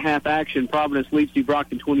second half action. Providence leads New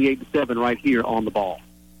Brockton 28-7 right here on the Ball.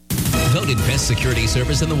 Voted Best Security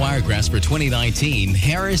Service in the Wiregrass for 2019,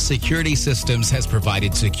 Harris Security Systems has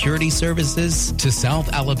provided security services to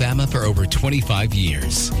South Alabama for over 25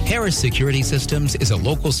 years. Harris Security Systems is a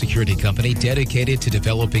local security company dedicated to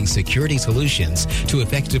developing security solutions to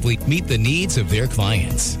effectively meet the needs of their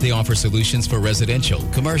clients. They offer solutions for residential,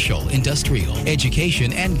 commercial, industrial,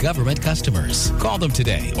 education, and government customers. Call them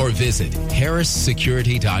today or visit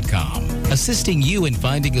harrissecurity.com, assisting you in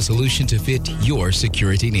finding a solution to fit your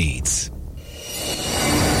security needs.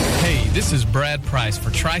 Hey, this is Brad Price for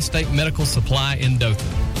Tri-State Medical Supply in Dothan.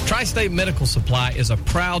 Tri-State Medical Supply is a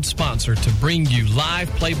proud sponsor to bring you live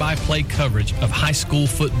play-by-play coverage of high school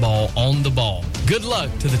football on the Ball. Good luck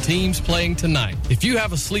to the teams playing tonight. If you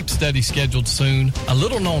have a sleep study scheduled soon, a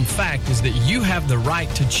little-known fact is that you have the right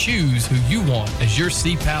to choose who you want as your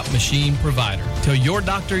CPAP machine provider. Tell your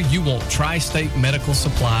doctor you want Tri-State Medical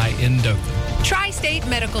Supply in Dothan. Tri-State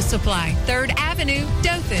Medical Supply, 3rd Avenue,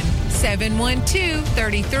 Dothan,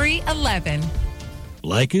 712-3311.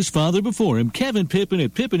 Like his father before him, Kevin Pippin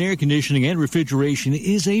at Pippin Air Conditioning and Refrigeration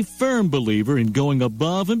is a firm believer in going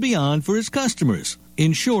above and beyond for his customers,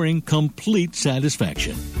 ensuring complete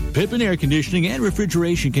satisfaction. Pippin Air Conditioning and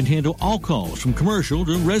Refrigeration can handle all calls from commercial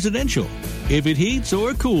to residential. If it heats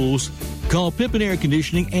or cools, call Pippin Air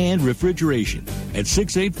Conditioning and Refrigeration at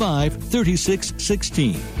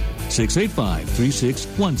 685-3616.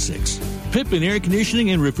 685-3616. Pippin Air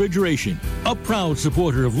Conditioning and Refrigeration, a proud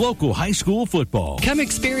supporter of local high school football. Come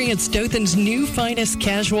experience Dothan's new finest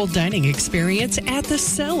casual dining experience at the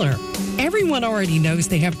Cellar. Everyone already knows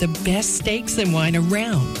they have the best steaks and wine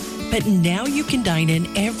around, but now you can dine in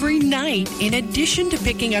every night in addition to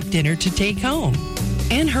picking up dinner to take home.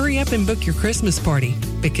 And hurry up and book your Christmas party,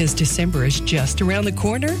 because December is just around the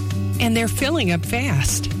corner and they're filling up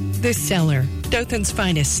fast. The Cellar, Dothan's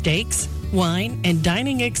finest steaks, wine, and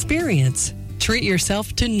dining experience. Treat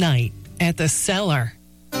yourself tonight at the Cellar.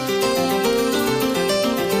 Welcome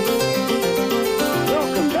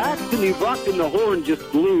back to New Brockton. The horn just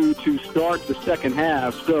blew to start the second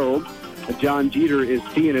half. So John Jeter is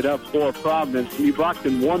teeing it up for Providence. New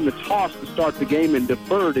Brockton won the toss to start the game and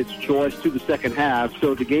deferred its choice to the second half.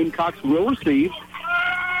 So the Gamecocks will receive.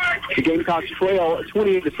 The Gamecocks trail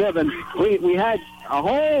 28-7. We had a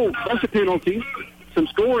whole bunch of penalties, some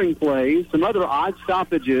scoring plays, some other odd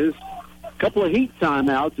stoppages, a couple of heat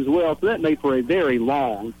timeouts as well. So that made for a very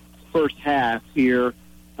long first half here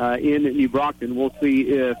in New Brockton. We'll see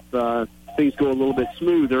if things go a little bit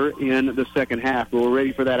smoother in the second half. But we're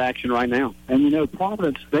ready for that action right now. And, you know,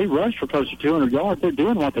 Providence, they rush for close to 200 yards. They're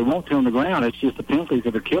doing what they want to on the ground. It's just the penalties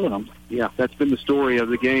that are killing them. Yeah, that's been the story of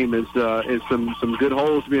the game is some good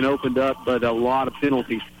holes being opened up, but a lot of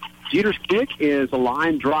penalties. Jeter's kick is a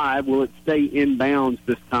line drive. Will it stay in bounds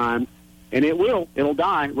this time? And it will. It'll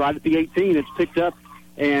die right at the 18. It's picked up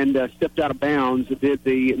and stepped out of bounds. It did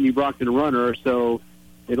the New Brockton runner, so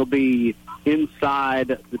it'll be inside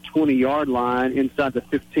the 20-yard line, inside the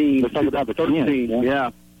 15. Let's talk about the 13.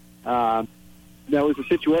 Yeah. That was a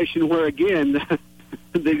situation where, again,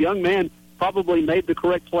 the young man probably made the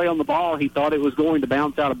correct play on the ball. He thought it was going to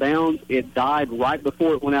bounce out of bounds. It died right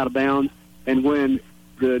before it went out of bounds. And when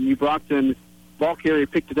the New Brockton ball carrier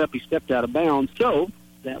picked it up, he stepped out of bounds. So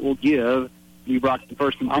that will give New Brockton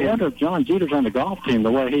first and 10. I wonder if John Jeter's on the golf team,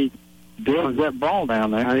 the way he deals that ball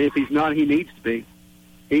down there. If he's not, he needs to be.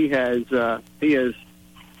 He has a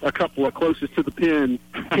couple of closest to the pin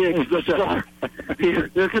kicks.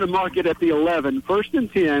 They're going to mark it at the 11. First and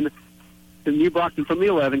 10 to New Brockton from the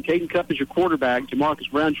 11. Caden Cupp is your quarterback. Jamarcus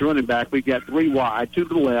Brown's your running back. We've got 3 wide, 2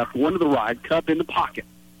 to the left, 1 to the right. Cupp in the pocket.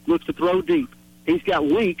 Looks to throw deep. He's got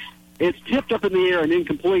Weeks. It's tipped up in the air and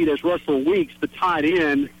incomplete as Russell Weeks, the tight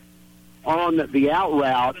end, on the out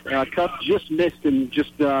route. Cupp just missed and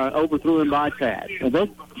just overthrew him by a tad. And they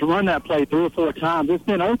run that play 3 or 4 times. It's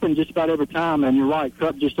been open just about every time, and you're right.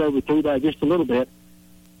 Cupp just overthrew that just a little bit.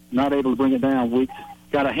 Not able to bring it down. Weeks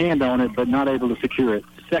got a hand on it, but not able to secure it.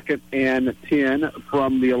 Second and 10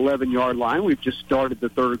 from the 11-yard line. We've just started the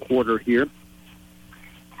third quarter here.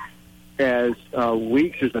 As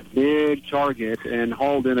Weeks is a big target and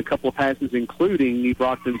hauled in a couple of passes, including New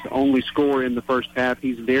Brockton's only score in the first half.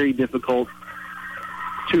 He's very difficult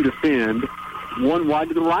to defend. 1 wide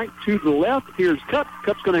to the right, 2 to the left. Here's Cupp.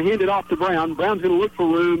 Cupp's going to hand it off to Brown. Brown's going to look for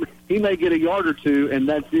room. He may get a yard or two, and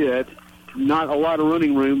that's it. not a lot of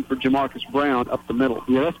running room for Jamarcus Brown up the middle.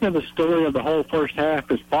 Yeah, that's been the story of the whole first half,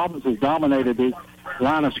 because Providence has dominated the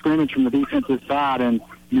line of scrimmage from the defensive side, and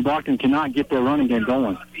New Brockton cannot get their running game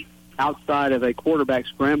going. Outside of a quarterback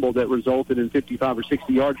scramble that resulted in 55 or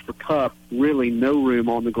 60 yards for Cup, really no room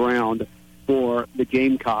on the ground for the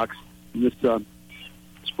Gamecocks in this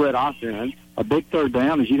spread offense. A big third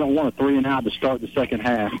down is you don't want a 3-and-out to start the second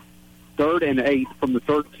half. 3rd and 8 from the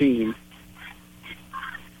 13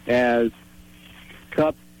 as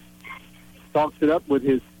Cup talks it up with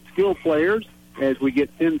his skill players as we get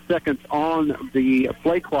 10 seconds on the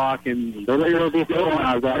play clock, and they're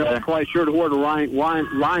not quite sure to where to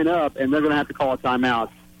line up, and they're going to have to call a timeout.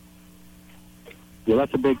 Yeah,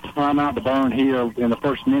 that's a big timeout to burn here in the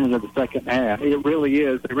first minute of the second half. It really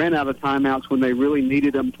is. They ran out of timeouts when they really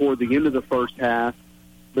needed them toward the end of the first half.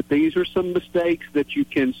 But these are some mistakes that you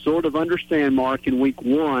can sort of understand, Mark, in week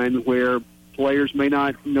one, where players may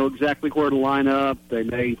not know exactly where to line up. They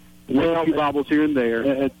may make a few bobbles here and there.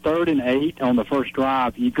 At 3rd and 8 on the first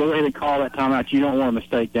drive, you go ahead and call that timeout. You don't want a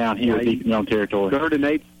mistake down here deep in your own territory. 3rd and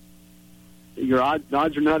 8, your odds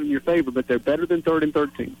are not in your favor, but they're better than 3rd and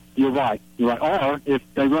 13. You're right. Or if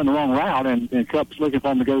they run the wrong route and Cup's looking for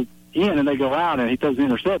them to go in and they go out and he throws an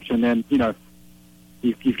interception, then,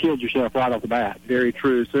 you've killed yourself right off the bat. Very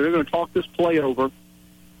true. So they're going to talk this play over.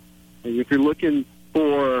 And if you're looking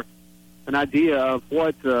for an idea of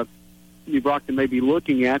what New Brockton may be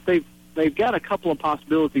looking at, they've got a couple of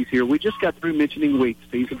possibilities here. We just got through mentioning Weeks.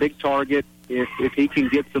 He's a big target. If he can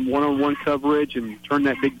get some one-on-one coverage and turn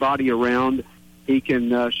that big body around, he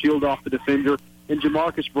can shield off the defender. And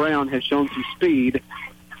Jamarcus Brown has shown some speed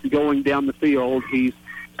going down the field. He's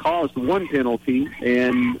caused one penalty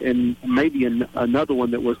and maybe another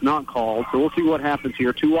one that was not called. So we'll see what happens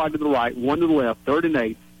here. 2 wide to the right, 1 to the left, 3rd and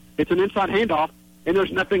 8. It's an inside handoff, and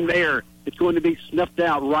there's nothing there. It's going to be snuffed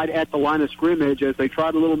out right at the line of scrimmage as they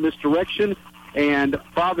tried a little misdirection, and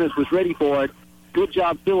Providence was ready for it. Good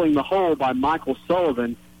job filling the hole by Michael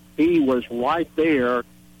Sullivan. He was right there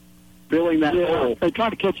filling that hole. They tried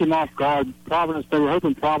to catch him off guard. They were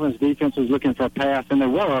hoping Providence defense was looking for a pass, and they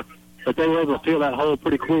were, but they were able to fill that hole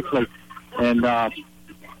pretty quickly and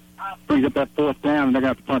brings up that 4th down, and they're going to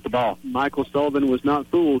have to punt the ball. Michael Sullivan was not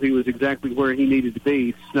fooled. He was exactly where he needed to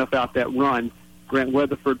be to snuff out that run. Grant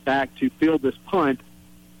Weatherford back to field this punt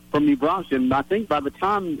from New Brockton. I think by the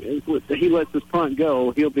time he lets this punt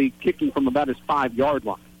go, he'll be kicking from about his 5-yard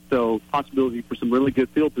line. So possibility for some really good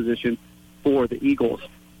field position for the Eagles.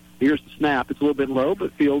 Here's the snap. It's a little bit low,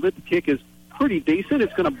 but fielded. The kick is pretty decent.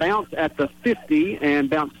 It's going to bounce at the 50 and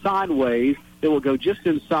bounce sideways. It will go just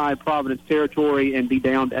inside Providence territory and be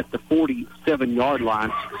down at the 47-yard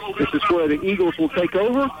line. This is where the Eagles will take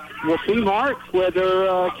over. We'll see, Mark,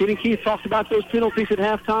 whether Kenny Keith talked about those penalties at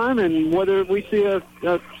halftime and whether we see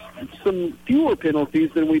some fewer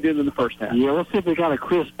penalties than we did in the first half. Yeah, let's see if we got a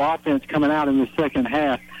crisp offense coming out in the second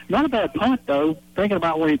half. Not a bad punt, though. Thinking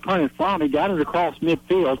about where he punted from, he got it across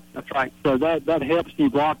midfield. That's right. So that helps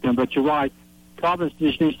New Brockton, but you're right. Providence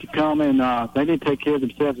just needs to come and they need to take care of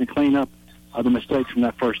themselves and clean up the mistakes from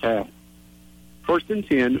that first half. 1st and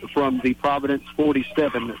 10 from the Providence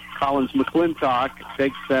 47. Collins McClintock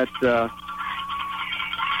takes that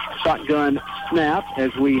shotgun snap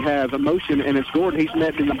as we have a motion, and it's Gordon. He's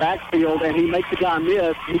met in the backfield, and he makes the guy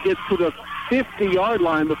miss. He gets to the 50-yard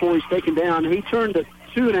line before he's taken down. He turned a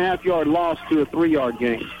 2.5-yard loss to a 3-yard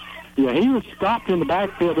gain. Yeah, he was stopped in the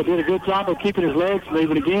backfield, but did a good job of keeping his legs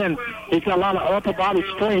moving. Again, he's got a lot of upper body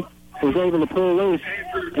strength, was able to pull loose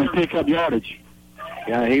and pick up yardage.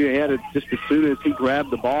 Yeah, he had it just as soon as he grabbed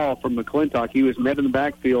the ball from McClintock. He was met in the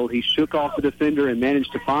backfield. He shook off the defender and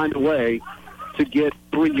managed to find a way to get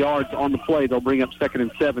 3 yards on the play. They'll bring up 2nd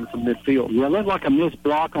and 7 from midfield. Yeah, it looked like a missed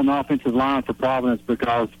block on the offensive line for Providence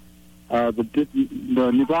because the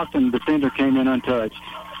New Brockton defender came in untouched.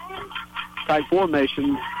 Tight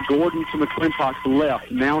formation, Gordon to McClintock's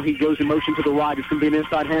left. Now he goes in motion to the right. It's going to be an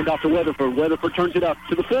inside handoff to Weatherford. Weatherford turns it up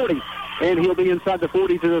to the 40, and he'll be inside the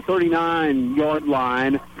 40 to the 39-yard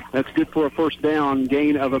line. That's good for a first down,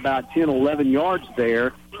 gain of about 10, 11 yards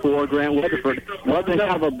there for Grant Weatherford. Well, they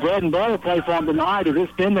have a bread and butter play for him tonight.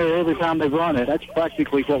 It's been there every time they've run it. That's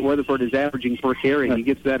practically what Weatherford is averaging per carry. He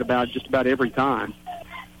gets that just about every time.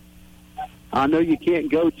 I know you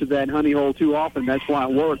can't go to that honey hole too often. That's why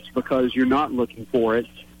it works, because you're not looking for it.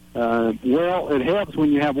 Well, it helps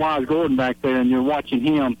when you have Wise Gordon back there and you're watching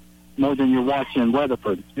him more than you're watching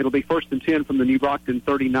Weatherford. It'll be 1st and 10 from the New Brockton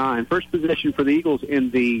 39. First possession for the Eagles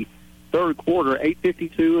in the third quarter,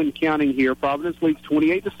 8:52 and counting here. Providence leads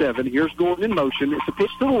 28-7. Here's Gordon in motion. It's a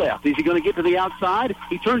pitch to the left. Is he going to get to the outside?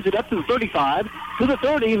 He turns it up to the 35, to the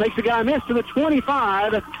 30, makes the guy miss, to the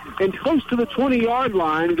 25, and close to the 20-yard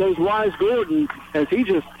line goes Wise Gordon, as he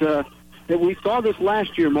just we saw this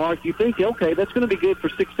last year, Mark. You think, okay, that's going to be good for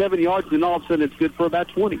 6-7 yards, and all of a sudden it's good for about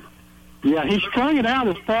 20. Yeah, he strung it out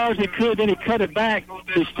as far as he could, then he cut it back.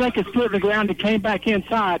 He stuck his foot in the ground and came back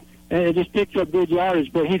inside, and it just picked up good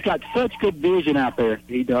yardage. But he's got such good vision out there.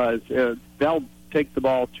 He does. They'll take the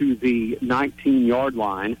ball to the 19-yard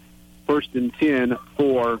line. 1st and 10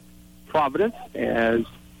 for Providence, as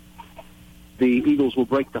the Eagles will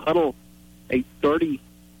break the huddle. 8:30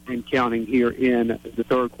 and counting here in the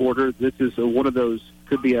third quarter. This is one of those,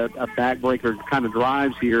 could be a backbreaker kind of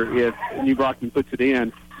drives here if New Brockton puts it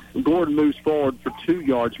in. Gordon moves forward for 2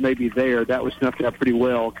 yards, maybe there. That was snuffed out pretty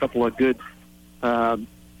well. A couple of good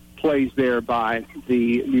plays there by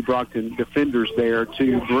the New Brockton defenders there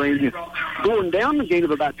to bring Gordon down, a gain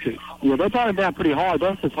of about 2. Yeah, they brought him down pretty hard.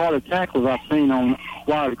 That's as hard a tackle as I've seen on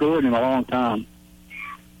Wise Gordon in a long time.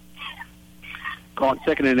 Caught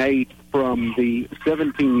 2nd and 8 from the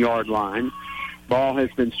 17-yard line. Ball has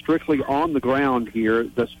been strictly on the ground here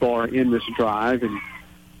thus far in this drive, and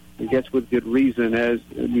I guess with good reason, as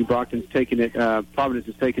New Brockton's taking it, Providence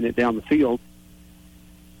is taking it down the field.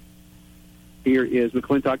 Here is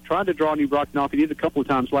McClintock. Tried to draw New Brockton off. He did a couple of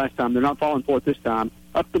times last time. They're not falling for it this time.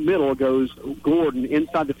 Up the middle goes Gordon,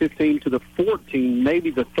 inside the 15 to the 14,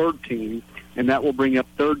 maybe the 13, and that will bring up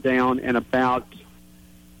 3rd down and about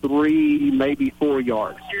 3, maybe 4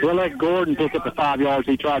 yards. We'll let Gordon pick up the 5 yards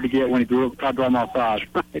he tried to get when he tried to draw him offside.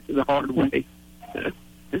 Right, the hard way.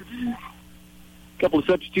 Couple of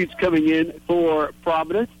substitutes coming in for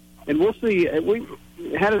Providence, and we'll see. We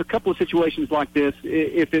had a couple of situations like this.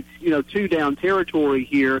 If it's 2 down territory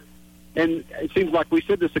here, and it seems like we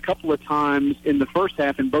said this a couple of times in the first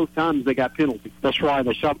half, and both times they got penalties. That's right.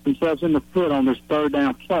 They shot themselves in the foot on this 3rd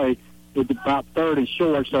down play with about 3rd and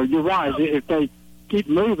short. So you're right. If they keep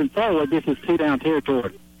moving forward, this is 2 down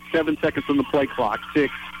territory. 7 seconds on the play clock.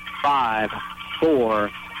 6, 5,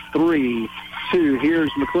 4, 3, 2.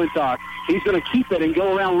 Here's McClintock. He's going to keep it and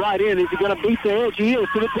go around right in. Is he going to beat the edge? He is,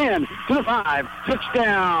 to the 10, to the 5.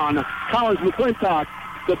 Touchdown. Collins McClintock.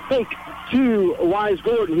 The fake to Wise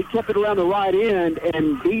Gordon. He kept it around the right end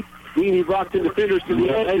and beat New Brockton defenders to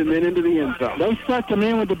the edge and then into the end zone. They sucked him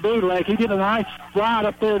in with the bootleg. He did a nice slide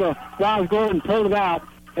up there to Wise Gordon, pulled it out,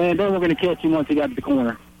 and they were going to catch him once he got to the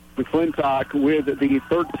corner. McClintock with the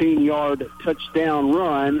 13-yard touchdown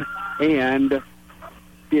run, and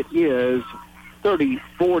it is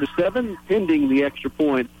 34-7, pending the extra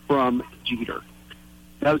point from Jeter.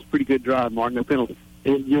 That was a pretty good drive, Mark. No penalty.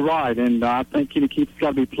 You're right, and I think Keith's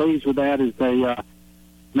got to be pleased with that as they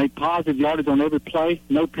make positive yardage on every play,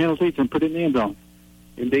 no penalties, and put it in the end zone.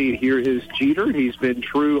 Indeed. Here is Jeter. He's been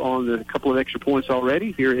true on a couple of extra points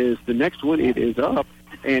already. Here is the next one. It is up,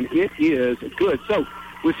 and it is good. So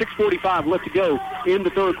with 6:45 left to go in the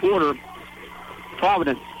third quarter,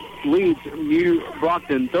 Providence leads New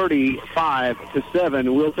Brockton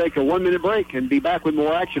 35-7. We'll take a 1-minute break and be back with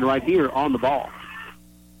more action right here on The Ball.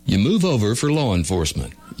 You move over for law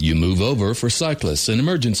enforcement. You move over for cyclists and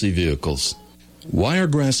emergency vehicles.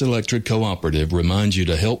 Wiregrass Electric Cooperative reminds you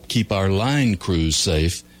to help keep our line crews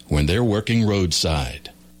safe when they're working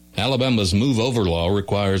roadside. Alabama's move over law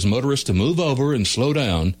requires motorists to move over and slow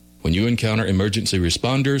down when you encounter emergency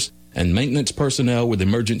responders and maintenance personnel with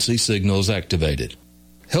emergency signals activated.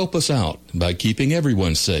 Help us out by keeping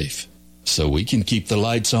everyone safe so we can keep the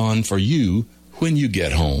lights on for you when you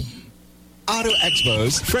get home. Auto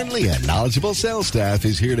Expo's friendly and knowledgeable sales staff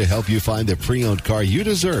is here to help you find the pre-owned car you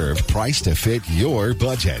deserve, priced to fit your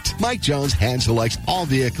budget. Mike Jones hand selects all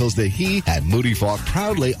vehicles that he and Moody Falk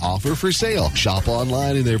proudly offer for sale. Shop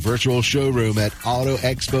online in their virtual showroom at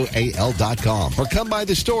AutoExpoAL.com or come by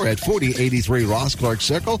the store at 4083 Ross Clark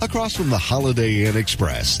Circle across from the Holiday Inn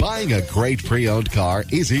Express. Buying a great pre-owned car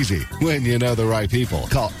is easy when you know the right people.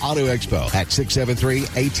 Call Auto Expo at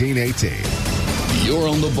 673-1818. You're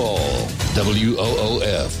on the ball.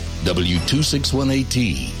 WOOF,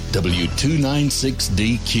 W261AT,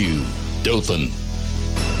 W296DQ, Dothan.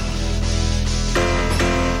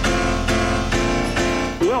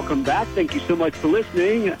 Welcome back. Thank you so much for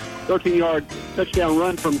listening. 13-yard touchdown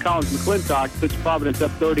run from Collins McClintock puts Providence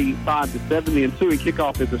up 35-7. The ensuing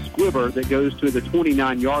kickoff is a squiver that goes to the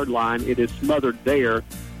 29-yard line. It is smothered there.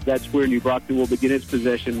 That's where New Brockton will begin its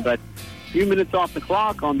possession. But a few minutes off the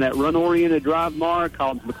clock on that run-oriented drive, Mark.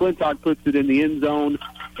 Collins McClintock puts it in the end zone,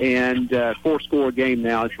 and 4-score game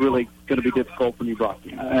now. It's really going to be difficult for New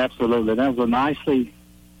Brockton. Absolutely. That was a nicely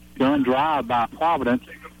done drive by Providence.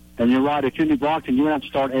 And you're right, if you're New Brockton, you have to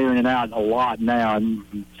start airing it out a lot now.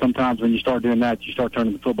 And sometimes when you start doing that, you start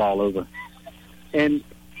turning the football over. And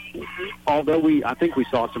although I think we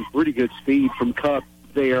saw some pretty good speed from Cup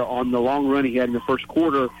there on the long run he had in the first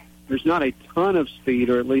quarter, there's not a ton of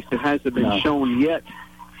speed, or at least it hasn't been shown yet.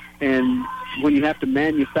 And when you have to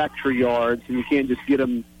manufacture yards and you can't just get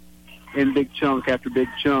them in big chunk after big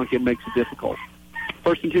chunk, it makes it difficult.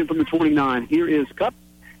 1st and 10 from the 29. Here is Cup.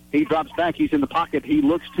 He drops back. He's in the pocket. He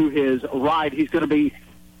looks to his right. He's going to be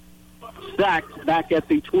sacked back at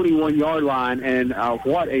the 21-yard line, and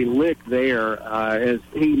what a lick there. As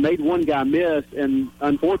he made one guy miss, and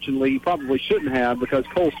unfortunately he probably shouldn't have, because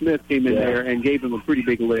Cole Smith came in there and gave him a pretty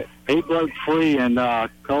big lick. He broke free, and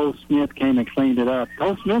Cole Smith came and cleaned it up.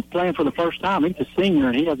 Cole Smith playing for the first time. He's a senior,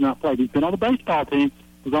 and he has not played. He's been on the baseball team,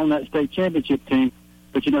 was on that state championship team.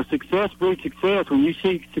 But, success breeds success. When you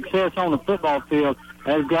see success on the football field,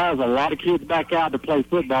 there's guys, a lot of kids back out to play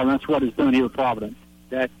football, and that's what it's done here at Providence.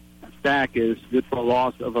 That sack is good for a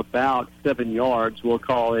loss of about 7 yards. We'll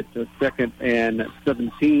call it 2nd and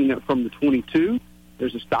 17 from the 22.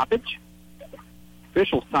 There's a stoppage.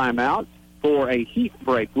 Officials timeout for a heat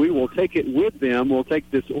break. We will take it with them. We'll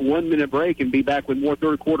take this 1-minute break and be back with more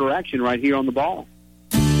third quarter action right here on the ball.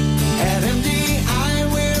 At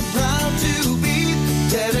MDI, we're proud to be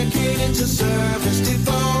dedicated to service,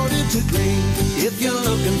 devoted to green. If you're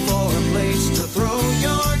looking for a place to throw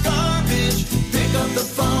your garbage, pick up the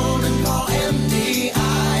phone and call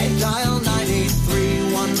MDI. Dial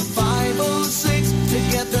 983-1506 to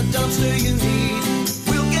get the dumpster you need.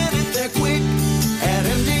 We'll get it there quick. At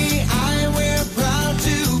MDI, we're proud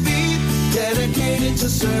to be dedicated to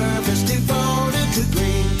service, devoted to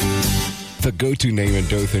green. The go-to name in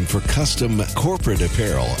Dothan for custom corporate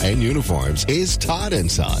apparel and uniforms is Todd &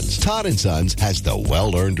 Sons. Todd & Sons has the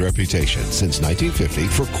well-earned reputation since 1950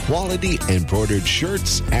 for quality embroidered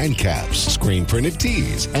shirts and caps, screen-printed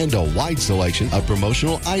tees, and a wide selection of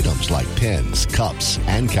promotional items like pens, cups,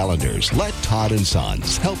 and calendars. Let Todd &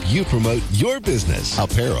 Sons help you promote your business.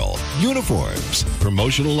 Apparel, uniforms,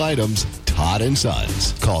 promotional items, Todd &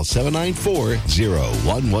 Sons. Call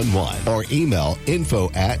 794-0111 or email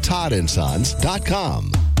info@toddandsons.com.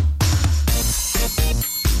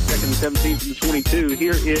 2nd and 17 from the 22.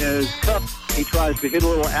 Here is Cup. He tries to hit a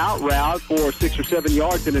little out route for 6 or 7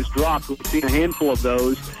 yards and is dropped. We've seen a handful of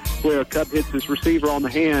those where Cup hits his receiver on the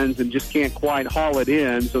hands and just can't quite haul it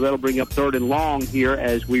in. So that'll bring up 3rd and long here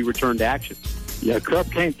as we return to action. Yeah, Cup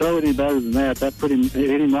can't throw it any better than that. That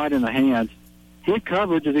hit him right in the hands. Good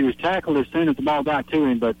coverage as he was tackled as soon as the ball got to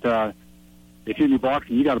him, but if you're New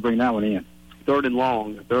Brockton, you got to bring that one in. 3rd and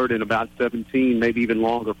long, 3rd and about 17, maybe even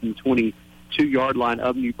longer from the 22-yard line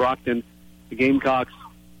of New Brockton. The Gamecocks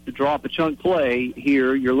to draw up a chunk play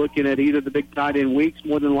here. You're looking at either the big tight end Weeks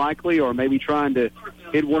more than likely, or maybe trying to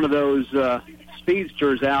hit one of those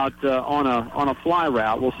speedsters out on a fly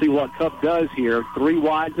route. We'll see what Cup does here. 3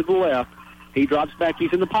 wide to the left. He drops back.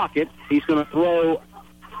 He's in the pocket. He's going to throw,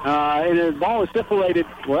 and the ball is separated.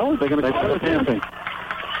 Well, they're going to call it something.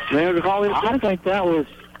 They're going to call it. I think that was.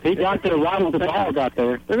 He got there right when the ball got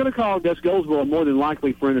there. They're going to call Gus Goldsboro more than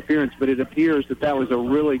likely for interference, but it appears that was a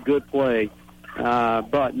really good play.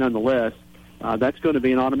 But nonetheless, that's going to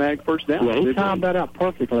be an automatic first down. Yeah, he timed that out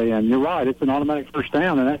perfectly, and you're right. It's an automatic first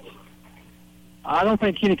down, and I don't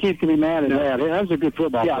think Kenny Keith can be mad at that. That was a good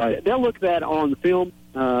football play. They'll look at that on the film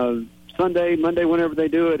Sunday, Monday, whenever they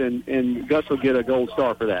do it, and Gus will get a gold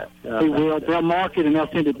star for that. He will. They'll mark it, and they'll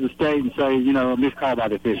send it to the state and say, a missed call by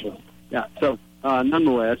the officials. Yeah, so...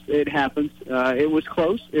 nonetheless, it happens. It was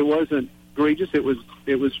close. It wasn't egregious. It was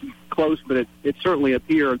close, but it certainly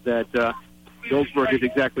appeared that Goldsboro did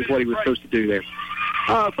exactly what he was supposed to do there.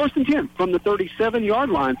 1st and 10 from the 37-yard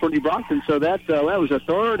line for New Brockton. So that was a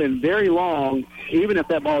 3rd and very long. Even if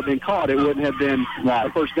that ball had been caught, it wouldn't have been a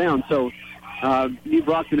first down. So New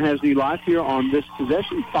Brockton has new life here on this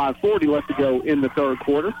possession. 5:40 left to go in the 3rd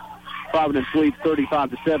quarter. Providence leads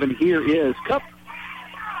 35-7. Here is Cup.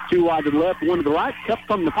 2 wide to the left, 1 to the right. Cup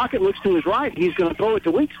from the pocket, looks to his right. He's going to throw it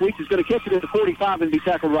to Weeks. Weeks is going to catch it at the 45 and be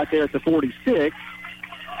tackled right there at the 46.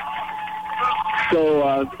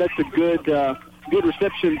 So that's a good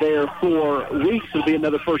reception there for Weeks. It'll be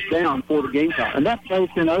another first down for the Gamecocks. And that play's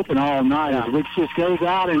been open all night. Yeah. Weeks just goes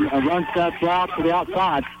out and runs that route to the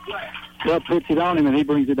outside. Cup puts it on him, and he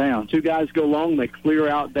brings it down. 2 guys go long. They clear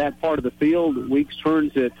out that part of the field. Weeks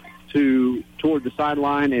turns it toward the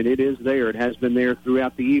sideline, and it is there. It has been there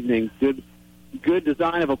throughout the evening. Good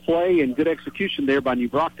design of a play and good execution there by New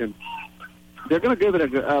Brockton. They're going to give it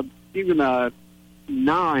even a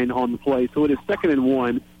 9 on the play, so it is 2nd and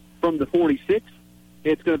 1 from the 46.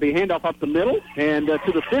 It's going to be handoff up the middle and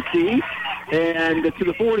to the 50, And to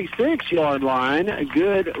the 46-yard line.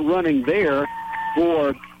 Good running there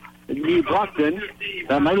for New Brockton.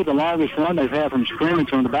 That may be the longest run they've had from scrimmage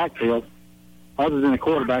from the backfield, other than the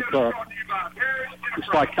quarterback cut.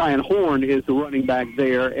 Looks like Kyan Horn is the running back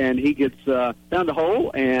there, and he gets found a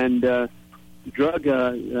hole and drug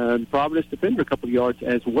Providence defender a couple of yards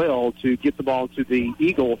as well to get the ball to the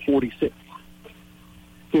Eagle 46.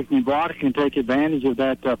 If New Brockton can take advantage of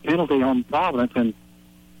that penalty on Providence and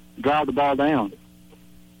drive the ball down.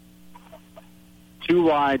 2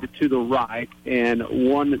 wide to the right and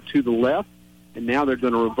 1 to the left, and now they're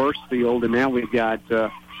going to reverse field, and now we've got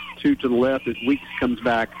 2 to the left as Weeks comes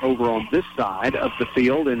back over on this side of the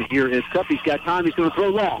field, and here is Cup. He's got time. He's going to throw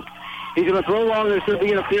long. He's going to throw long. There's going to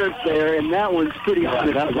be interference there, and that one's pretty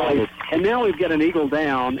honest. And now we've got an Eagle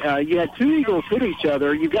down. You had 2 Eagles hit each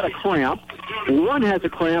other. You've got a cramp. One has a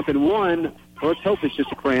cramp, and one, well, let's hope it's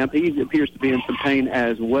just a cramp. He appears to be in some pain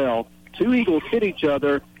as well. 2 Eagles hit each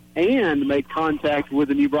other and made contact with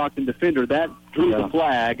the New Brockton defender. That drew the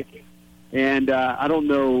flag, and I don't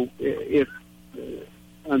know if,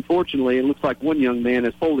 unfortunately, it looks like one young man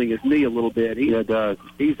is holding his knee a little bit.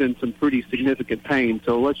 He's in some pretty significant pain,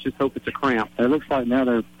 so let's just hope it's a cramp. It looks like now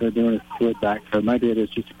they're doing a split back, so maybe it is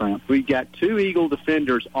just a cramp. We've got 2 Eagle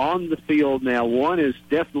defenders on the field now. One is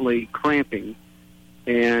definitely cramping,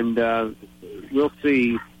 and we'll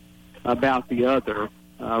see about the other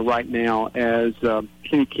right now as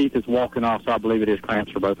Kenny Keith is walking off, so I believe it is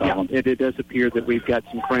cramps for both of them. It does appear that we've got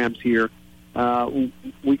some cramps here.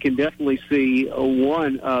 We can definitely see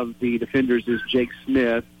one of the defenders is Jake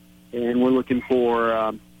Smith, and we're looking for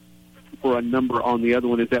a number on the other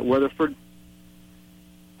one. Is that Weatherford?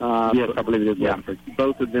 Yes, I believe it is Weatherford.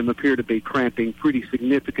 Both of them appear to be cramping pretty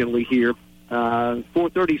significantly here.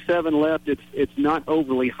 4:37 left. It's not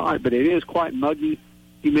overly hot, but it is quite muggy.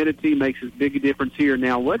 Humidity makes a big difference here.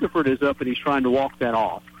 Now Weatherford is up, and he's trying to walk that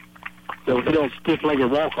off. So it'll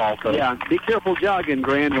stiff-legged walk-off. Yeah, be careful jogging,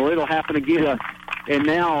 Grant, or it'll happen again. And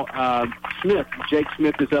now Jake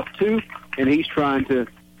Smith is up too, and he's trying to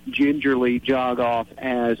gingerly jog off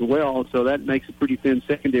as well. So that makes a pretty thin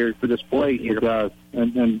secondary for this play here. It does.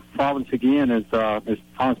 And Providence again is Thomas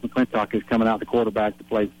McClintock is coming out the quarterback to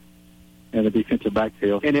play in the defensive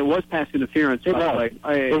backfield. And it was pass interference. It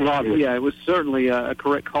was obvious. Yeah, it was certainly a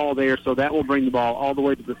correct call there. So that will bring the ball all the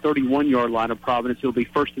way to the 31-yard line of Providence. It'll be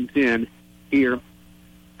 1st and 10 here.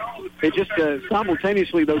 It just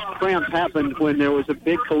simultaneously those cramps happened when there was a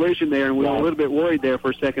big collision there, and we were a little bit worried there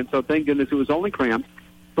for a second. So thank goodness it was only cramps.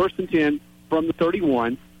 1st and 10 from the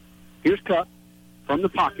 31. Here's Cup from the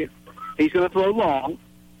pocket. He's going to throw long,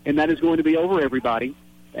 and that is going to be over everybody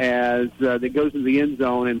as it goes into the end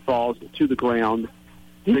zone and falls to the ground,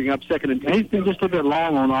 bringing up 2nd and 10. He's been just a bit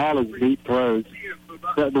long on all his deep throws.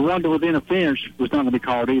 The one with interference was not going to be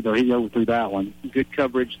called either. He overthrew that one. Good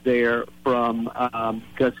coverage there from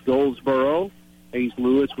Gus Goldsboro. Hayes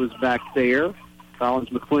Lewis was back there. Collins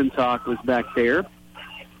McClintock was back there.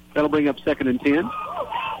 That'll bring up 2nd and 10.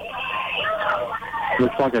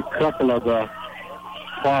 Looks like a couple of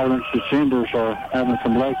Providence defenders are having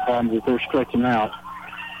some leg problems as they're stretching out.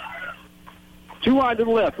 2 wide to the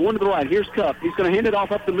left, 1 to the right. Here's Cup. He's going to hand it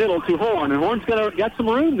off up the middle to Horn, and Horn's got some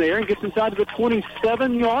room there and gets inside the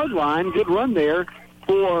 27-yard line. Good run there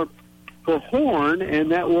for Horn,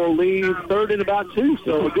 and that will leave 3rd and about 2.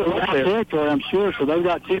 So a good run there. Territory, I'm sure. So they've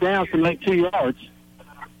got 2 downs to make 2 yards.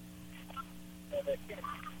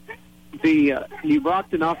 The New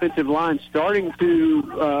Brockton offensive line starting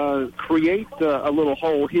to create a little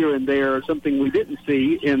hole here and there, something we didn't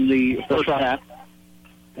see in the first half.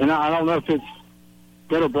 And I don't know if it's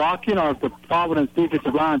better blocking or if the Providence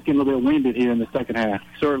defensive line is getting a little bit winded here in the second half.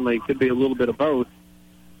 Certainly could be a little bit of both.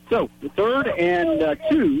 So the 3rd and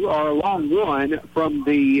 2 are a long one from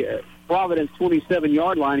the Providence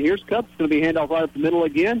 27-yard line. Here's Cup. It's going to be handoff right up the middle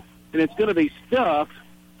again, and it's going to be stuffed.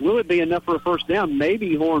 Will it be enough for a first down?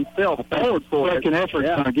 Maybe Horn fell forward for it. Second effort's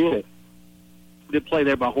going to get it. Good play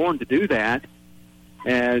there by Horn to do that,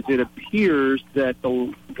 as it appears that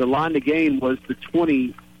the line to gain was the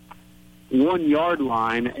 21-yard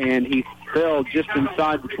line, and he fell just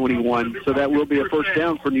inside the 21, so that will be a first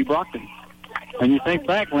down for New Brockton. And you think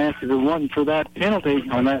back, Lance, if it wasn't for that penalty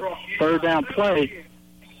on that 3rd down play,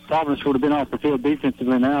 Providence would have been off the field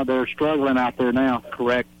defensively. Now they're struggling out there now.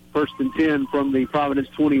 Correct. 1st and 10 from the Providence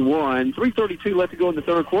 21. 3:32 left to go in the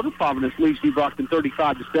 3rd quarter. Providence leads New Brockton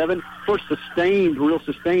 35-7. First real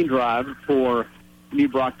sustained drive for New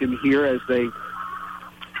Brockton here as they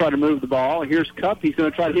try to move the ball. Here's Cup. He's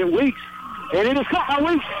going to try to hit Weeks. And it is caught by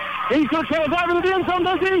Weeks. He's going to try to drive into the end zone,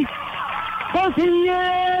 does he?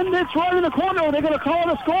 And it's right in the corner. Are they going to call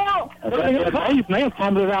it a score? He may have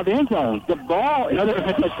fumbled it out the end zone. The ball is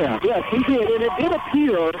a touchdown. Yes, he did. And it did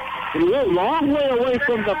appear, and he went a long way away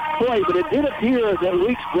from the play, but it did appear that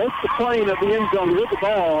Weeks broke the plane of the end zone with the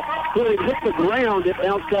ball. When it hit the ground, it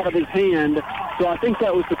bounced out of his hand. So I think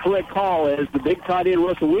that was the correct call, as the big tight end,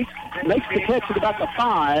 Russell Weeks, makes the catch at about the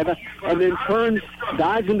 5 and then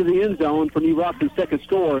dives into the end zone for New Brockton's second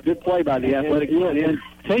score. Good play by the athletic unit. And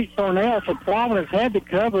Tate Thornell for Providence had the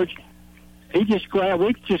coverage. Weeks just grabbed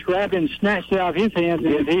it and snatched it out of his hands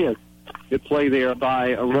and his. Good play there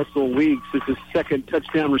by Russell Weeks. It's his second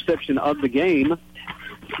touchdown reception of the game.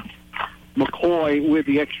 McCoy with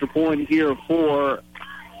the extra point here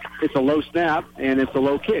it's a low snap, and it's a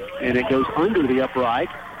low kick, and it goes under the upright,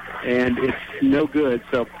 and it's no good.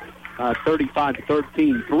 So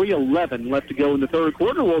 35-13, 3:11 left to go in the third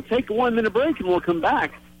quarter. We'll take a 1-minute break, and we'll come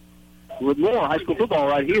back with more high school football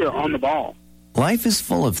right here on The Ball. Life is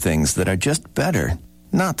full of things that are just better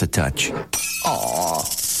not to touch. Aw.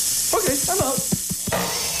 Okay, I'm out.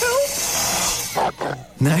 Help.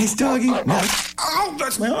 Nice doggy. Now. Ow,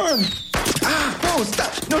 that's my arm. No,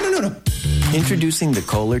 stop. No. Introducing the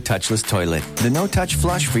Kohler Touchless Toilet, the no-touch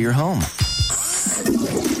flush for your home.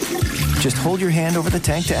 Just hold your hand over the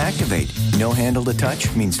tank to activate. No handle to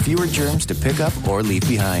touch means fewer germs to pick up or leave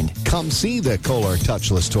behind. Come see the Kohler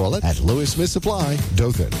Touchless Toilet at Lewis Smith Supply,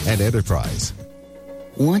 Dothan, and Enterprise.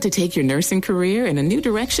 Want to take your nursing career in a new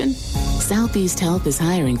direction? Southeast Health is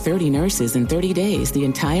hiring 30 nurses in 30 days the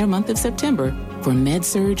entire month of September for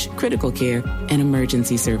med-surg, critical care, and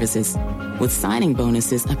emergency services, with signing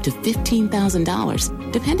bonuses up to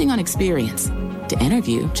 $15,000, depending on experience. To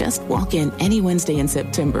interview, just walk in any Wednesday in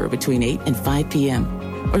September between 8 and 5 p.m.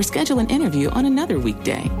 or schedule an interview on another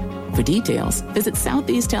weekday. For details, visit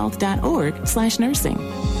southeasthealth.org/nursing.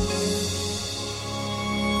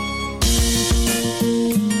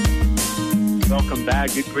 Welcome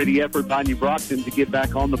back. Good, gritty effort by New Brockton to get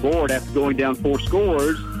back on the board after going down 4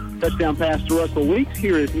 scores. Touchdown pass to Russell Weeks.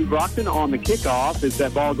 Here is New Brockton on the kickoff. Is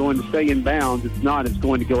that ball going to stay in bounds? It's not. It's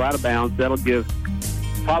going to go out of bounds. That'll give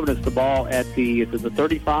Providence the ball at the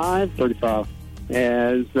 35, as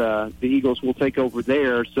the Eagles will take over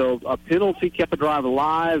there. So a penalty kept the drive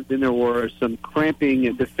alive. Then there were some cramping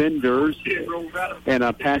defenders and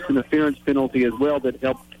a pass interference penalty as well that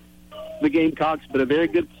helped the Gamecocks, but a very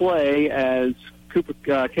good play as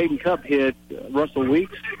Caden Cup hit Russell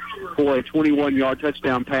Weeks for a 21-yard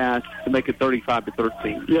touchdown pass to make it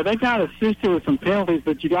 35-13. Yeah, they got assisted with some penalties,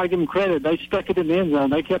 but you got to give them credit. They stuck it in the end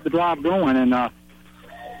zone. They kept the drive going and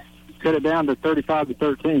cut it down to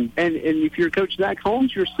 35-13. And if you're Coach Zach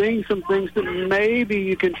Holmes, you're seeing some things that maybe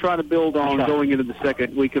you can try to build on going into the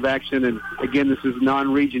second week of action. And again, this is a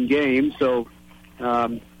non-region game, so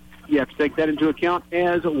you have to take that into account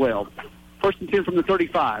as well. First and 10 from the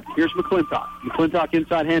 35. Here's McClintock. McClintock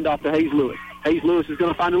inside handoff to Hayes Lewis. Hayes Lewis is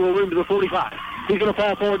going to find a little room to the 45. He's going to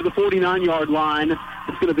fall forward to the 49-yard line.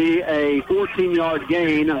 It's going to be a 14-yard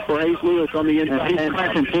gain for Hayes Lewis on the inside. He's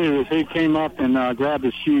cracking too as he came up and grabbed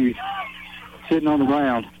his shoes sitting on the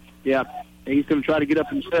ground. Yeah, he's going to try to get up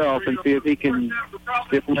himself and see if he can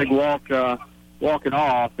stiff leg walk it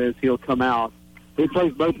off as he'll come out. He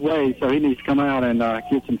plays both ways, so he needs to come out and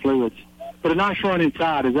get some fluids. But a nice run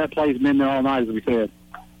inside, as that play's been there all night, as we said.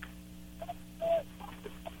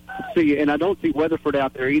 Let's see, and I don't see Weatherford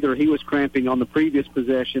out there either. He was cramping on the previous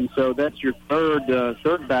possession, so that's your third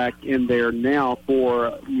back in there now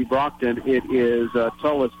for New Brockton. It is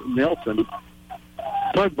Tullis Nelson.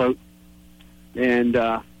 Tugboat. And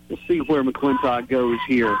we'll see where McClintock goes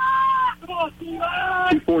here.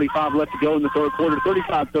 2:45 left to go in the third quarter.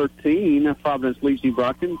 35-13. Providence leads New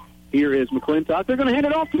Brockton. Here is McClintock. They're going to hand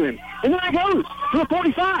it off to him. And there he goes to the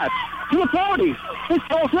 45, to the 40. It's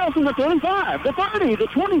Tullis Nelson, the 35, the 30, the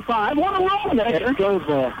 25. What a run there.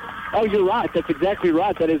 Goldsboro. Oh, you're right. That's exactly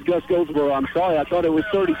right. That is Gus Goldsboro. I'm sorry. I thought it was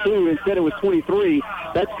 32. Instead, it was 23.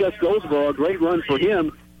 That's Gus Goldsboro. A great run for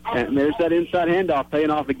him. And there's that inside handoff paying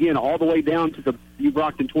off again all the way down to the New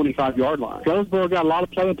Brockton 25-yard line. Goldsboro got a lot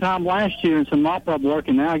of playing time last year and some mop-up work,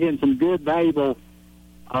 and now getting some good, valuable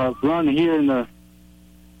run here in the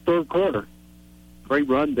third quarter. Great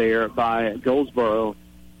run there by Goldsboro.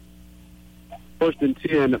 First and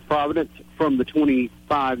 10, Providence from the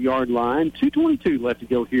 25-yard line. 2:22 left to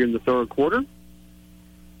go here in the third quarter.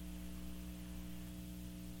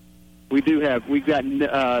 We've got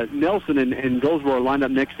Nelson and Goldsboro lined up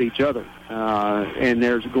next to each other. And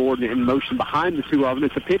there's Gordon in motion behind the two of them.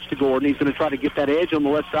 It's a pitch to Gordon. He's going to try to get that edge on the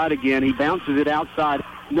left side again. He bounces it outside.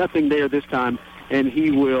 Nothing there this time. And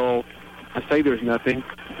he will I say there's nothing.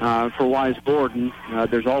 For Wise Gordon,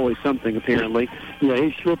 there's always something, apparently. Yeah,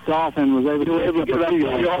 he slipped off and was able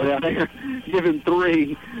to give him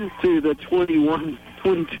 3 to the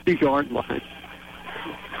 22-yard line.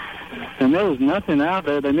 And there was nothing out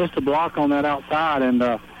there. They missed a block on that outside, and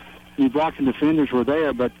New Brockton defenders were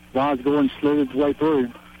there, but Wise Gordon slid his way through.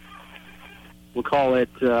 We'll call it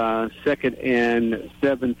 2nd and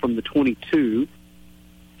 7 from the 22.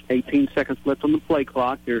 18 seconds left on the play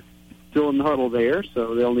clock. They're still in the huddle there,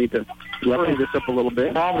 so they'll need to hurry this up a little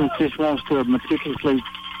bit. Providence just wants to meticulously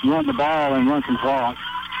run the ball and run some clock.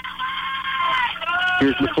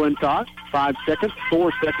 Here's McClintock. 5 seconds,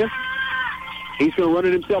 4 seconds. He's going to run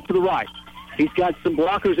it himself to the right. He's got some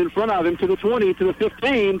blockers in front of him to the 20, to the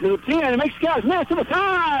 15, to the 10. He makes guys miss to the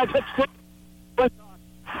 5.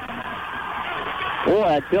 Boy,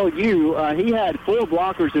 I tell you, he had 4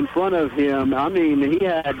 blockers in front of him. I mean, he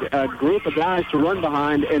had a group of guys to run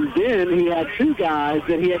behind, and then he had 2 guys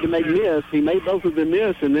that he had to make miss. He made both of them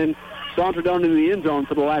miss, and then sauntered on into the end zone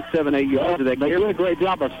for the last 7-8 yards of that game. They did a great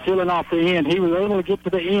job of sealing off the end. He was able to get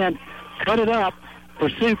to the end, cut it up,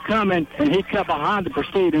 pursuit coming, and he cut behind the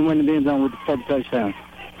pursuit and went in the end zone with the touchdown.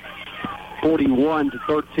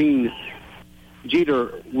 41-13.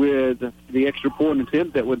 Jeter with the extra point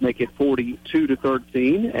attempt that would make it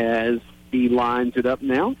 42-13 as he lines it up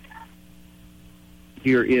now.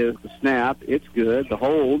 Here is the snap. It's good. The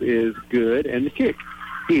hold is good. And the kick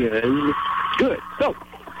is good. So,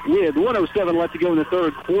 with 1:07 left to go in the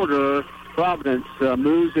third quarter, Providence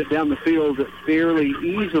moves it down the field fairly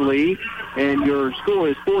easily. And your score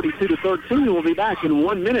is 42-13. We'll be back in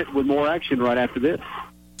 1 minute with more action right after this.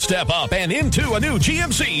 Step up and into a new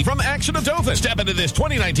GMC from Action of Dothan. Step into this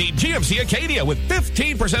 2019 GMC Acadia with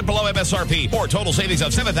 15% below MSRP or total savings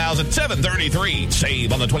of $7,733.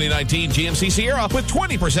 Save on the 2019 GMC Sierra with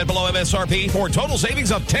 20% below MSRP or total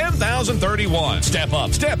savings of $10,031. Step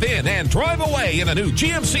up, step in, and drive away in a new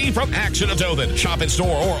GMC from Action of Dothan. Shop in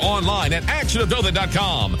store or online at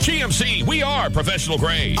actionofdothan.com. GMC, we are professional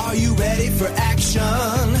grade. Are you ready for action?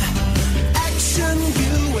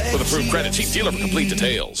 With approved credit, see dealer for complete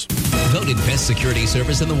details. Voted Best Security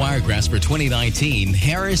Service in the Wiregrass for 2019,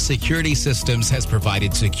 Harris Security Systems has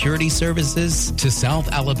provided security services to South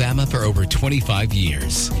Alabama for over 25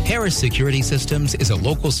 years. Harris Security Systems is a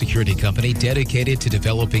local security company dedicated to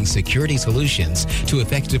developing security solutions to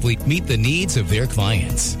effectively meet the needs of their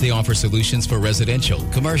clients. They offer solutions for residential,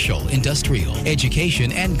 commercial, industrial,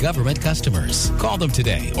 education, and government customers. Call them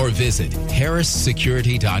today or visit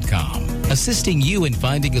harrissecurity.com. Assisting you in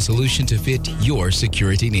finding a solution to fit your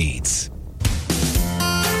security needs.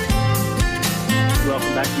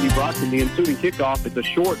 Welcome back to New Brockton. The ensuing kickoff is a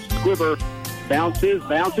short squibber. Bounces,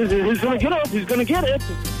 and who's going to get it? Who's going to get it?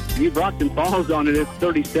 New Brockton falls on it at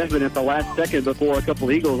 37 at the last second before a couple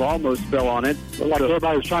Eagles almost fell on it. Like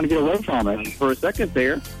everybody was trying to get away from it. For a second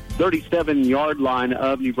there. 37-yard line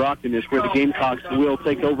of New Brockton is where the Gamecocks will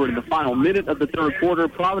take over in the final minute of the third quarter.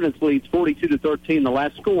 Providence leads 42-13. The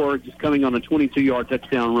last score just coming on a 22-yard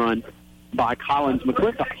touchdown run by Collins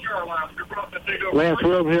McClintock. Lance,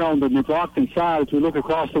 we're over here on the New Brockton side. As we look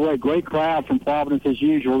across the way, great crowd from Providence as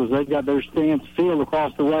usual, as they've got their stands filled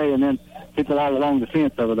across the way, and then people all along the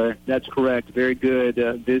fence over there. That's correct. Very good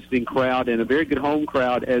visiting crowd and a very good home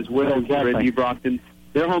crowd as well. Exactly. Here in New Brockton.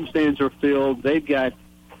 Their home stands are filled. They've got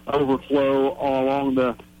overflow all along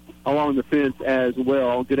the fence as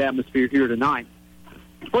well. Good atmosphere here tonight.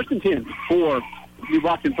 1st and 10 for New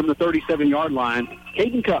Brockton from the 37-yard line.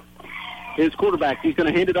 Caden Cup is quarterback. He's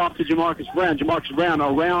going to hand it off to Jamarcus Brown. Jamarcus Brown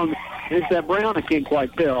around. Is that Brown? I can't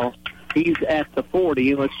quite tell. He's at the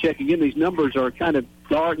 40. Let's check again. These numbers are kind of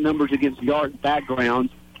dark numbers against dark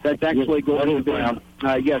backgrounds. That's actually going to be Brown.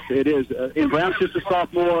 Yes, it is. And Brown's just a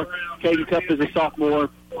sophomore. Caden Cup is a sophomore.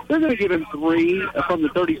 They're going to give him 3 from the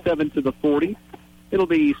 37 to the 40. It'll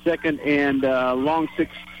be 2nd and long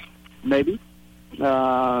 6, maybe.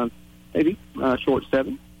 Short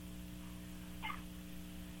 7.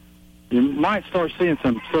 You might start seeing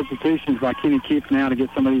some substitutions by Kenny Keith now to get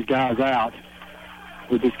some of these guys out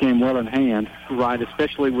with this game well in hand. Right,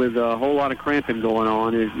 especially with a whole lot of cramping going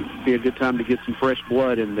on. It'd be a good time to get some fresh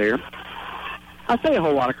blood in there. I say a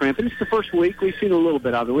whole lot of cramping. It's the first week. We've seen a little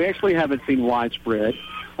bit of it. We actually haven't seen widespread.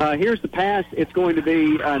 Here's the pass. It's going to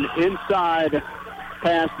be an inside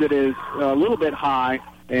pass that is a little bit high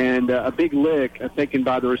and a big lick taken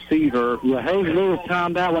by the receiver. Yeah, Hayes Lewis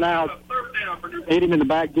timed that one out. Hit him in the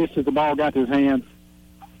back just as the ball got to his hands.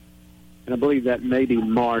 And I believe that may be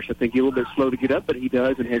Marsh. I think he's a little bit slow to get up, but he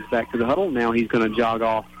does and heads back to the huddle. Now he's going to jog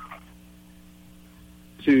off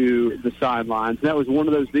to the sidelines. That was one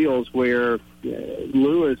of those deals where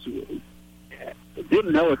Lewis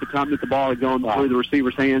didn't know at the time that the ball had gone through the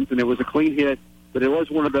receiver's hands, and it was a clean hit, but it was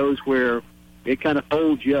one of those where it kind of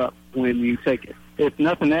folds you up when you take it. If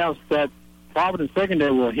nothing else, that Providence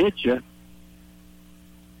secondary will hit you.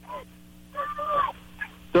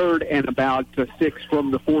 3rd and about 6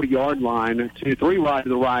 from the 40-yard line. 3 wide to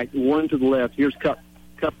the right, 1 to the left. Here's Cup.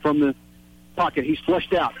 Cup from the pocket. He's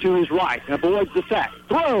flushed out to his right. Avoids the sack.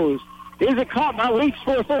 Throws. Is it caught by Leach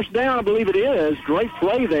for a first down? I believe it is. Great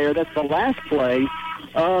play there. That's the last play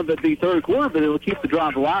of the third quarter, but it will keep the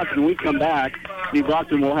drive alive. When we come back, New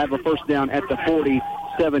Brockton will have a first down at the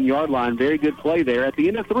 47-yard line. Very good play there. At the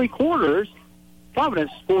end of 3 quarters,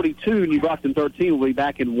 Providence 42, New Brockton 13. We'll be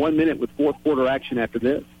back in 1 minute with fourth quarter action after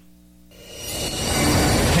this.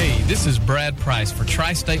 Hey, this is Brad Price for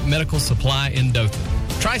Tri-State Medical Supply in Dothan.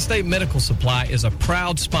 Tri-State Medical Supply is a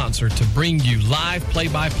proud sponsor to bring you live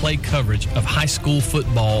play-by-play coverage of high school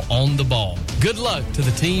football on the ball. Good luck to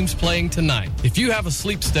the teams playing tonight. If you have a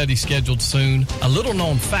sleep study scheduled soon, a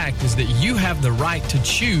little-known fact is that you have the right to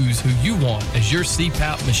choose who you want as your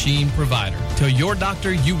CPAP machine provider. Tell your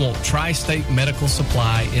doctor you want Tri-State Medical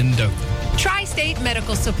Supply in Dothan. Tri-State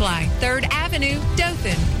Medical Supply, 3rd Avenue,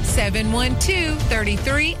 Dothan,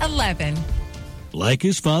 712-3311. Like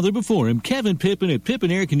his father before him, Kevin Pippin at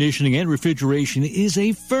Pippin Air Conditioning and Refrigeration is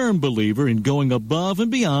a firm believer in going above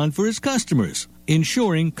and beyond for his customers,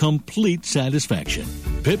 ensuring complete satisfaction.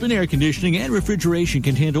 Pippin Air Conditioning and Refrigeration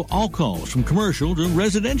can handle all calls from commercial to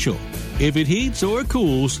residential. If it heats or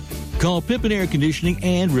cools, call Pippin Air Conditioning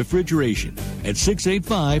and Refrigeration at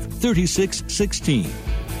 685-3616.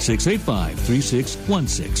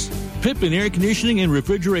 685-3616. Pippin Air Conditioning and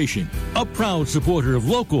Refrigeration, a proud supporter of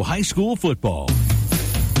local high school football.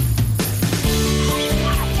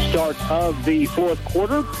 Start of the fourth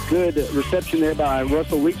quarter. Good reception there by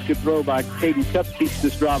Russell Leach. Good throw by Caden Cup. Keeps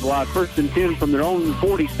this drive alive. 1st and 10 from their own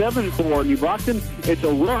 47 for New Brockton. It's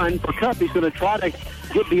a run for Cup. He's going to try to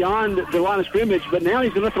get beyond the line of scrimmage, but now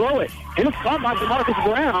he's going to throw it. And it's caught by DeMarcus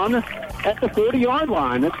Brown at the 40-yard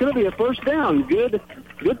line. That's going to be a first down. Good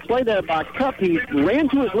play there by Cup. He ran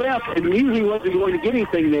to his left and knew he wasn't going to get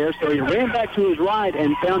anything there, so he ran back to his right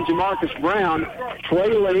and found Jamarcus Brown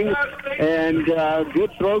trailing, and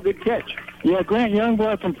good throw, good catch. Yeah, Grant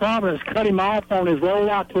Youngblood from Providence cut him off on his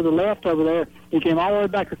rollout to the left over there. He came all the way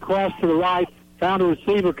back across to the right, found a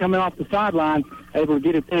receiver coming off the sideline, able to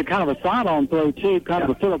get it there, kind of a sidearm throw, too, kind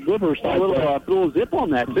of a Phillip Rivers a little zip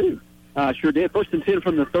on that, too. Sure did. 1st and 10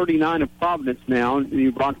 from the 39 of Providence now.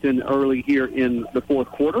 New Brockton early here in the fourth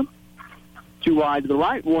quarter. 2 wide to the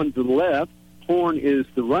right, 1 to the left. Horn is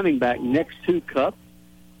the running back next to Cup,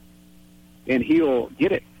 and he'll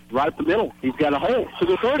get it right up the middle. He's got a hole to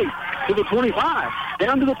the 30, to the 25,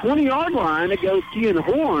 down to the 20-yard line. It goes Kean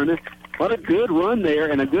Horn. What a good run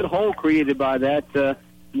there and a good hole created by that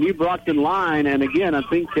New Brockton line. And, again, I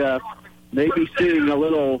think maybe seeing a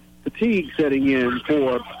little fatigue setting in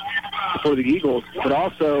for the Eagles, but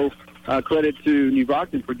also credit to New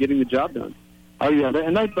Brockton for getting the job done. Oh, yeah,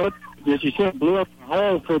 and they both, as you said, blew up the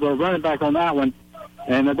hole for the running back on that one.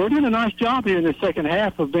 And they're doing a nice job here in the second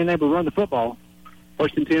half of being able to run the football.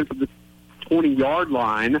 1st and 10 from the 20-yard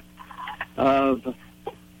line of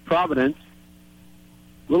Providence.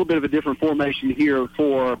 A little bit of a different formation here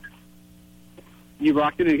for New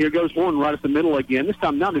Brockton, and here goes Horn right up the middle again. This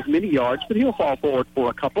time not as many yards, but he'll fall forward for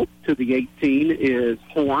a couple. To the 18 is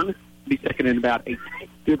Horn. Be second in about 8.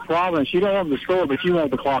 Good Providence. You don't have the score, but you have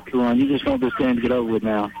the clock to run. You just want this game to get over with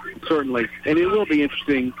now. Certainly. And it will be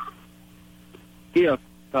interesting if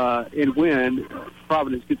and when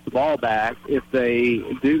Providence gets the ball back, if they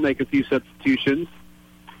do make a few substitutions,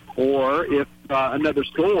 or if another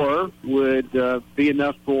score would be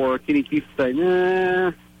enough for Kenny Keith to say,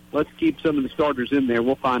 nah, let's keep some of the starters in there.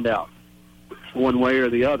 We'll find out one way or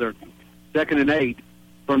the other. 2nd and 8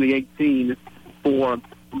 from the 18 for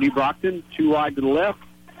New Brockton. 2 wide to the left,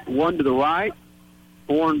 1 to the right.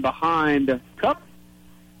 Horn behind Cup.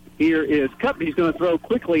 Here is Cup. He's going to throw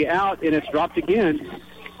quickly out, and it's dropped again.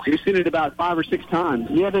 He's seen it about 5 or 6 times.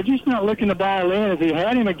 Yeah, they're just not looking the ball in. If he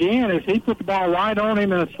had him again, if he put the ball right on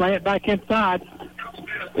him and a slant back inside,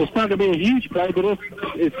 it's not going to be a huge play, but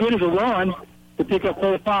it's as good as a run to pick up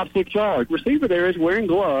 4, 5, 6 yards. Receiver there is wearing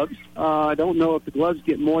gloves. I don't know if the gloves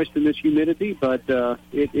get moist in this humidity, but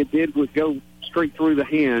it did go straight through the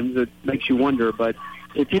hands. It makes you wonder, but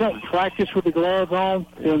if you don't practice with the gloves on,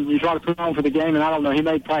 and you try to put them on for the game, and I don't know, he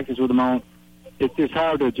made practice with them on, it's just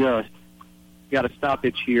hard to adjust. Got a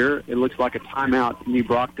stoppage here. It looks like a timeout from New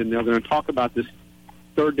Brockton. They're going to talk about this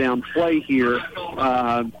 3rd down play here.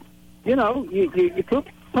 You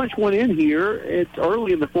punch one in here. It's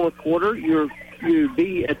early in the fourth quarter. You'd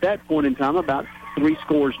be at that point in time about 3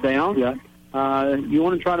 scores down. Yeah. you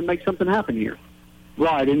want to try to make something happen here.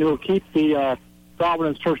 Right, and it'll keep the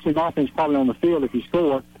Providence first team offense probably on the field if you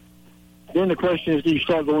score. Then the question is, do you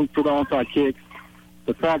start going for the onside kick?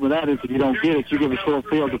 The problem with that is if you don't get it, you give a short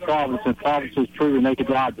field to Providence, and Providence is proven they can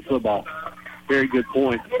drive the football. Very good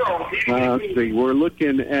point. Let's see. We're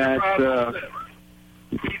looking at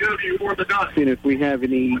seeing if we have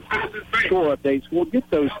any score updates. We'll get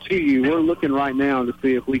those to you. We're looking right now to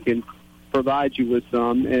see if we can provide you with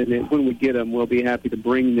some, and then when we get them, we'll be happy to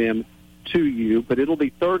bring them to you. But it'll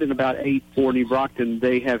be 3rd and about 8 for New Brockton.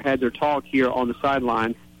 They have had their talk here on the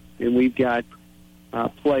sideline, and we've got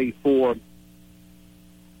play for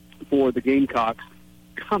the Gamecocks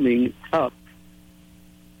coming up.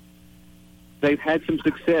 They've had some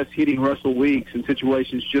success hitting Russell Weeks in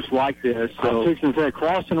situations just like this. So,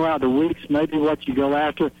 crossing around the Weeks, maybe what you go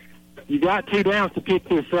after. You got 2 downs to pick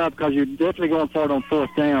this up because you're definitely going for it on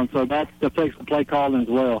 4th down, so that affects the play calling as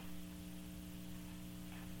well.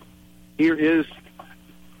 Here is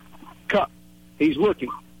Cup. He's looking.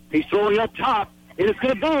 He's throwing up top. It is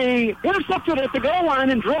going to be intercepted at the goal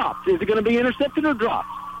line and dropped. Is it going to be intercepted or dropped?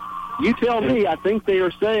 You tell me. I think they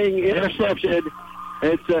are saying intercepted.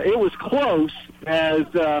 It was close, as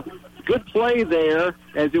good play there,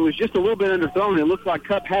 as it was just a little bit underthrown. It looked like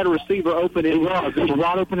Cup had a receiver open. It was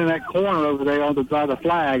wide open in that corner over there by the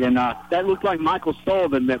flag, and that looked like Michael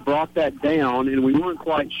Sullivan that brought that down, and we weren't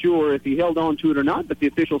quite sure if he held on to it or not, but the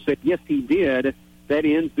official said, yes, he did. That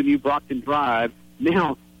ends the New Brockton drive.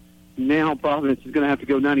 Now Providence is going to have to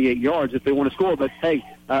go 98 yards if they want to score, but hey,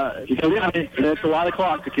 that's a lot of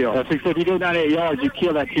clock to kill. If you go 98 yards, you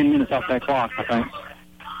kill that 10 minutes off that clock, I think.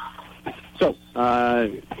 So,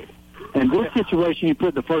 in this situation, you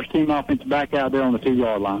put the first team offense back out there on the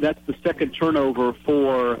 2-yard line. That's the second turnover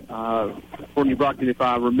for New Brockton, if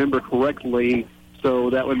I remember correctly. So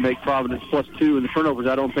that would make Providence +2 in the turnovers.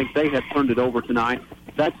 I don't think they have turned it over tonight.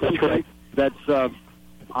 That's okay. That's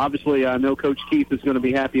obviously I know Coach Keith is going to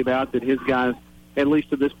be happy about that. His guys, at least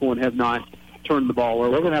to this point, have not turned the ball over.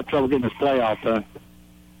 They're going to have trouble getting this playoff done.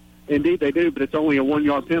 Indeed, they do, but it's only a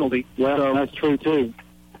 1-yard penalty. Well, so that's true too.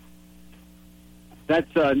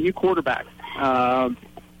 That's a new quarterback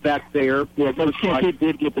back there. Yeah, Coach Keith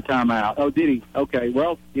did get the timeout. Oh, did he? Okay.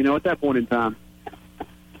 Well, at that point in time,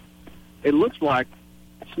 it looks like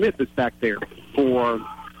Smith is back there for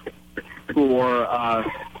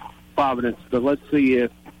Providence. But let's see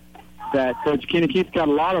if that Coach Kenny Keith's got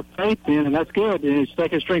a lot of faith in, and that's good. And his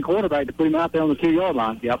second-string quarterback to put him out there on the 2-yard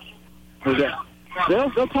line. Yep.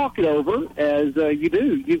 They'll talk it over as you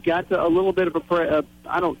do. You've got a little bit of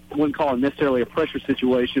I wouldn't call it necessarily a pressure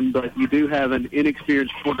situation, but you do have an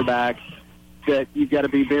inexperienced quarterback that you've got to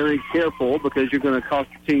be very careful because you're going to cost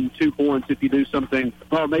your team 2 points if you do something,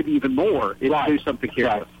 or maybe even more if you do something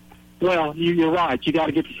careless. Well, you're right. You got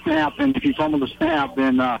to get the snap, and if you fumble the snap,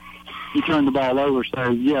 then you turn the ball over. So,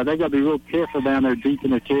 yeah, they've got to be real careful down there deep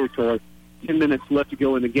in their territory. 10 minutes left to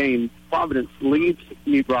go in the game. Providence leads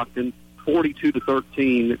New Brockton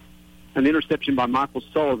 42-13. An interception by Michael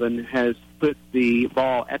Sullivan has put the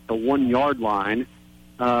ball at the 1-yard line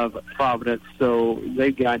of Providence. So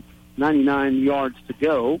they've got 99 yards to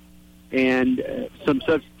go, and some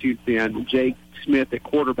substitutes in. Jake Smith at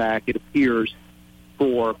quarterback, it appears,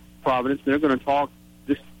 for Providence. They're going to talk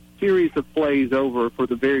this series of plays over for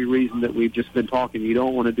the very reason that we've just been talking. You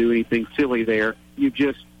don't want to do anything silly there. You've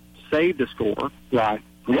just saved a score. Right.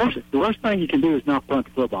 The worst thing you can do is not punt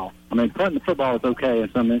the football. I mean, punting the football is okay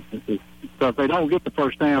in some instances. So if they don't get the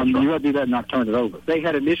first down, you got to do that and not turn it over. They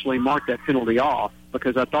had initially marked that penalty off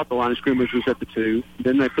because I thought the line of scrimmage was at the 2.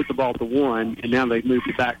 Then they put the ball at the 1, and now they've moved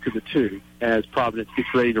it back to the 2 as Providence gets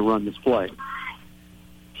ready to run this play.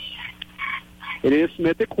 It is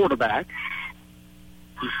Smith at quarterback.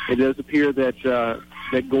 It does appear that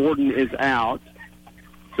that Gordon is out.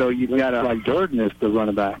 So you've got like Jordan is the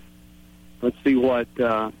running back. Let's see what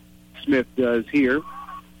Smith does here.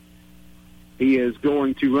 He is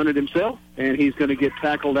going to run it himself, and he's going to get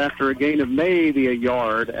tackled after a gain of maybe a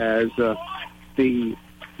yard as the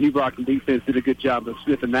New Brockton defense did a good job of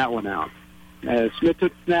sniffing that one out. As Smith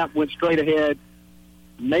took the snap, went straight ahead,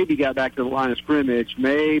 maybe got back to the line of scrimmage,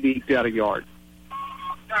 maybe got a yard.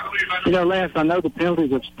 Lance, I know the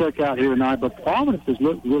penalties have stuck out here tonight, but Providence has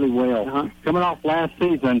looked really well. Coming off last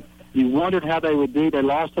season, you wondered how they would do. They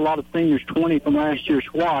lost a lot of seniors, 20 from last year's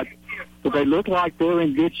squad, but they look like they're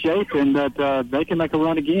in good shape and that they can make a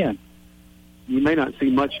run again. You may not see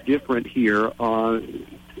much different here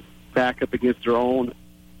back up against their own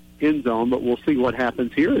end zone, but we'll see what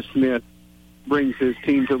happens here as Smith brings his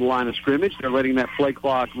team to the line of scrimmage. They're letting that play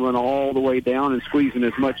clock run all the way down and squeezing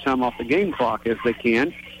as much time off the game clock as they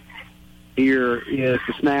can. Here is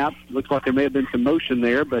the snap. Looks like there may have been some motion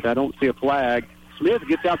there, but I don't see a flag. Smith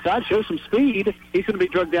gets outside, shows some speed. He's going to be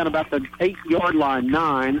drugged down about the 8-yard line,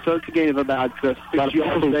 9. So it's a gain of about 6 yards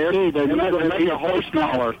there. They make a horse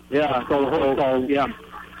smaller. Yeah. Yeah.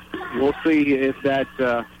 We'll see if that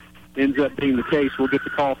ends up being the case. We'll get the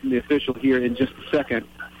call from the official here in just a second.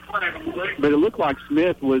 But it looked like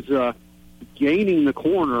Smith was gaining the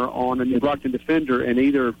corner on a New Brockton defender and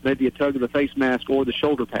either maybe a tug of the face mask or the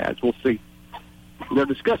shoulder pads. We'll see. They're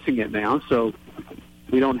discussing it now, so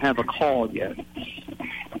we don't have a call yet.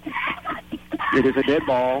 It is a dead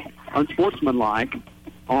ball, unsportsmanlike,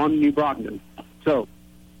 on New Brockton. So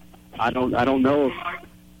I don't know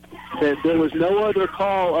if there was no other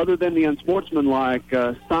call other than the unsportsmanlike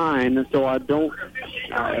sign. So I don't.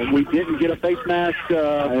 We didn't get a face mask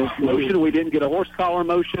motion. We didn't get a horse collar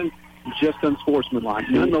motion. Just unsportsmanlike.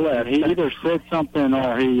 Nonetheless, he either said something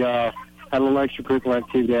or he had a little extracurricular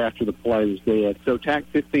activity after the play was dead. So tack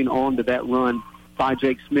 15 on to that run by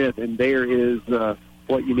Jake Smith, and there is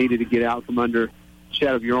what you needed to get out from under the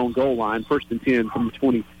shadow of your own goal line. 1st and 10 from the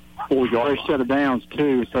 24-yard. First set of downs,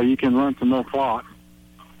 too, so you can run some more clock.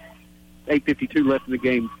 8:52 left in the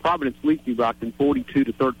game. Providence leads New Brockton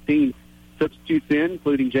 42-13. Substitutes in,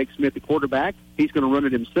 including Jake Smith, the quarterback. He's going to run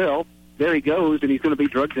it himself. There he goes, and he's going to be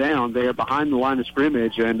drugged down there behind the line of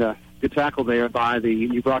scrimmage, and good tackle there by the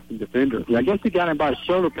New Brockton defender. Yeah, I guess he got him by his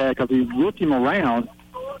shoulder pad because he whipped him around.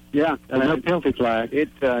 Yeah. No penalty flag.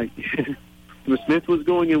 Smith was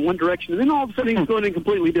going in one direction, and then all of a sudden he was going in a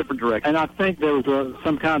completely different direction. And I think there was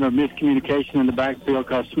some kind of miscommunication in the backfield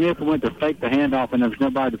because Smith went to fake the handoff, and there was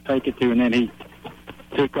nobody to fake it to, and then he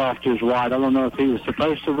took off to his right. I don't know if he was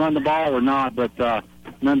supposed to run the ball or not, but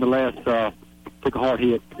nonetheless, took a hard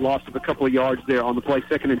hit. Loss of a couple of yards there on the play.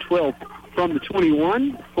 2nd and 12 from the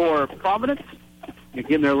 21 for Providence.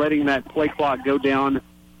 Again, they're letting that play clock go down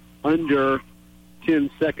under 10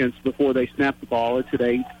 seconds before they snap the ball. It's at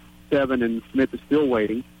 8-7, and Smith is still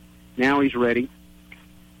waiting. Now he's ready.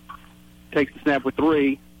 Takes the snap with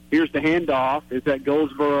 3. Here's the handoff. Is that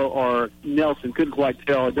Goldsboro or Nelson? Couldn't quite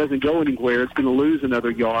tell. It doesn't go anywhere. It's going to lose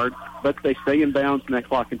another yard, but they stay in bounds, and that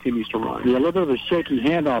clock continues to run. Yeah, a little bit of a shaky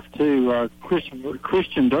handoff, too.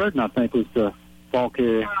 Christian Durden, I think, was the ball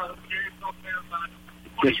carrier.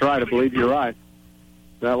 That's right. I believe you're right.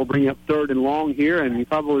 That will bring up 3rd and long here, and you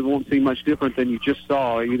probably won't see much different than you just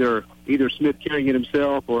saw. Either Smith carrying it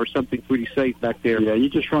himself or something pretty safe back there. Yeah, you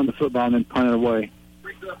just run the football and then punt it away.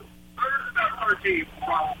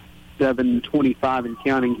 7:25 and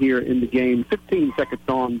counting here in the game. 15 seconds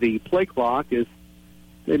on the play clock.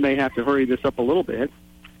 They may have to hurry this up a little bit.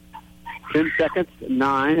 10 seconds,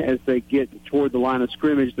 9 as they get toward the line of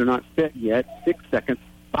scrimmage. They're not set yet. 6 seconds,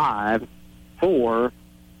 5, 4,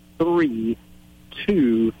 3,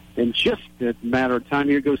 2, and just a matter of time.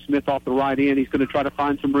 Here goes Smith off the right end. He's going to try to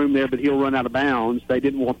find some room there, but he'll run out of bounds. They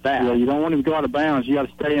didn't want that. Yeah, you don't want him to go out of bounds. You got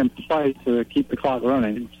to stay in place to keep the clock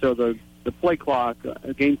running. And so the play clock,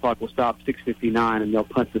 game clock will stop 6:59, and they'll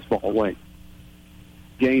punt this ball away.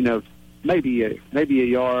 Gain of maybe a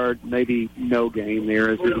yard, maybe no gain there,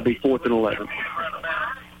 as it'll be 4th and 11.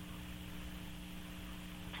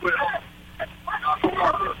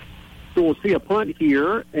 So we'll see a punt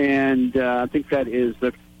here, and I think that is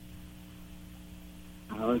the.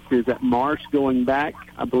 Let's see, is that Marsh going back?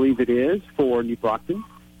 I believe it is for New Brockton.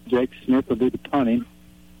 Jake Smith will do the punting.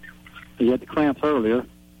 He had the clamps earlier.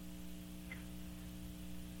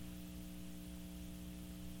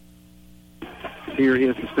 Here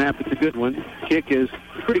is the snap. It's a good one. Kick is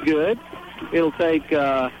pretty good. It'll take,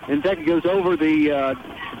 in fact, it goes over the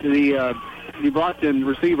New Brockton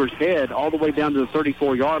receiver's head all the way down to the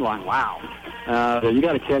 34-yard line. Wow. You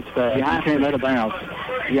got to catch that. You can't let it bounce.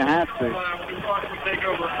 You have to.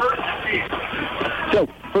 So,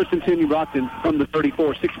 1st and 10, New Brockton from the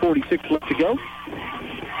 34. 6:46 left to go.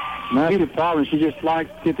 Now, the problem is you just like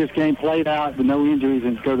to get this game played out with no injuries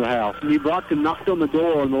and go to the house. New Brockton knocked on the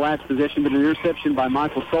door on the last possession, but an interception by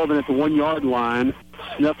Michael Sullivan at the 1-yard line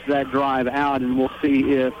snuffs that drive out, and we'll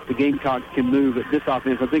see if the Gamecocks can move at this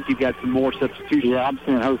offense. I think you've got some more substitutions. Yeah, I'm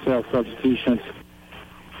seeing wholesale substitutions.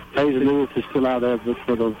 Taser Lewis is still out there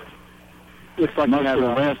for the looks like most of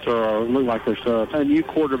the rest look like they're subs. A new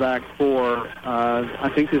quarterback for, I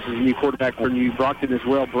think this is a new quarterback for New Brockton as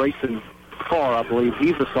well, Brayson Carr, I believe.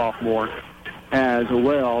 He's a sophomore as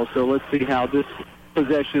well. So let's see how this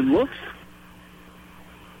possession looks.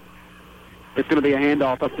 It's going to be a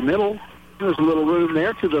handoff up the middle. There's a little room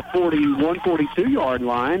there to the 41, 42-yard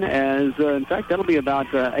line, as, in fact, that'll be about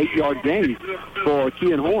 8-yard gain for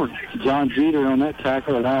Kean Horn. John Jeter on that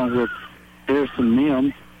tackle along with Harrison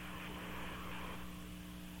Mims.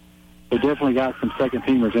 we definitely got some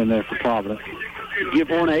second-teamers in there for Providence. Give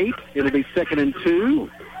Horn 8. It'll be 2nd and 2.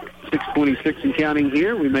 6:26 and counting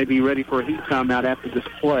here. We may be ready for a heat timeout after this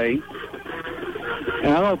play.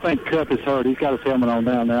 And I don't think Cup is hurt. He's got his helmet on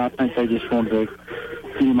down there. I think they just wanted to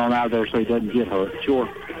get him on out there so he doesn't get hurt. Sure.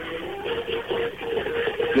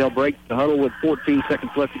 They'll break the huddle with 14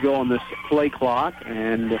 seconds left to go on this play clock.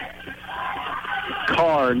 And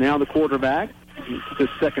Carr, now the quarterback. The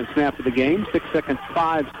second snap of the game. 6 seconds,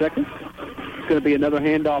 5 seconds. It's going to be another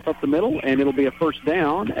handoff up the middle, and it'll be a first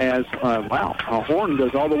down as, a horn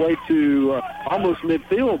goes all the way to almost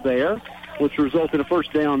midfield there, which results in a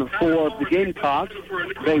first down for the Gamecocks.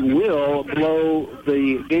 They will blow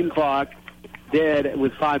the game clock dead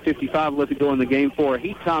with 5:55 left to go in the game for a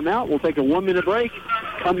heat timeout. We'll take a 1-minute break,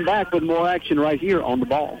 come back with more action right here on the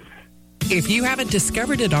ball. If you haven't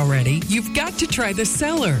discovered it already, you've got to try the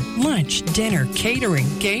Cellar. Lunch, dinner, catering,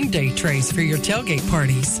 game day trays for your tailgate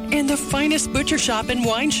parties, and the finest butcher shop and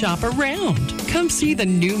wine shop around. Come see the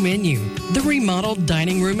new menu, the remodeled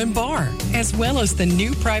dining room and bar, as well as the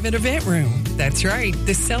new private event room. That's right,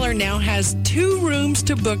 the Cellar now has 2 rooms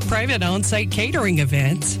to book private on-site catering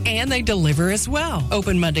events, and they deliver as well.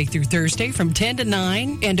 Open Monday through Thursday from 10 to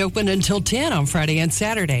 9, and open until 10 on Friday and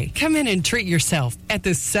Saturday. Come in and treat yourself at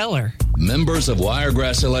the Cellar. Members of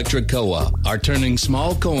Wiregrass Electric Co-op are turning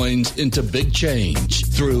small coins into big change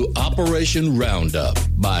through Operation Roundup.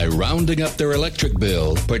 By rounding up their electric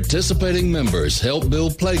bill, participating members help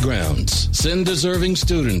build playgrounds, send deserving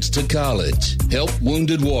students to college, help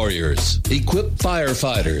wounded warriors, equip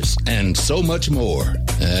firefighters, and so much more.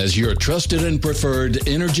 As your trusted and preferred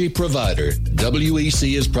energy provider,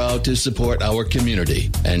 WEC is proud to support our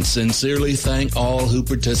community and sincerely thank all who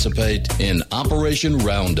participate in Operation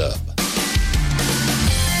Roundup.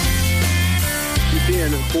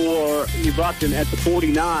 In for New Brockton at the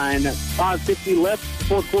 49. 5:50 left,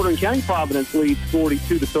 fourth quarter, and counting. Providence leads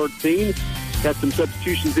 42-13. Got some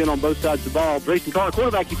substitutions in on both sides of the ball. Grayson Carr,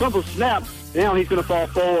 quarterback, he fumbles snap. Now he's going to fall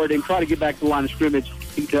forward and try to get back to the line of scrimmage.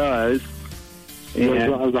 He does. It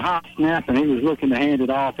was a hot snap, and he was looking to hand it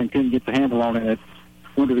off and couldn't get the handle on it. It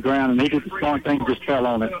went to the ground, and he did the smart thing, just fell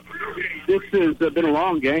on it. This has been a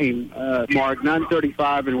long game, Mark.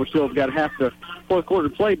 9:35, and we're still got half the fourth quarter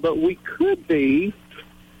to play, but we could be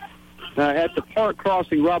at the Park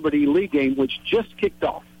Crossing Robert E. Lee game, which just kicked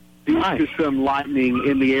off due to some lightning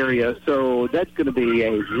in the area. So that's going to be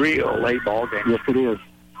a real late ball game. Yes, it is.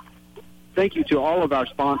 Thank you to all of our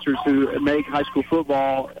sponsors who make high school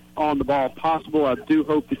football on the ball possible. I do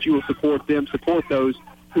hope that you will support them, support those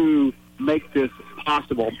who make this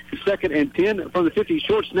possible. 2nd and 10 from the 50,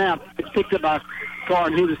 short snap. It's picked up by Carr,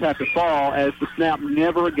 and he'll just have to fall as the snap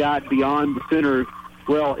never got beyond the center.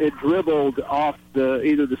 Well, it dribbled off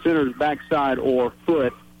either the center's backside or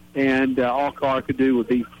foot, and all Carr could do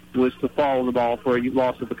was to fall on the ball for a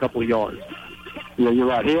loss of a couple of yards. Yeah, you're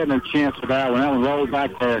right. He had no chance for that one. That one rolled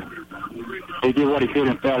back there. He did what he could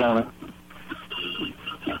and fell on it.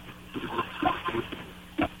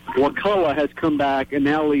 Wakulla has come back and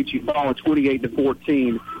now leads Eufaula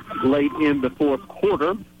 28-14 late in the fourth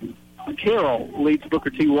quarter. Carroll leads Booker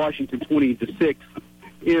T. Washington 20-6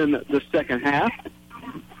 in the second half.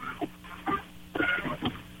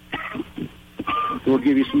 We'll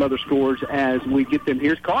give you some other scores as we get them.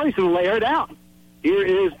 Here's Carr. He's going to layer it out. Here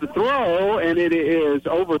is the throw, and it is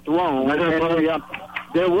overthrown. And,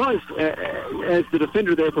 there was, as the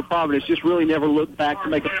defender there for Providence, just really never looked back to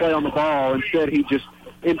make a play on the ball. Instead, he just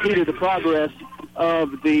impeded the progress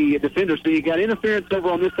of the defender. So you got interference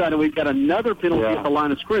over on this side, and we've got another penalty at the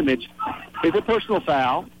line of scrimmage. It's a personal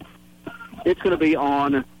foul. It's going to be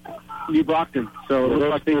on New Brockton. So it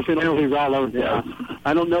looks like these penalties all over. Yeah.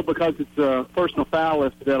 I don't know because it's a personal foul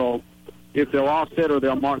if they'll offset or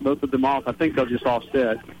they'll mark both of them off. I think they'll just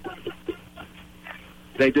offset.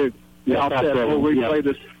 They do. They offset. We'll replay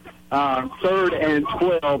this 3rd and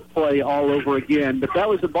 12 play all over again. But that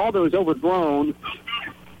was the ball that was overthrown.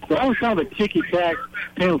 That was kind of a ticky-tack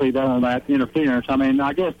penalty, though, on that interference. I mean,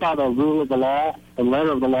 I guess by the rule of the law, the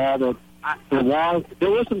letter of the law, there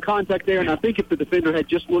was some contact there, and I think if the defender had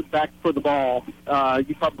just looked back for the ball,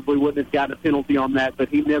 you probably wouldn't have gotten a penalty on that, but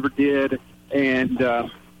he never did, and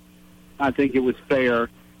I think it was fair.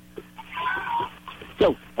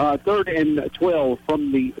 So, 3rd and 12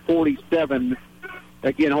 from the 47.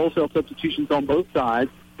 Again, wholesale substitutions on both sides.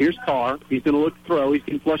 Here's Carr. He's going to look to throw. He's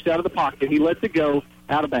getting flushed out of the pocket. He lets it go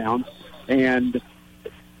out of bounds and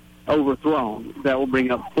overthrown. That will bring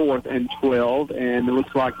up 4th and 12, and it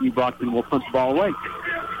looks like New Brockton will punch the ball away.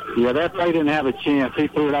 Yeah, that play didn't have a chance. He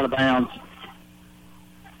threw it out of bounds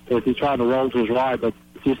if he tried to roll to his right, but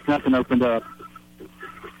just nothing opened up.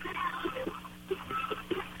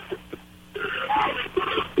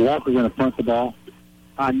 Walker's going to punt the ball.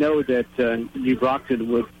 I know that New Brockton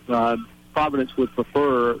would, Providence would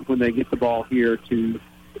prefer when they get the ball here to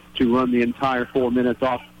run the entire 4 minutes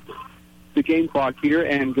off the game clock here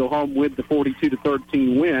and go home with the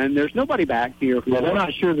 42-13 win. There's nobody back here. Yeah, they're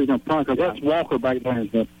not sure they're going to punt because that's Walker back there in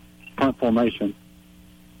the punt formation.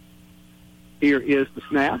 Here is the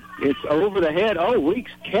snap. It's over the head. Oh,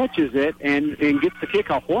 Weeks catches it and gets the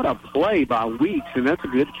kickoff. What a play by Weeks, and that's a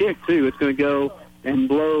good kick, too. It's going to go and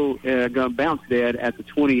blow, going to bounce dead at the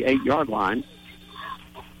 28-yard line.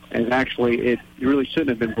 And actually, it really shouldn't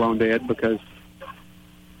have been blown dead because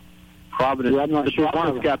Providence,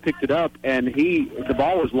 Providence guy picked it up, and the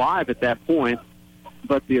ball was live at that point,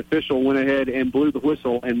 but the official went ahead and blew the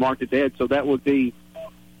whistle and marked it dead. So that would be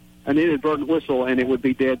an inadvertent whistle, and it would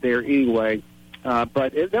be dead there anyway.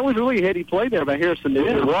 But that was really a heady play there by Harrison.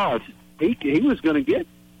 It was. He was going to get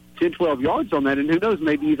 10, 12 yards on that, and who knows,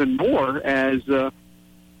 maybe even more, as the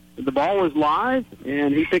ball was live,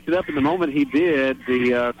 and he picked it up. In the moment he did,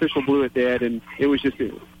 the official blew it dead, and it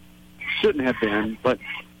shouldn't have been. But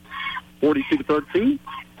 42-13,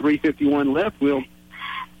 3:51 left. We'll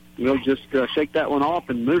just shake that one off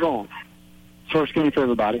and move on. First game for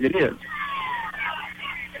everybody. It is.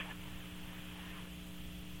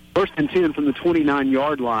 First and 10 from the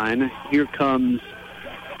 29-yard line. Here comes,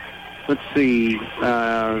 let's see,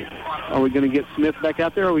 are we going to get Smith back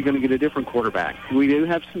out there, or are we going to get a different quarterback? We do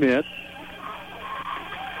have Smith.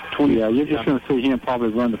 You're just going to see him probably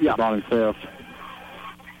run the football himself.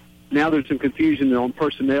 Now there's some confusion on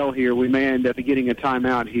personnel here. We may end up getting a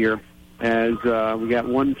timeout here as we got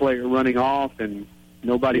one player running off and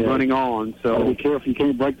nobody running on. So be careful. You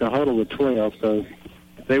can't break the huddle with 12, so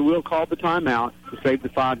they will call the timeout to save the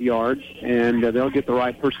 5 yards, and they'll get the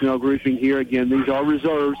right personnel grouping here. Again, these are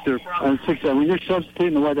reserves. And when you're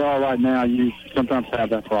substituting the way they are right now, you sometimes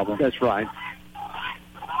have that problem. That's right.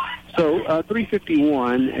 So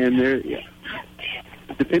 3:51, and there,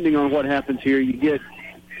 depending on what happens here, you get,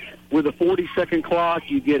 with a 40-second clock,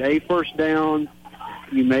 you get a first down.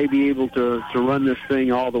 You may be able to run this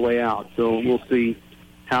thing all the way out. So we'll see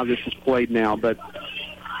how this is played now. But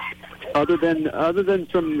other than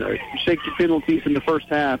some shaky penalties in the first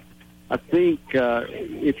half, I think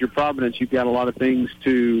if you're Providence, you've got a lot of things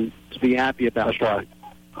to be happy about. That's right.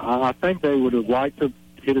 I think they would have liked to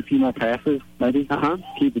hit a few more passes, maybe.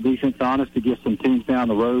 Keep the defense honest to get some teams down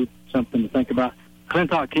the road, something to think about.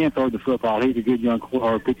 Clintock can throw the football. He's a good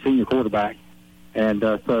big senior quarterback. And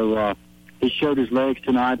so he showed his legs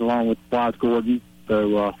tonight along with Wise Gordon.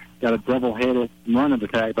 So got a double-headed run of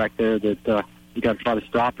attack back there that you got to try to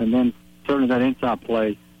stop. And then certainly that inside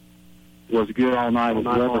play was good all night as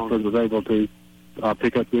Rutherford was able to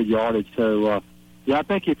pick up good yardage. So, I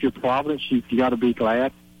think if you're Providence, you got to be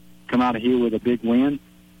glad come out of here with a big win.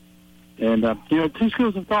 And, two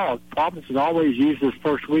schools of thought. Providence has always used this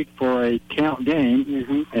first week for a count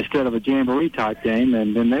game instead of a jamboree-type game,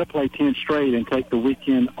 and then they'll play 10 straight and take the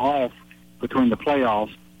weekend off between the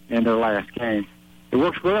playoffs and their last game. It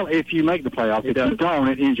works well if you make the playoffs. If you don't,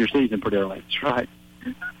 it ends your season pretty early. That's right.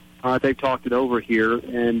 They've talked it over here,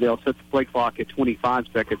 and they'll set the play clock at 25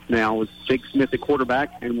 seconds now with Jake Smith at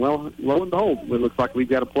quarterback. And, well, lo and behold, it looks like we've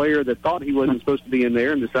got a player that thought he wasn't supposed to be in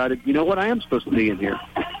there and decided, you know what, I am supposed to be in here.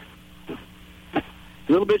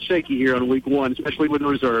 A little bit shaky here on week one, especially with the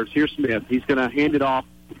reserves. Here's Smith. He's going to hand it off,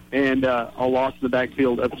 and a loss in the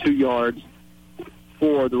backfield of 2 yards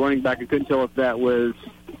for the running back. I couldn't tell if that was,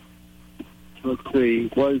 let's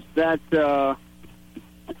see, was that Durden.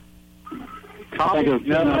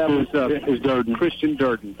 Christian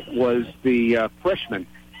Durden was the freshman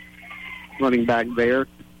running back there.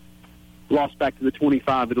 Lost back to the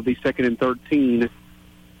 25. It'll be 2nd and 13.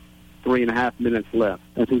 3.5 minutes left.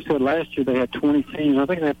 As we said last year, they had 20 teams. I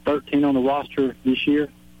think they had 13 on the roster this year.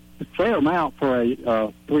 A fair amount for a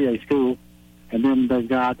 3A school. And then they've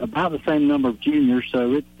got about the same number of juniors,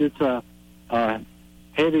 so it's a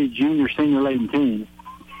heavy junior-senior laden team.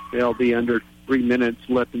 They'll be under 3 minutes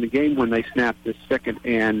left in the game when they snap this 2nd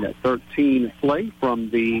and 13 play from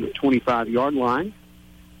the 25-yard line.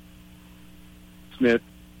 Smith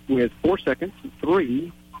with 4 seconds.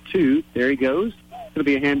 3, 2, there he goes. It's going to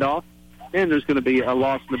be a handoff, and there's going to be a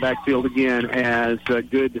loss in the backfield again as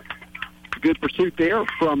good pursuit there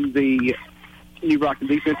from the New Brockton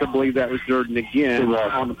defense. I believe that was Durden again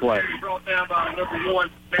on the play.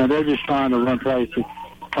 And they're just trying to run plays to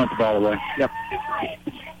punt the ball away. Yep.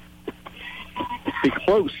 Be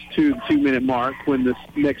close to the 2-minute mark when this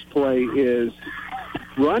next play is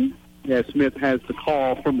run. As Smith has the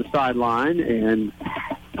call from the sideline, and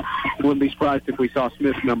wouldn't be surprised if we saw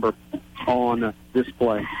Smith's number on this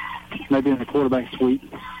play. Maybe in the quarterback sweep.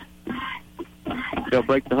 They'll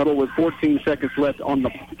break the huddle with 14 seconds left on the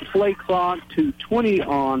play clock, 2:20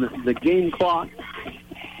 on the game clock.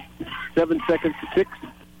 7 seconds, 6,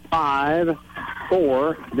 5,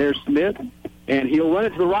 4. There's Smith, and he'll run it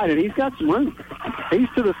to the right, and he's got some room. He's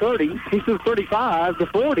to the 30. He's to the 35, the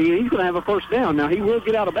 40, and he's going to have a first down. Now, he will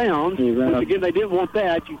get out of bounds. Again, they didn't want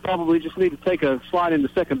that. You probably just need to take a slide into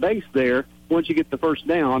second base there once you get the first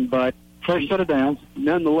down, but first set of downs.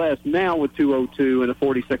 Nonetheless, now with 2:02 and a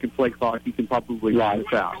 40-second play clock, you can probably ride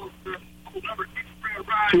this out.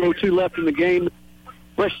 2:02 left in the game.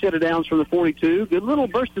 Fresh set of downs from the 42. Good little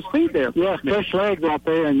burst of speed there. Yeah, fresh legs out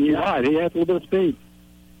there, and you're right. He has a little bit of speed.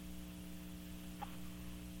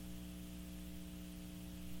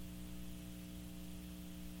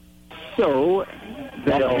 So,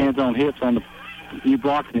 that hands-on hits on the New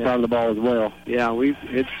Brockton side of the ball as well. Yeah, we've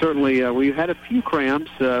had a few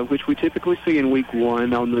cramps, which we typically see in week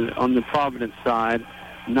 1 on the Providence side.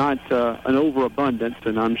 Not an overabundance,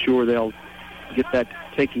 and I'm sure they'll get that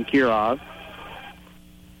taken care of.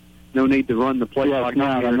 No need to run the play clock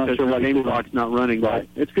now because the game clock's not running. Right.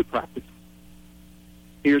 It's good practice.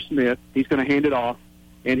 Here's Smith. He's going to hand it off,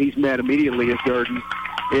 and he's met immediately as Durden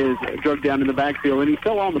is drugged down in the backfield, and he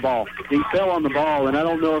fell on the ball. And I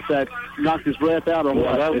don't know if that knocked his breath out or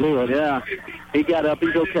what. That would. Yeah, he got up.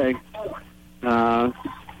 He's okay. That'll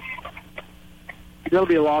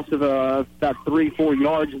be a loss of about 3-4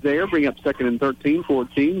 yards there. Bring up 2nd and 13,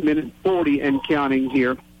 14, minute 40 and counting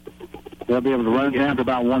here. They'll be able to run it down to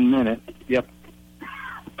about 1 minute. Yep.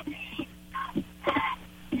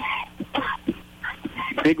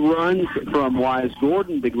 Big runs from Wise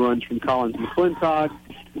Gordon, big runs from Collins McClintock.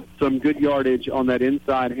 Some good yardage on that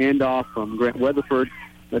inside handoff from Grant Weatherford.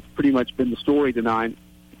 That's pretty much been the story tonight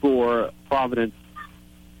for Providence.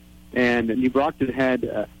 And New Brockton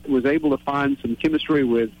was able to find some chemistry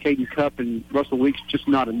with Caden Cupp and Russell Weeks, just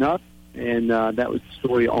not enough. And that was the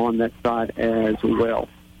story on that side as well.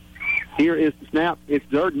 Here is the snap. It's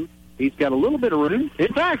Durden. He's got a little bit of room.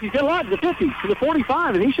 In fact, he's got a lot to the 50, to the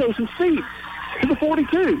 45, and he shows some speed. To the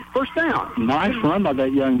 42, first down. Nice run by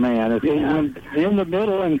that young man. He went in the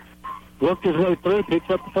middle and worked his way through, picked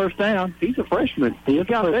up the first down. He's a freshman. He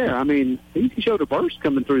got there. I mean, he showed a burst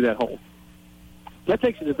coming through that hole. That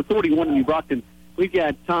takes us to the 41 in New Brockton. We've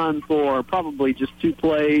got time for probably just 2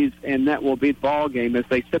 plays, and that will be the ball game as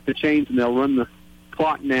they set the chains and they'll run the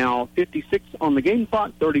clock now. 56 on the game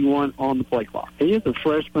clock, 31 on the play clock. He is a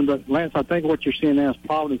freshman, but Lance, I think what you're seeing now is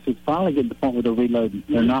Providence is finally getting to the point where they're reloading.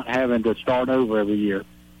 They're not having to start over every year.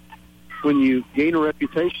 When you gain a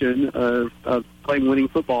reputation of playing winning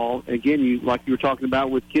football, again, like you were talking about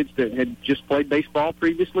with kids that had just played baseball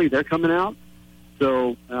previously, they're coming out.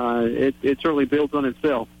 So it certainly builds on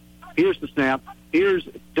itself. Here's the snap. Here's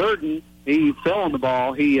Durden. He fell on the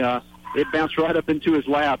ball. It bounced right up into his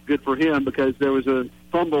lap. Good for him because there was a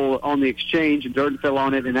fumble on the exchange, and Durden fell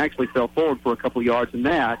on it and actually fell forward for a couple yards, and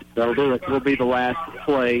that'll do it. Will be the last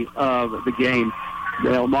play of the game.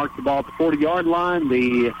 They'll mark the ball at the 40-yard line.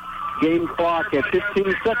 The game clock at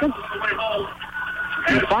 15 seconds.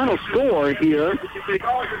 The final score here,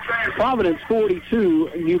 Providence 42,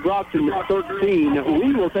 New Brockton 13.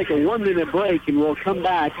 We will take a 1-minute break, and we'll come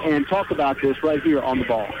back and talk about this right here on The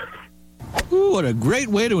Ball. Ooh, what a great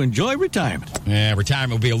way to enjoy retirement. Yeah,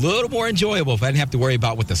 retirement would be a little more enjoyable if I didn't have to worry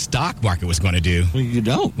about what the stock market was going to do. Well, you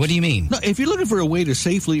don't. What do you mean? No, if you're looking for a way to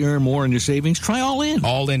safely earn more on your savings, try All In.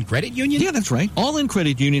 All In Credit Union? Yeah, that's right. All In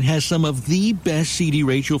Credit Union has some of the best CD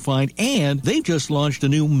rates you'll find, and they've just launched a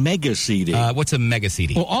new Mega CD. What's a Mega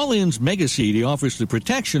CD? Well, All In's Mega CD offers the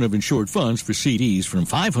protection of insured funds for CDs from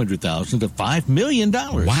 $500,000 to $5 million.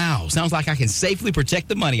 Wow. Sounds like I can safely protect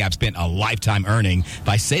the money I've spent a lifetime earning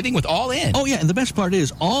by saving with All In. Oh, yeah, and the best part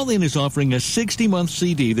is All In is offering a 60-month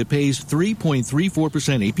CD that pays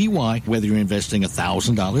 3.34% APY, whether you're investing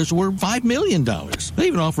 $1,000 or $5 million. They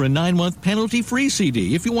even offer a 9-month penalty-free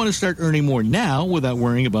CD if you want to start earning more now without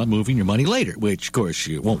worrying about moving your money later, which, of course,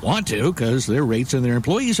 you won't want to because their rates and their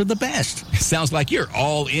employees are the best. Sounds like you're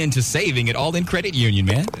all into saving at All In Credit Union,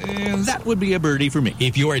 man. That would be a birdie for me.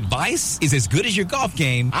 If your advice is as good as your golf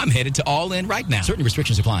game, I'm headed to All In right now. Certain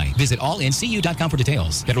restrictions apply. Visit allincu.com for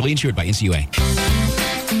details. Federally insured by NCUA.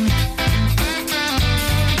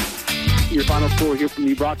 Your final score here from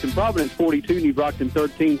New Brockton. Providence 42, New Brockton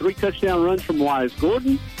 13. 3 touchdown runs from Wise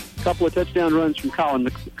Gordon. A couple of touchdown runs from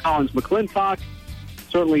Collins McClintock.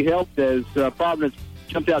 Certainly helped as Providence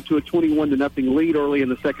jumped out to a 21-0 lead early in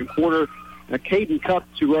the second quarter. Caden Cupp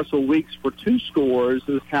to Russell Weeks for 2 scores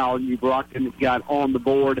is how New Brockton got on the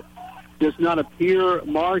board. Does not appear,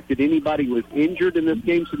 Mark, that anybody was injured in this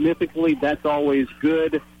game significantly. That's always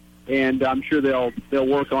good. And I'm sure they'll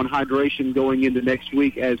work on hydration going into next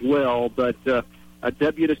week as well. But a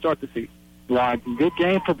W to start the season. Right. Good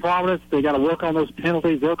game for Providence. They got to work on those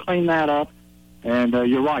penalties. They'll clean that up. And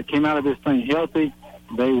you're right. Came out of this thing healthy.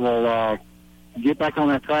 They will get back on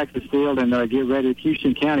that practice field and get ready to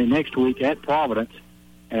Houston County next week at Providence.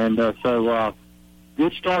 And so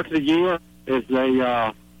good start to the year as they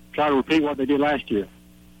try to repeat what they did last year.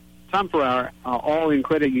 Time for our All-In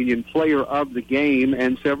Credit Union Player of the Game,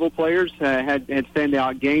 and several players had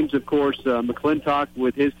standout games. Of course, McClintock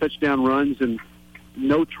with his touchdown runs and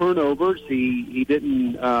no turnovers. He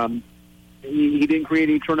didn't create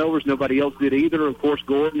any turnovers. Nobody else did either. Of course,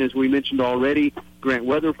 Gordon, as we mentioned already, Grant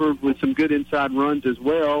Weatherford with some good inside runs as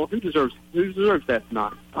well. Who deserves that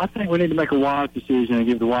tonight? I think we need to make a wise decision and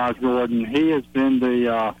give the wise Gordon. He has been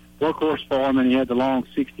the workhorse for him, and he had the long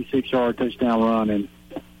 66-yard touchdown run and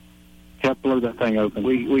kept blew that thing open.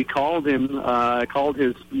 We called him, called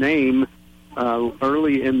his name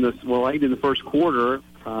late in the first quarter.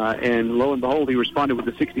 And lo and behold, he responded with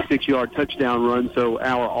a 66-yard touchdown run. So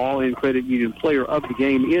our All-In Credit Union Player of the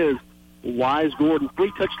Game is Wise Gordon.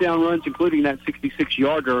 3 touchdown runs, including that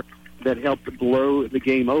 66-yarder that helped blow the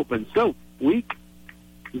game open. So week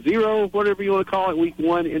 0, whatever you want to call it, week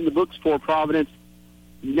 1 in the books for Providence.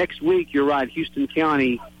 Next week, you're right, Houston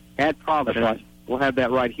County at Providence. Right. We'll have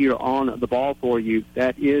that right here on the ball for you.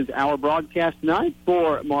 That is our broadcast tonight.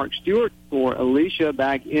 For Mark Stewart, for Alicia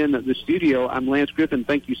back in the studio, I'm Lance Griffin.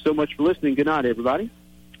 Thank you so much for listening. Good night, everybody.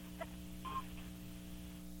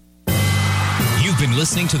 You've been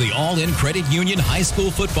listening to the All-In Credit Union High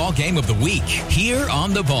School Football Game of the Week here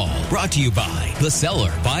on The Ball. Brought to you by The Cellar,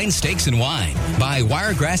 Fine Steaks and Wine, by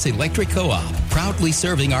Wiregrass Electric Co-op, proudly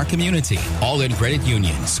serving our community. All-In Credit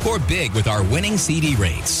Union, score big with our winning CD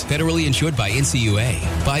rates. Federally insured by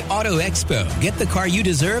NCUA. By Auto Expo, get the car you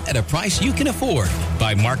deserve at a price you can afford.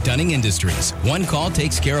 By Mark Dunning Industries, one call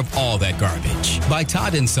takes care of all that garbage. By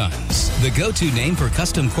Todd & Sons, the go-to name for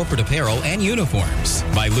custom corporate apparel and uniforms.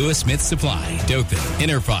 By Lewis Smith Supply, Dothan,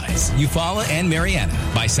 Enterprise, Eufaula, and Mariana.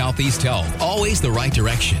 By Southeast Health, always the right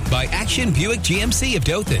direction. By Action Buick GMC of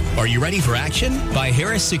Dothan. Are you ready for action? By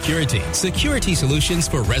Harris Security. Security solutions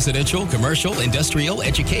for residential, commercial, industrial,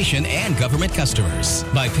 education, and government customers.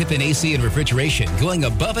 By Pippin AC and Refrigeration, going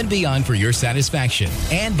above and beyond for your satisfaction.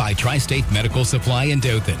 And by Tri-State Medical Supply in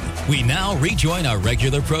Dothan. We now rejoin our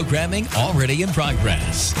regular programming already in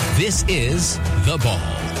progress. This is The Ball.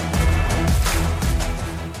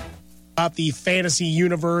 About the fantasy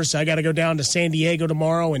universe, I got to go down to San Diego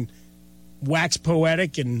tomorrow and wax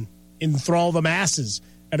poetic and enthrall the masses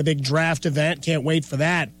at a big draft event. Can't wait for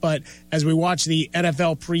that. But as we watch the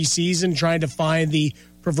NFL preseason, trying to find the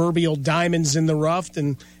proverbial diamonds in the rough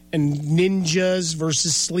and ninjas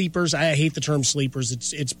versus sleepers. I hate the term sleepers.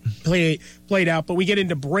 It's played out. But we get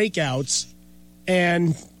into breakouts,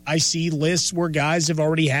 and I see lists where guys have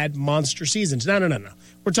already had monster seasons. No.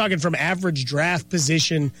 We're talking from average draft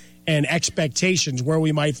position and expectations where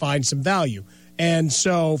we might find some value. And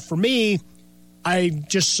so for me, I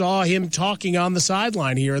just saw him talking on the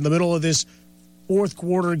sideline here in the middle of this fourth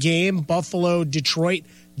quarter game, Buffalo-Detroit.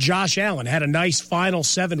 Josh Allen had a nice final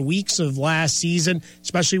 7 weeks of last season,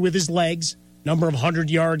 especially with his legs. Number of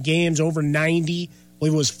 100-yard games, over 90, I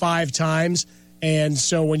believe it was 5 times. And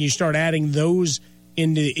so when you start adding those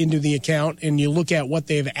into the account and you look at what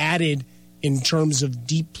they've added in terms of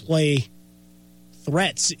deep play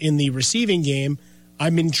threats in the receiving game,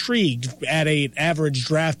 I'm intrigued at an average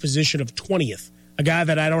draft position of 20th, a guy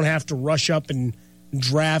that I don't have to rush up and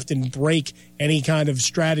draft and break any kind of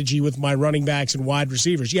strategy with my running backs and wide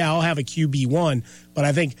receivers. Yeah, I'll have a QB1, but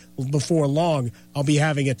I think before long I'll be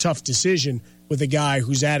having a tough decision with a guy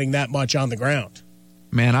who's adding that much on the ground.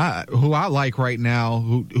 Man, who I like right now,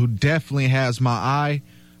 who definitely has my eye,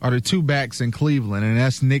 are the 2 backs in Cleveland, and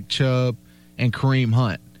that's Nick Chubb and Kareem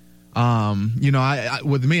Hunt.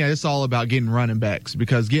 With me, it's all about getting running backs,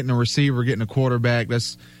 because getting a receiver, getting a quarterback,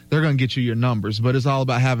 they're going to get you your numbers. But it's all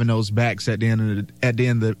about having those backs at the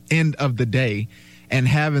end of the day, and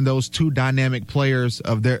having those 2 dynamic players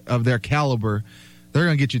of their caliber. They're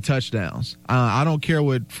going to get you touchdowns. I don't care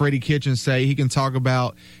what Freddie Kitchens say. He can talk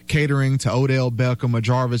about catering to Odell Beckham or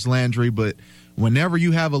Jarvis Landry, but whenever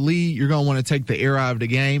you have a lead, you're going to want to take the air out of the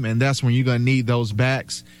game, and that's when you're going to need those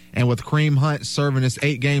backs. And with Kareem Hunt serving this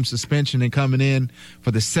 8-game suspension and coming in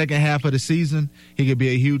for the second half of the season, he could be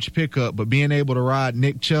a huge pickup. But being able to ride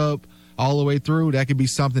Nick Chubb all the way through, that could be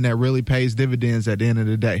something that really pays dividends at the end of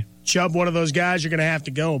the day. Chubb, one of those guys you're going to have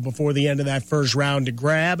to go before the end of that first round to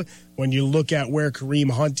grab. When you look at where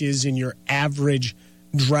Kareem Hunt is in your average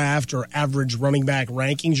draft or average running back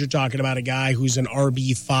rankings, you're talking about a guy who's an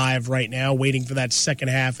RB5 right now, waiting for that second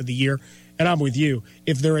half of the year. and I'm with you,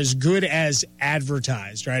 if they're as good as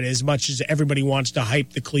advertised, right, as much as everybody wants to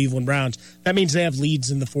hype the Cleveland Browns, that means they have leads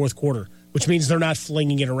in the fourth quarter, which means they're not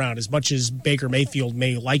flinging it around as much as Baker Mayfield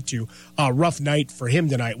may like to. Rough night for him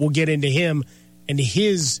tonight. We'll get into him and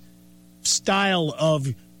his style of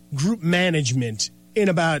group management in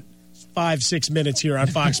about 5-6 minutes here on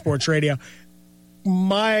Fox Sports Radio.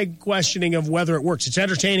 My questioning of whether it works. It's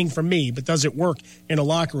entertaining for me, but does it work in a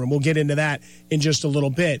locker room? We'll get into that in just a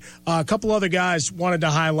little bit. A couple other guys wanted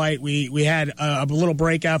to highlight. We had a little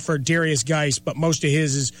breakout for Darius Geis, but most of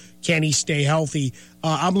his is can he stay healthy?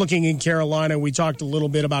 I'm looking in Carolina. We talked a little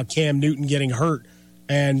bit about Cam Newton getting hurt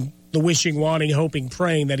and the wishing, wanting, hoping,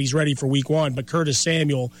 praying that he's ready for week one. But Curtis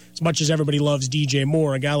Samuel, as much as everybody loves DJ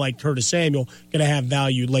Moore, a guy like Curtis Samuel, going to have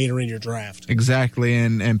value later in your draft. Exactly.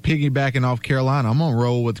 And piggybacking off Carolina, I'm going to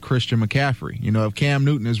roll with Christian McCaffrey. You know, if Cam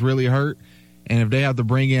Newton is really hurt and if they have to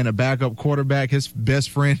bring in a backup quarterback, his best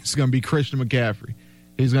friend is going to be Christian McCaffrey.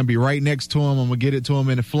 He's going to be right next to him. I'm going to get it to him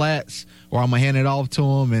in the flats, or I'm going to hand it off to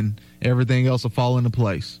him, and everything else will fall into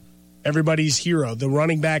place. Everybody's hero, the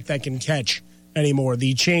running back that can catch anymore,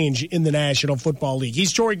 the change in the National Football League.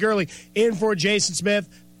 He's Troy Gurley in for Jason Smith.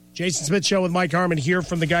 Jason Smith Show with Mike Harmon here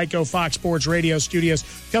from the Geico Fox Sports Radio studios.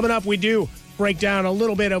 Coming up, we do break down a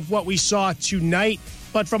little bit of what we saw tonight,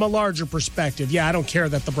 but from a larger perspective. Yeah, I don't care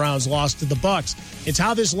that the Browns lost to the Bucs. It's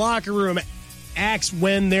how this locker room acts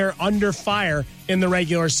when they're under fire in the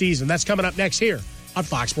regular season. That's coming up next here on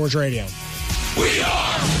Fox Sports Radio. We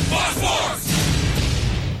are Fox Sports!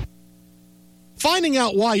 Finding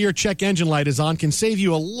out why your check engine light is on can save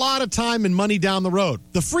you a lot of time and money down the road.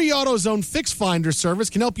 The free AutoZone Fix Finder service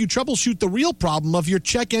can help you troubleshoot the real problem of your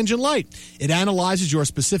check engine light. It analyzes your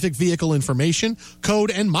specific vehicle information, code,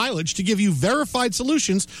 and mileage to give you verified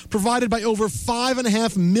solutions provided by over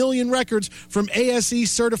 5.5 million records from ASE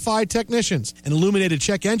certified technicians. An illuminated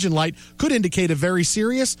check engine light could indicate a very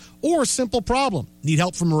serious or simple problem. Need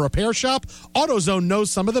help from a repair shop? AutoZone knows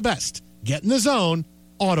some of the best. Get in the zone,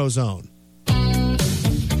 AutoZone.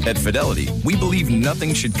 At Fidelity, we believe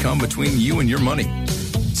nothing should come between you and your money.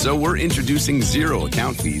 So we're introducing zero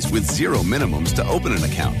account fees with zero minimums to open an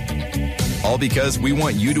account. All because we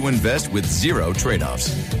want you to invest with zero trade-offs.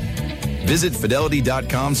 Visit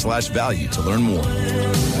fidelity.com/value to learn more.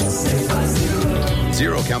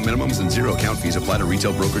 Zero account minimums and zero account fees apply to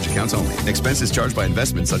retail brokerage accounts only. Expenses charged by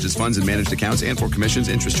investments such as funds and managed accounts and for commissions,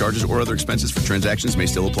 interest charges, or other expenses for transactions may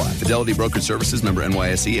still apply. Fidelity Brokerage Services, member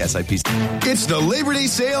NYSE, SIPC. It's the Labor Day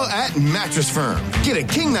sale at Mattress Firm. Get a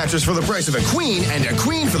king mattress for the price of a queen and a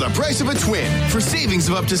queen for the price of a twin for savings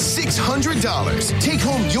of up to $600. Take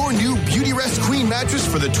home your new Beauty Rest Queen mattress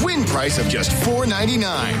for the twin price of just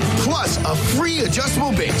 $499. Plus a free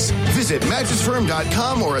adjustable base. Visit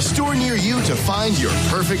mattressfirm.com or a store near you to find your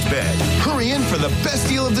perfect bed. Hurry in for the best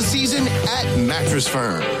deal of the season at Mattress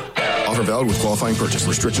Firm. Offer valid with qualifying purchase.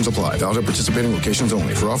 Restrictions apply. Valid at participating locations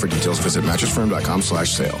only. For offer details, visit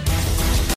mattressfirm.com/sale.